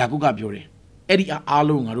ယာကုပ်ကပြောတယ်အဲ့ဒီအား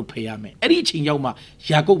လုံးငါတို့ဖယ်ရမယ်အဲ့ဒီအချိန်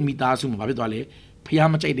ရောက်မှယာကုပ်မိသားစု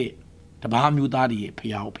မှာဘာဖြစ်သွားလဲဖျားမကြိုက်တဲ့တပါးမျိုးသားတွေ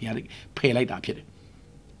ရဲ့ဖျားကိုဖျားဖယ်လိုက်တာဖြစ်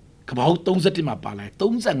တယ်ကပ္ပဦး31မှာပါလိုက်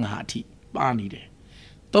35အထိပါနေတယ်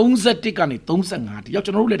31ကနေ35အထိရောက်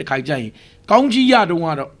ကျွန်တော်တို့လည်းတစ်ခါကြရင်ကောင်းကြီးရတု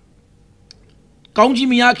န်းကတော့ကောင်းကြီး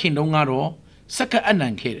မရခင်တုန်းကတော့စက္ကအ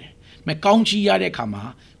နံခဲ့တယ်မဲ့ကောင်းကြီးရတဲ့အခါ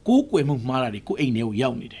မှာကိုးကွယ်မှုမှားတာတွေကိုအိမ်ထဲ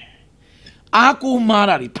ကိုရောက်နေတယ်အားကိုးမှား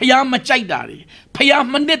တာတွေဖျားမကြိုက်တာ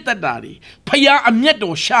တွေဖျားမနစ်သက်တာတွေဖျားအမျက်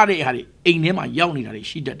တော်ရှာတဲ့ဟာတွေအိမ်ထဲမှာရောက်နေတာတွေ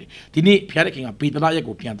ရှိတတ်တယ်ဒီနေ့ဖျားတဲ့ခင်ကဗေဒနာ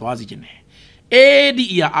ရက်ကိုပြန်သွားစီခြင်းတယ်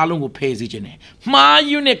အဲ့ဒီအရာအားလုံးကိုဖယ်စီခြင်း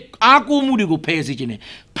တယ်မှားယွန်းတဲ့အားကိုးမှုတွေကိုဖယ်စီခြင်းတယ်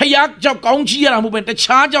ဖျားကြောက်ကောင်းကြီးရတာမဟုတ်ပဲ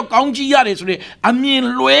တခြားကြောက်ကောင်းကြီးရတယ်ဆိုတဲ့အမြင်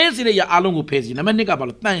လွဲစေတဲ့အရာအားလုံးကိုဖယ်စီနံပါတ်1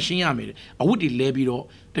ကဘာလို့တန့်ရှင်းရမယ်အဝတ်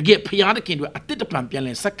တွေလဲပြီးတော့တကယ်ဖျားတဲ့ခင်တွေအတစ်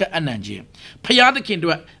တပံပြန်လဲစက္ကအနံခြင်းဖျားတဲ့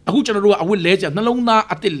ခင်တွေအခုကျွန်တော်တို့ကအဝတ်လဲကြနှလုံးသား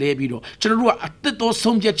အတစ်လဲပြီးတော့ကျွန်တော်တို့ကအတစ်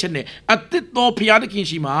သောဆုံးဖြတ်ချက်နဲ့အတစ်သောဖျားတဲ့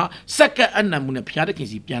ခင်ရှိမှာစက္ကအနံမှုနဲ့ဖျားတဲ့ခင်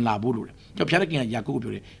စီပြန်လာဖို့လိုတယ်ကြောင့်ဖျားတဲ့ခင်ကယာကုပ်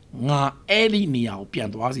ကိုပြောတယ်ငါအဲ့ဒီနေရာကိုပြန်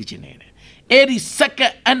သွားစီခြင်းနဲ့အဲ့ဒီစက္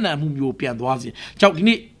ကအနံမှုမျိုးပြန်သွားစီကြော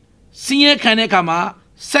င့်ဒီနေ့စင်းရဲခံတဲ့အခါ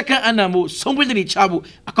မှာစက္ကအနံမှုဆုံးဖြတ်ချက်တွေချဖို့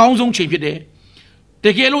အကောင်းဆုံးချိန်ဖြစ်တယ်တ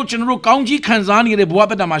ကယ်လို့ကျွန်တော်တို့ကောင်းကြီးခံစားနေတဲ့ဘဝ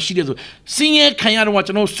ပတ်တာမှာရှိတယ်ဆိုစင်းရဲခံရတော့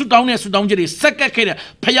ကျွန်တော်ဆူတောင်းတဲ့ဆူတောင်းချက်တွေစက္ကက်ခဲ့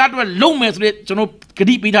တဲ့ဖျားအတွက်လုံမယ်ဆိုတဲ့ကျွန်တော်ဂ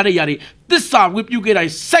တိပေးထားတဲ့ຢာတွေသစ္စာဝိပုခဲ့တာ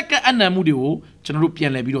စက္ကအနံမှုတွေကို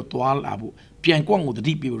ကျွန်တော်တို့ပြန်လဲပြီးတော့သွားလာဖို့ပြန်ကွက်ကို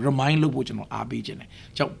တတိပေး remind လုပ်ဖို့ကျွန်တော်အားပေးခြင်း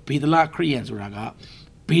တယ်ကြောင့်ဘေဒလခရိယန်ဆိုတာက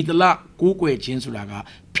ဘေဒလကိုးကွယ်ခြင်းဆိုတာ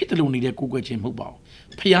ကဖြစ်တယ်လို့နေတဲ့ကိုးကွယ်ခြင်းမဟုတ်ပါဘူး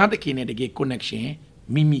ဖျားသခင်နဲ့တကယ် connection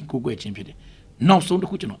မိမိကိုးကွယ်ခြင်းဖြစ်တယ်နောက်ဆုံးတစ်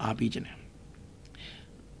ခုကျွန်တော်အားပေးခြင်း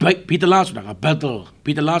တယ်ဘီတလာဆိုတာက battle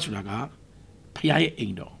ဘီတလာဆိုတာကဖျားရဲ့အိ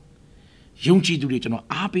မ်တော်ယုံကြည်သူတွေ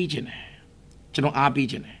ကျွန်တော်အားပေးခြင်းတယ်ကျွန်တော်အားပေး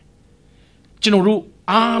ခြင်းတယ်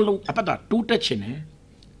ကျွန်တော်တို့အားလုံးအပတ်တာတိုးတက်ခြင်း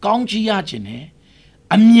တယ်ကောင်းကြီးရခြင်းတယ်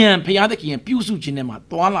အမြန်ဖျားသခင်ပြုစုခြင်းနဲ့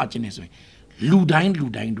မှာသွာလာခြင်းနဲ့ဆိုရင်လူတိုင်း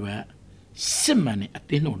တွေစစ်မှန်တဲ့အ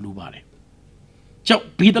သင်းတော်လိုပါတယ်ကြော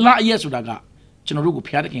င့်ဘီတလာအရက်ဆိုတာကကျွန်တော်တို့ကို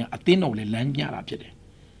ဖျားသခင်ကအသင်းတော်လည်းလမ်းပြတာဖြစ်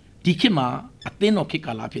တယ်ဒီခေတ်မှာအသ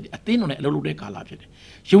င်းတော်ခေတ်ကာလဖြစ်တယ်အသင်းတော်နဲ့အလုပ်လုပ်တဲ့ကာလဖြစ်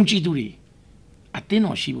တယ်ယုံကြည်သူတွေအသင်း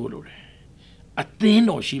တော်ရှိဖို့လိုတယ်အသင်း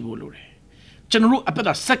တော်ရှိဖို့လိုတယ်ကျွန်တော်တို့အပတ်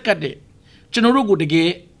တာစက္ကတ်တဲ့ကျွန်တော်တို့ကိုတ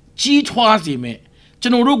ကယ်ကြီးထွားစေမယ်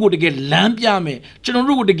ကျွန်တော်တို့ကိုတကယ်လမ်းပြမယ်ကျွန်တော်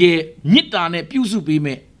တို့ကိုတကယ်မေတ္တာနဲ့ပြုစုပေး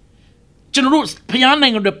မယ်ကျွန်တော်တို့ဖျား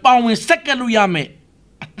နိုင်ငံတွေပါဝင်စက္ကတ်လို့ရ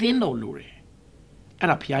မယ်အသင်းတော်လိုတယ်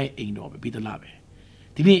အဲ့ဒါဖျားရဲ့အိမ်တော်ပဲပြီးသလားပဲ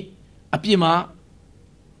ဒီနေ့အပြစ်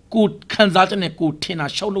မှာကိုခံစားချက်နဲ့ကိုထင်တာ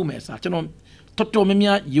ရှောက်လို့မယ်စား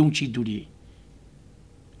ကျွန်တော်တော်များများယုံကြည်သူ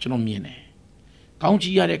တွေကျွန်တော်မြင်တယ်ကော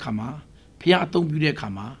င်းကြီးရတဲ့အခါမှာဖះအသုံးပြုတဲ့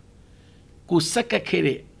အခါမှာကိုစက်ကက်ခဲ့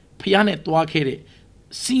တဲ့ဖះနဲ့တွားခဲ့တဲ့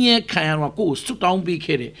စင်းရဲခံရတော့ကိုစွတ်တောင်း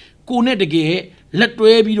ပေးခဲ့တဲ့ကိုနဲ့တကယ်လက်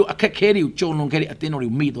တွဲပြီးတော့အခက်ခဲတွေကိုကြုံလွန်ခဲ့တဲ့အသင်းတော်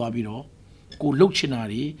တွေမေ့သွားပြီးတော့ကိုလှုပ်ချင်တာ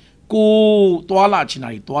တွေကိုတွားလာချင်တာ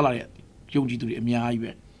တွေတွားလာတဲ့ယုံကြည်သူတွေ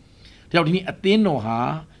အများကြီးပဲဒါကြောင့်ဒီနေ့အသင်းတော်ဟာ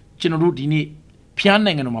ကျွန်တော်တို့ဒီနေ့ဖျား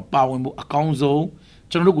နိုင်ငံတော်မှာပါဝင်ဖို့အကောင်းဆုံး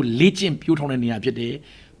ကျွန်တော်တို့ကိုလေ့ကျင့်ပြိုးထောင်တဲ့နေရာဖြစ်တယ်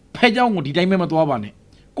ဖဲเจ้าကိုဒီတိုင်းပဲမသွားပါ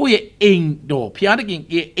နဲ့ကိုယ့်ရဲ့အိမ်တော်ဖျားတခင်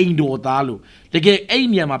ရဲ့အိမ်တော်သားလို့တကယ်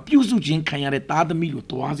အဲ့နေရာမှာပြုစုခြင်းခံရတဲ့သားသ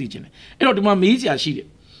မီးလို့သွားစီခြင်းတယ်အဲ့တော့ဒီမှာမေးစရာရှိ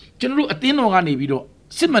တယ်ကျွန်တော်တို့အသင်းတော်ကနေပြီးတော့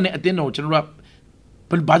စစ်မှန်တဲ့အသင်းတော်ကို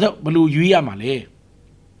ကျွန်တော်တို့ဘာကြောင့်ဘလို့ရွေးရ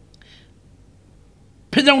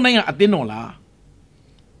မှာလဲဖဲเจ้าနိုင်ငံအသင်းတော်လား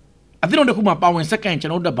အသင်းတော်တစ်ခုမှာပါဝင်စက္ကန့်ကျွ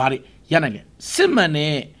န်တော်တို့ဘာတွေရနိုင်လဲစစ်မှန်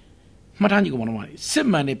တဲ့မှတ်ထားကြည့်ကောင်မတော်စစ်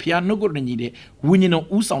မှန်တဲ့ဖျားနှုတ်ကိုယ်ညီတဲ့ဝိညာဉ်တော်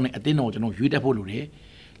ဥဆောင်တဲ့အသင်းတော်ကိုကျွန်တော်ရွေးတတ်ဖို့လို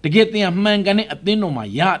တယ်တကယ်တင်မှန်ကန်တဲ့အသင်းတော်မှာ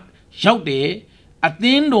ရောက်တယ်အသ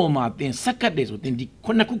င်းတော်မှာတင်စက္ကတ်တယ်ဆိုတင်ဒီ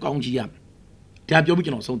ခုနှစ်ခုကောင်းကြီးရမယ်ဒါပြောပြီး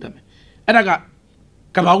ကျွန်တော်ဆုံးသက်မယ်အဲ့ဒါ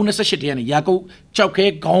ကကပောင်း28တရား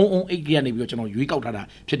နဲ့ယာကုပ်ကြောက်ခဲခေါင်းအောင်အိတ်ကနေပြီးတော့ကျွန်တော်ရွေးကောက်ထားတာ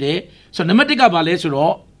ဖြစ်တယ်ဆိုတော့နံပါတ်1ကဘာလဲဆို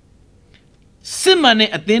တော့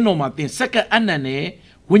စစ်မှန်တဲ့အသင်းတော်မှာတင်စက္ကတ်အနံ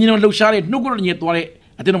နဲ့ဝိညာဉ်တော်လှုပ်ရှားတဲ့နှုတ်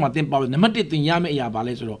ကိုယ်တော်ညီသွားတဲ့အသင်းတော်မှာတင်ပါနံပါတ်1တင်ရမယ့်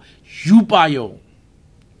အရာဘာလဲဆိုတော့ယူပါ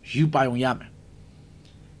ယုံရ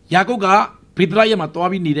မယ်ယာကုပ်ကဘေဒလာရဲ့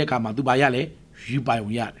မှာတွားပြီးနေတဲ့အခါမှာသူဘာရလဲ ယူပါုံ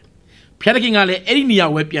ရတယ်ဖျားတဲ့ခင်ကလည်းအဲ့ဒီနေရာ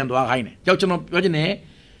ဝဲပြန်သွားခိုင်းတယ်ကြောက်ကျွန်တော်ပြောချင်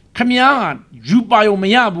တယ်ခမည်းယူပါုံ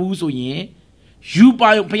မရဘူးဆို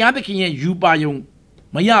ရင်ယူပါုံဖျားတဲ့ခင်ရဲ့ယူပါုံ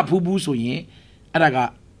မရဘူးဆိုရင်အဲ့ဒါ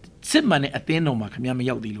ကစစ်မှန်တဲ့အသင်းတော်မှာခမည်း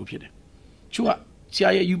မရောက်သေးလို့ဖြစ်တယ်ချို့က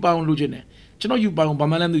ဆရာရဲ့ယူပါုံလို့ချင်တယ်ကျွန်တော်ယူပါုံဘာ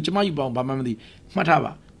မှလည်းမသိကျွန်မယူပါုံဘာမှမသိမှတ်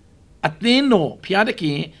ထားပါအသင်းတော်ဖျားတဲ့ခ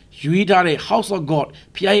င်ယူထားတဲ့ House of God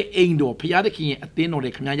ဖျားရဲ့အိမ်တော်ဖျားတဲ့ခင်ရဲ့အသ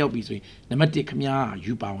င်းတော်တွေခမည်းရောက်ပြီဆိုရင်နံပါတ်1ခမ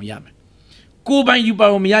ည်းယူပါုံရမယ်ကိုယ်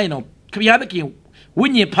ပိုင်ယူပါုံမရရင်တော့ခမည်းတဲ့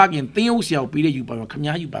ခင်ဝိညာဉ်ဖခင်သင်းအုပ်ဆရာကိုပေးတဲ့ယူပါုံခ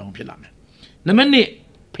မည်းယူပါုံဖြစ်လာမယ်နံပါတ်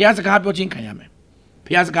2ဖျားစကားပြောခြင်းခံရ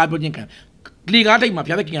မယ်ဖျားစကားပြောခြင်းခံလေကားထိပ်မှာ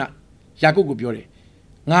ဖျားတဲ့ခင်ကယာကုပ်ကိုပြော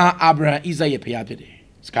တယ်ငါအာဗြဟံဣဇက်ရဲ့ဖျားဖြစ်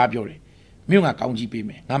တယ်စကားပြောတယ်မြို့ငါကောင်းကြီးပေး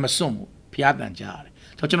မယ်ငါမစွန့်ဘူးဖျားတန်ကြားရ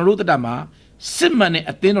တယ်ကျွန်တော်တို့တတမှာစစ်မှန်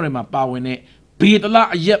တဲ့အသင်းတော်တွေမှာပါဝင်တဲ့ဘေဒလ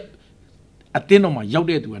အရက်အသင်းတော်မှာ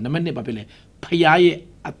ရောက်တဲ့သူကနံပါတ်1ဘာဖြစ်လဲဖျား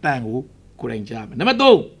ရဲ့အတန်ကိုကိုယ်တိုင်ကြားမယ်နံပါတ်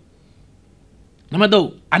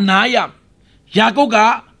3အနာရယာကုပ်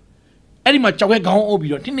ကအဲ့ဒီမှာကြောက်ခဲခေါ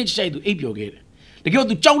င်းအုပ်ပြီးတော့နှစ်ချိုက်သူအိပ်ပျော်ခဲ့တယ်တကယ်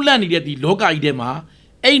သူကြောက်လန့်နေတဲ့ဒီလောကကြီးထဲမှာ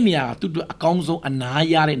အဲ့နေရာကသူ့အကောင်းဆုံး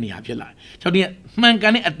အနာရတဲ့နေရာဖြစ်လာတယ်ကျွန်တော်ဒီမှန်က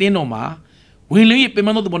န်တဲ့အသင်းတော်မှာဝင်လို့ရပြင်မ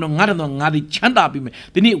တော့သူဘောတော့ငါတတော်ငါဒီချမ်းသာပြီးမယ်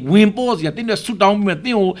ဒီနေ့ဝင်ပေါ်စီကတင်းနဲ့ဆူတောင်းပြီးမယ်တ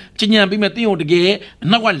င်းကိုချညံပြီးမယ်တင်းကိုတကယ်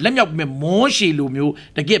အနောက်ကလက်မြောက်ပြီးမယ်မောရှေလို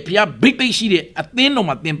မျိုးတကယ်ဖျားဘိတ်သိရှိတဲ့အသင်းတော်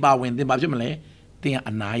မှာတင်ပါဝင်တင်ပါဖြစ်မလဲတင်းက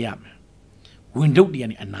အနာရမယ်ဝင်ထုတ်တရား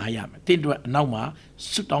နဲ့အနာရမယ်တင်းတို့အနောက်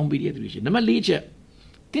မှာဆူတောင်းပြီးတဲ့သူတွေရှိနံပါတ်4ချက်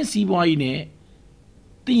တင်းစီးပွားရေး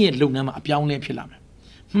နဲ့တင်းရဲ့လုပ်ငန်းမှာအပြောင်းလဲဖြစ်လာမယ်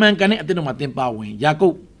မှန်ကန်တဲ့အသင်းတော်မှာတင်ပါဝင်ယာကု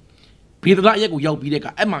ပ်ဘေဒလရက်ကိုရောက်ပြီးတဲ့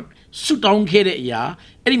အခါအဲ့မှာဆွတောင်းခဲ့တဲ့အရာ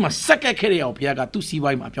အဲ့ဒီမှာစက်ကက်ခဲ့တဲ့အရာကိုဘုရားကသူ့စီး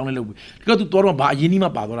ပွားရေးမှာအပြောင်းလဲလုပ်ပြီးဒီကသူတော်တော့ဘာအ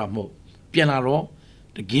ရင်ကြီးမှပါသွားတာမဟုတ်ပြန်လာတော့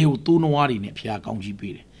တကယ်ကိုတိုးနွားတွေနဲ့ဘုရားကောင်းကြီး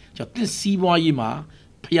ပေးတယ်ကျွန်တော်တင်းစီးပွားရေးမှာ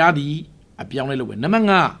ဘုရားဒီအပြောင်းလဲလုပ်ပဲနံပါတ်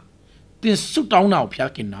5တင်းဆွတောင်းတာကိုဘုရား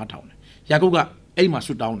ခင်နားထောင်တယ်ယာကုပ်ကအဲ့ဒီ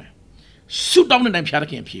မှာဆွတောင်းတယ်ဆွတောင်းတဲ့အတိုင်းဘု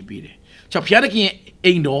ရားခင်ဖြေပေးတယ်ကျွန်တော်ဘုရားခင်အိ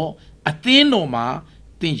မ်တော်အသင်းတော်မှာ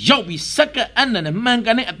တင်ရောက်ပြီးစက္ကအနန္တမှန်က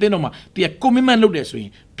န်တဲ့အသင်းတော်မှာတင်ကွန်မန့်မန့်လုပ်တယ်ဆို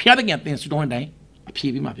ရင်ဖျားတဲ့ကတင်ဆူတောင်းတဲ့အတိုင်းအဖြေ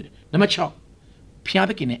ပြီးမှဖြစ်တယ်နံပါတ်6ဖျား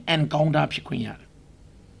တဲ့ကနဲ့ encounter ဖြစ်ခွင့်ရ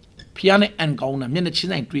တယ်ဖျားနဲ့ encounter မျက်နှာချင်း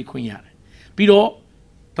ဆိုင်တွေ့ခွင့်ရတယ်ပြီးတော့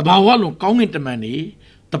တဘာဝလွန်ကောင်းကင်တ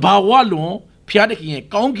မန်နေတဘာဝလွန်ဖျားတဲ့ကရဲ့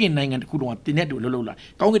ကောင်းကင်နိုင်ငံတစ်ခုလုံးကတင်တဲ့တူလှုပ်လှုပ်လာ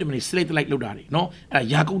ကောင်းကင်တမန်နေ slate လိုက်လှုပ်တာတွေနော်အဲ့ဒါ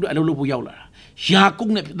ယာကုပ်တို့အလှုပ်လှုပ်ဖို့ရောက်လာတာယာကု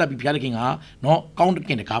ပ်နဲ့ပတ်သက်ပြီးဖျားတဲ့ကင်ကနော်ကောင်း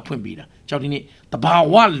ကင်တကားဖွင့်ပေးတာကြောင့်ဒီနေ့တဘာ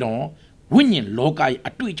ဝလွန်ဝိညာဉ်လောကရဲ့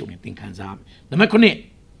အတွေ့အကြုံနဲ့သင်ခံစားမယ်နံပါတ်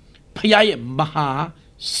9ဖျားရဲ့မဟာ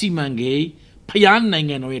စီမံကိန်းဖျားနိုင်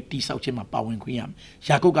ငံတော်ရဲ့တိဆောက်ခြင်းမှာပါဝင်ခွင့်ရမယ်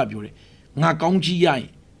ယာကုပ်ကပြောတယ်ငါကောင်းကြီးရရင်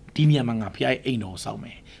ဒီနေရာမှာငါဖျားရဲ့အိမ်တော်ကိုစောင့်မ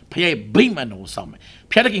ယ်ဖျားရဲ့ဗိမာန်တော်ကိုစောင့်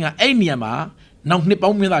မယ်ဖျားတဲ့ခင်ကအဲ့နေရာမှာနောက်နှစ်ပေါ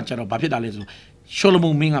င်းများစွာကြာတော့ဘာဖြစ်တာလဲဆိုရှော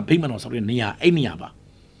လမုန်မင်းကဗိမာန်တော်ဆောက်တဲ့နေရာ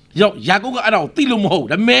အဲ့နေရာပါရောက်ယာကုပ်ကအဲ့ဒါကိုသိလို့မဟုတ်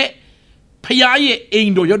ဒါပေမဲ့ဖျားရဲ့အိ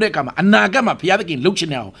မ်တော်ရောက်တဲ့အခါမှာအနာဂတ်မှာဖျားတဲ့ခင်လှုပ်ချင်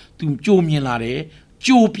တဲ့အောင်သူကြိုမြင်လာ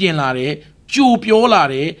တယ်ကြိုပြင်လာတယ်ကြိုပြောလာ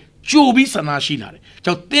တယ်ကြိုပြီးဆန္ဒရှိလာ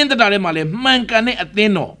တယ်ကြောင့်တင်းတတာထဲမှာလည်းမှန်ကန်တဲ့အသ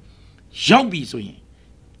င်းတော်ရောက်ပြီဆို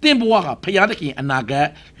ရင်တင်းဘဝကဖရာသခင်အနာ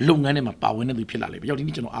ဂတ်လုပ်ငန်းထဲမှာပါဝင်နေသူဖြစ်လာလိမ့်မယ်ကြောင့်ဒီ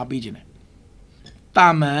နေ့ကျွန်တော်အားပေးခြင်းတယ်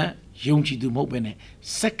တာမန်ယုံကြည်သူမဟုတ်ဘဲနဲ့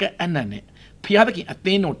စက္ကအနန္တနဲ့ဖရာသခင်အ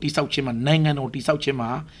သင်းတော်တိဆောက်ခြင်းမှာနိုင်ငံတော်တိဆောက်ခြင်းမှာ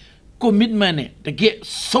commitment နဲ့တ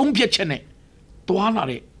ကယ်ဆုံးဖြတ်ချက်နဲ့တွားလာ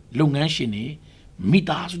တဲ့လုပ်ငန်းရှင်တွေမိ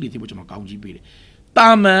သားစုတွေဒီပေါ်ကျွန်တော်ကောင်းကြီးပေး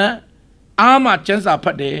တယ်တာမန်အားမကျန်းစာဖ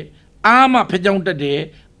တ်တယ်အားမဖျောင်းတက်တယ်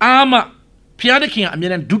အားမဖျားတဲ့ခင်ကအ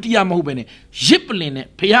မြဲတမ်းဒုတိယမဟုတ်ပဲနဲ့ရစ်ပလင်နဲ့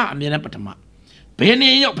ဖျားအမြဲတမ်းပထမဘယ်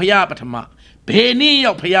နေ့ရောက်ဖျားပထမဘယ်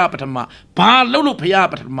နေ့ရောက်ဖျားပထ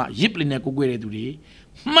မဘာလို့လို့ဖျားပထမရစ်ပလင်နဲ့ကိုကိုွယ်တဲ့သူ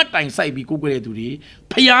တွေမှတ်တိုင်စိုက်ပြီးကိုကိုွယ်တဲ့သူတွေ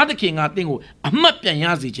ဖျားတဲ့ခင်ကတင့်ကို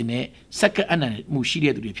အမှတ်ပြန်ရစေခြင်းနဲ့စက္ကအနန္တမှု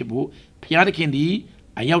ရှိတဲ့သူတွေဖြစ်ဖို့ဖျားတဲ့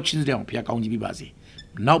ခင်ဒီအရောက်ချင်းတဲ့အောင်ဖျားကောင်းကြီးပြပါစေ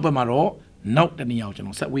နောက်ဘက်မှာတော့နောက်တနည်းအောင်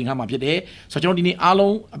ကျွန်တော်ဆက်ဝေငှမှာဖြစ်တယ်ဆိုတော့ကျွန်တော်ဒီနေ့အား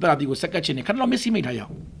လုံးအပရာတီကိုစက္ကတ်ချင်းနဲ့ခဏလောက်မျက်စိမိတ်ထားရ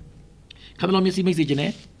အောင်ခဏလောက်မျက်စိမိတ်စေခြ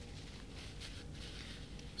င်းနဲ့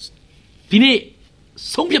ဒီ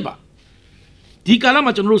နေ့ဆုံးဖြတ်ပါဒီကာလ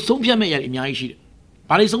မှာကျွန်တော်တို့ဆုံးဖြတ်မဲ့အရာတွေအများကြီးရှိတယ်။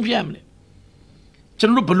ဘာတွေဆုံးဖြတ်ရမလဲ။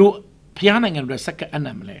ကျွန်တော်တို့ဘလို့ဖျားနိုင်ငံတို့စက္ကအ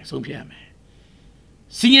နံ့မလဲဆုံးဖြတ်ရမယ်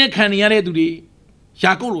။စီးရဲခံနေရတဲ့သူတွေ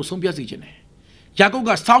ယာကုပ်လိုဆုံးဖြတ်စေခြင်းနဲ့ယာကုပ်က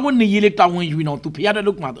စာဝတ်နေရေးလေးတာဝန်ယူနေတော့သူဖျား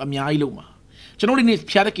တဲ့လုပ်မှာသူအများကြီးလုပ်မှာကျွန်တော်ဒီနေ့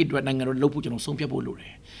ဖျားတဲ့ကိအတွက်နိုင်ငံတော်လုပ်ဖို့ကျွန်တော်ဆုံးဖြတ်ဖို့လိုတ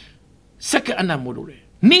ယ်။စက္ကအနံ့မို့လိုတယ်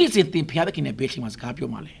။နေ့စဉ်တင်ဖျားတဲ့ကိနဲ့ဘယ်ချိန်မှာစကားပြော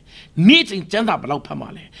မှလဲ။နေ့စဉ်ကျမ်းစာဘလောက်ဖတ်မှ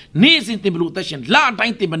လဲ။နေ့စဉ်တင်ဘလို့အသက်ရှင်လအ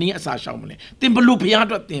တိုင်းတင်ပနည်းအစာရှောင်မလဲ။တင်ဘလို့ဖျား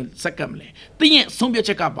အတွက်တင်စက္ကမလဲ။တင်ရဲ့ဆုံးဖြတ်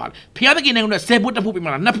ချက်ကပါဖျားတဲ့ကိနိုင်ငံတော်10ဖို့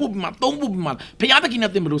တစ်ဖို့ပြီးမှလား2ဖို့ပြီးမှ3ဖို့ပြီးမှဖျားတဲ့ကိနဲ့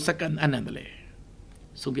တင်ဘလို့စက္ကအနံ့တယ်လေ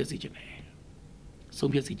။ဆုံးဖြတ်စီခြင်းနဲ့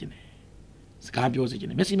ဆုံးဖြတ်စီခြင်းနဲ့စကားပြောစီခြ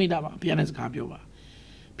င်းနဲ့မျက်စိမိတ်တာပါဖျားနဲ့စ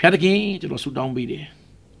ကားပြောပါဖျားတဲ့ကိကျွန်တော်ဆူတောင်းပေးတယ်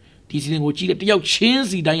။ဒီ ဒီစီစဉ်ကိုကြည့်တဲ့တယောက်ချင်း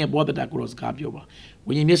စီတိုင်းရဲ့ဘဝတတာကိုတော့စကားပြောပါ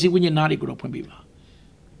ဝိညာဉ်မျက်စိဝိညာဉ်နားတွေကိုတော့ဖွင့်ပေးပါ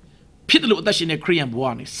ဖြစ်တယ်လို့အသက်ရှင်တဲ့ခရိယန်ဘဝ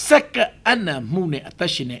ကနေစက္ကအနံမှုနဲ့အသ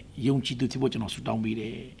က်ရှင်တဲ့ယုံကြည်သူဖြစ်ဖို့ကျွန်တော်ဆုတောင်းပေးတ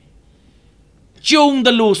ယ်ကြုံတ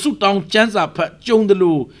ယ်လို့ဆုတောင်းကျမ်းစာဖတ်ကြုံတယ်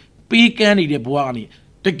လို့ပေးကမ်းနေတဲ့ဘဝကနေ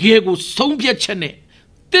တကယ်ကိုဆုံးဖြတ်ချက်နဲ့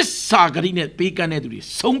သစ္စာဂရိနဲ့ပေးကမ်းတဲ့သူတွေ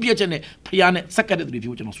ဆုံးဖြတ်ချက်နဲ့ဖခင်နဲ့စက္ကတဲ့သူတွေဖြစ်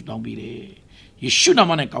ဖို့ကျွန်တော်ဆုတောင်းပေးတယ်ယေရှုနာ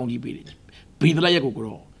မနဲ့ကောင်းကြီးပေးတယ်ဘိသလရက်ကို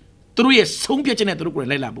တော့သူတို့ရဲ့ဆုံးဖြတ်ချက်နဲ့သူတို့ကိုယ်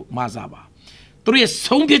တိုင်လိုက်လာဖို့မဆာပါသူတို့ရဲ့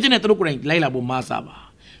ဆုံးဖြတ်ချက်နဲ့သူတို့ကိုယ်တိုင်လိုက်လာဖို့မဆာပါ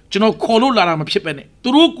ကျွန်တော်ခေါ်လို့လာတာမဖြစ်ပဲနဲ့သူ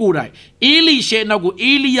တို့ကိုယ်တိုင်အေလိရှဲနောက်ကို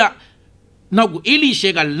အေလိယနောက်ကိုအေလိရှဲ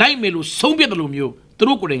ကလိုက်မယ်လို့ဆုံးဖြတ်တယ်လို့မျိုးသူ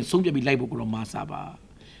တို့ကိုယ်တိုင်ဆုံးဖြတ်ပြီးလိုက်ဖို့ကိုတော့မဆာပါ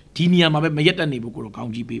ဒီနေရာမှာပဲမရက်တက်နေဖို့ကိုတော့ကော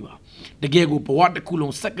င်းကြီးပေးပါတကယ်ကိုဘဝတစ်ခု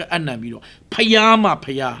လုံးစက္ကအနံပြီးတော့ဖယားမှာဖ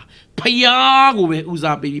ယားကိုပဲဦး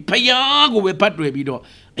စားပေးပြီးဖယားကိုပဲbắtတွေ့ပြီးတော့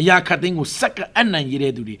အရာခတ်သိန်းကိုစက္ကအနံရ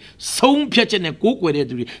တဲ့သူတွေဆုံးဖြတ်ချက်နဲ့ကိုးကွယ်တဲ့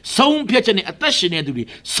သူတွေဆုံးဖြတ်ချက်နဲ့အသက်ရှင်တဲ့သူတွေ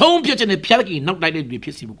ဆုံးဖြတ်ချက်နဲ့ဖျက်ကြီးနောက်တိုက်တဲ့သူတွေဖြ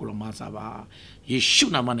စ်စီဖို့ကိုတော့မဆာပါယေရှု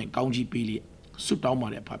နာမနဲ့ကောင်းကြီးပေးလိဆုတောင်းပါ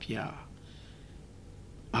တယ်ဖဖျား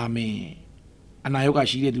အာမင်အနာရောဂါ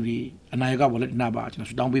ရှိတဲ့သူတွေအနာရောဂါဘောလက်တနာပါကျွန်တော်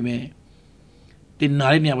ဆုတောင်းပေးမယ်တင်နာ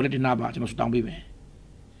တဲ့နေရာဘောလက်တနာပါကျွန်တော်ဆုတောင်းပေးမယ်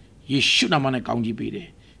ယေရှုနာမနဲ့ကောင်းကြီးပေးတယ်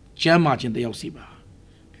ကျမ်းမာခြင်းတယောက်စီပါ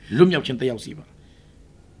လွတ်မြောက်ခြင်းတယောက်စီပါ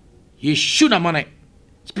ယေရှုနာမနဲ့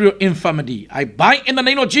spirit infirmity I bind in the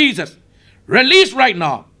name of Jesus release right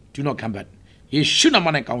now do not come back ယေရှုနာမ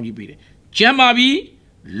နဲ့ကောင်းကြီးပေးတယ်ကျမ်းမာပြီး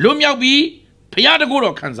လွတ်မြောက်ပြီးဖခင်တကူ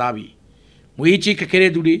တော်ခံစားပြီးငွေကြီးခက်ခဲ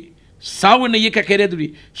တဲ့သူတွေစာဝင်ရခက်ခဲတဲ့သူတွေ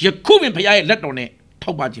ယခုပင်ဖခင်ရဲ့လက်တော်နဲ့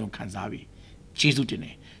ထောက်ပခြင်းကိုခံစားပြီးယေရှုတင်တ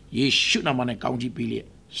ယ်ယေရှုနာမနဲ့ကောင်းကြီးပေးလျက်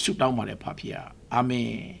ဆုတောင်းပါတယ်ဖခင်အာမ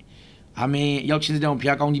င်အာမင်ရောက်ချင်းစတဲ့ဘု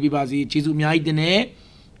ရားကောင်းကြီးပေးပါစေယေရှုအများကြီးတင်တယ်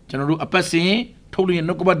ကျွန်တော်တို့အပတ်စဉ်ထုတ်လွှင့်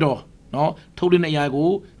နှုတ်ကပတ်တော်နော်ထုတ်လွှင့်တဲ့အရာကို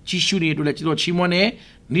ကြီးရှုနေတဲ့အတွက်လည်းကျွန်တော်ချီးမွမ်းတယ်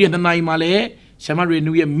နေ့ရက်တိုင်းမှာလည်းဆရာမရေ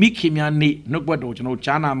နူရဲ့မိခင်များနေ့နှုတ်ကပတ်တော်ကျွန်တော်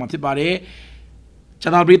ကြားနာမှာဖြစ်ပါတယ်ကျွ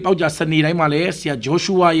န်တော်တို့တောက်ကြစနေတိုင်းမှာလည်းဆရာဂျော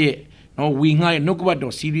ရှုဝါရဲ့နော်ဝီငှားရဲ့နှုတ်ကပတ်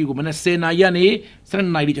တော်စီးရီးကိုမနေ့10နာရီကနေ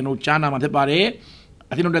12နာရီကျွန်တော်ကြားနာမှာဖြစ်ပါတယ်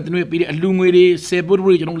အတင်းတော်တဲ့ပြီးတဲ့အလူငွေတွေ10ပုဒ်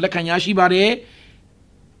တွေကျွန်တော်လက်ခံရရှိပါတယ်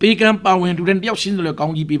ပေးကမ်းပါဝင်တူတဲ့တယောက်ရှင်းတယ်လို့ကော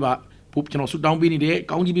င်းကြီးပေးပါဖို့ကျွန်တော်ဆုတောင်းပေးနေတယ်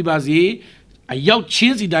ကောင်းကြီးပေးပါစေအရောက်ချ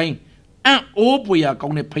င်းစီတိုင်းအံ့ဩပွေရာကော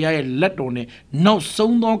င်းတဲ့ဖခင်ရဲ့လက်တော်နဲ့နောက်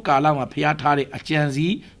ဆုံးသောကာလမှာဖခင်ထားတဲ့အကြံစီ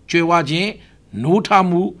ကြွယ်ဝခြင်းနိုးထ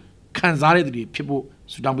မှုခံစားတဲ့သူတွေဖြစ်ဖို့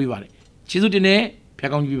ဆုတောင်းပေးပါတယ်ယေရှုတင်နဲ့ဖခ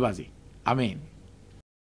င်ကောင်းကြီးပေးပါစေအာမင်